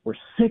 listen, we're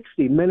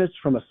 60 minutes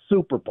from a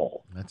Super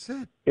Bowl. That's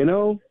it.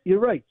 You're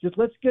right. Just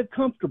let's get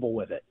comfortable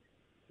with it.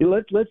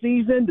 Let's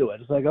ease into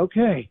it. It's like,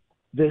 okay,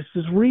 this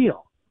is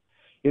real.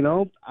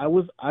 I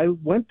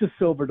went to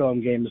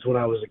Silverdome games when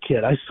I was a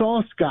kid. I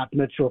saw Scott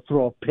Mitchell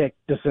throw a pick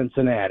to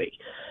Cincinnati.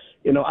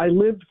 I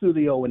lived through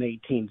the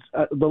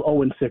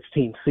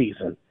 0-16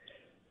 season.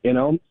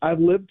 I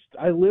lived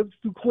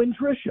through Quinn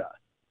Trisha.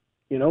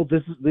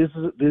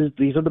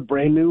 These are the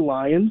brand new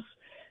Lions,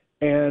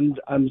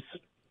 and I'm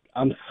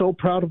so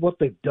proud of what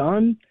they've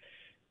done.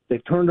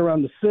 They've turned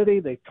around the city.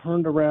 They've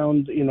turned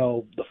around,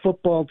 the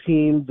football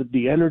team.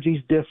 The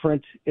energy's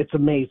different. It's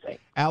amazing.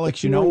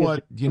 Alex, you know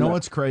what? You know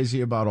what's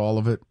crazy about all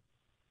of it?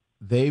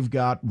 They've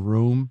got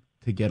room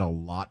to get a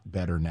lot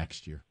better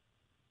next year.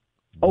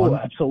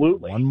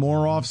 Absolutely. One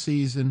more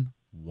offseason,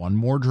 one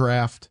more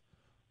draft,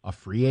 a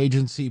free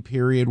agency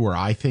period where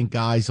I think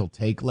guys will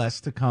take less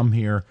to come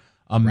here.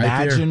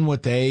 Imagine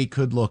what they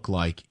could look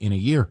like in a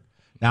year.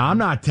 Now, I'm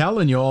not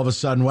telling you all of a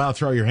sudden, well,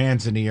 throw your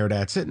hands in the air,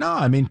 that's it. No,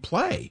 I mean,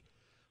 play.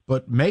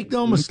 But make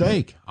no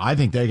mistake, I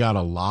think they got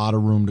a lot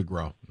of room to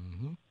grow.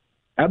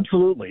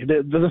 Absolutely.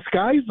 The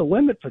sky's the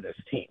limit for this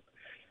team.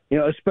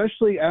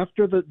 Especially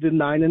after the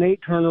 9-8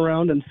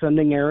 turnaround and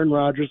sending Aaron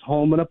Rodgers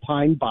home in a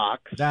pine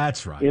box.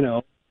 That's right.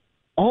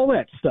 All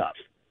that stuff.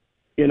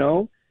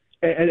 And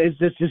it's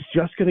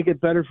just going to get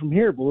better from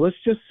here. But let's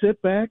just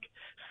sit back,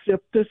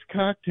 sip this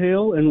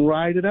cocktail, and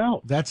ride it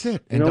out. That's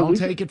it. And don't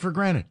take it for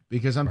granted,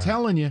 because I'm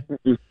telling you,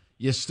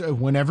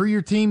 whenever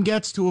your team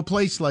gets to a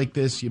place like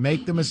this, you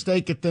make the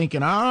mistake of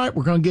thinking, all right,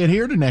 we're going to get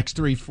here the next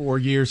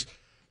 3-4 years.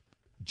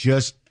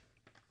 Just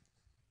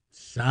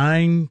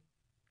sign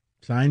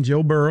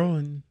Joe Burrow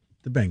and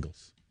the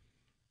Bengals.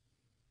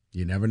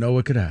 You never know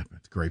what could happen.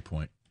 It's a great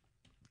point.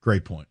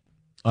 Great point.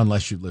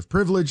 Unless you live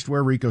privileged,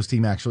 where Rico's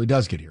team actually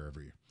does get here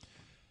every year.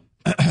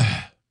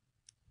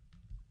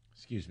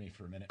 Excuse me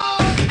for a minute.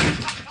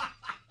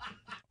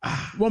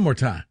 One more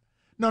time.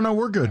 No,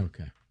 we're good.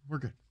 Okay. We're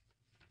good.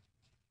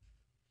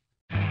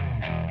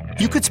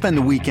 You could spend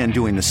the weekend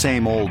doing the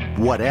same old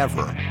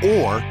whatever,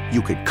 or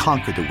you could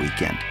conquer the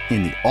weekend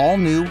in the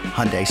all-new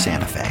Hyundai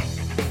Santa Fe.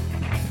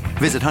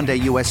 Visit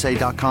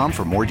HyundaiUSA.com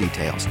for more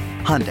details.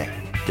 Hyundai,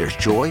 there's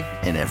joy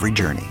in every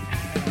journey.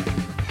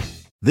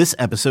 This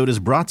episode is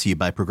brought to you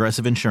by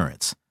Progressive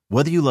Insurance.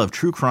 Whether you love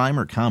true crime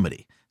or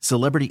comedy,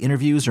 celebrity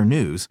interviews or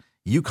news,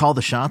 you call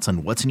the shots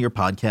on what's in your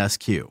podcast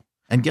queue.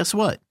 And guess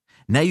what?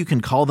 Now you can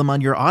call them on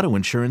your auto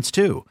insurance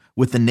too,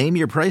 with the Name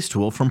Your Price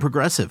tool from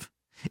Progressive.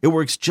 It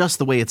works just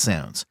the way it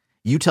sounds.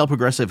 You tell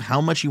Progressive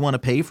how much you want to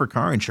pay for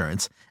car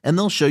insurance, and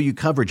they'll show you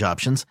coverage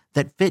options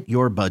that fit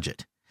your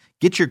budget.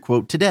 Get your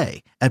quote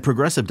today at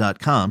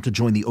Progressive.com to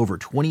join the over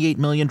 28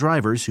 million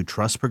drivers who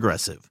trust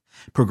Progressive.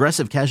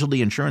 Progressive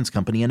Casualty Insurance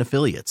Company and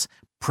Affiliates.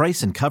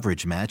 Price and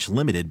coverage match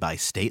limited by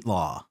state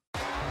law.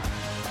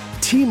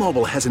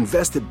 T-Mobile has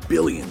invested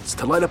billions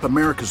to light up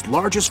America's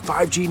largest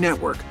 5G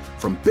network,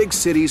 from big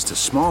cities to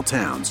small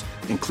towns,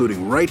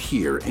 including right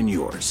here in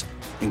yours.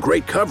 And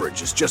great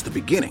coverage is just the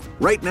beginning.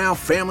 Right now,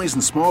 families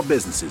and small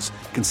businesses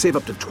can save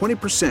up to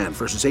 20%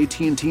 versus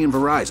AT&T and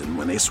Verizon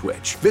when they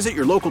switch. Visit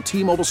your local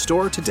T-Mobile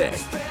store today.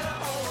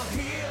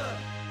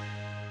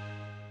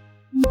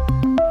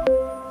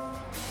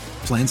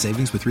 Plan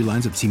savings with 3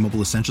 lines of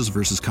T-Mobile Essentials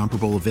versus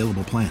comparable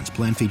available plans.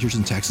 Plan features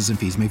and taxes and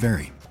fees may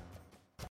vary.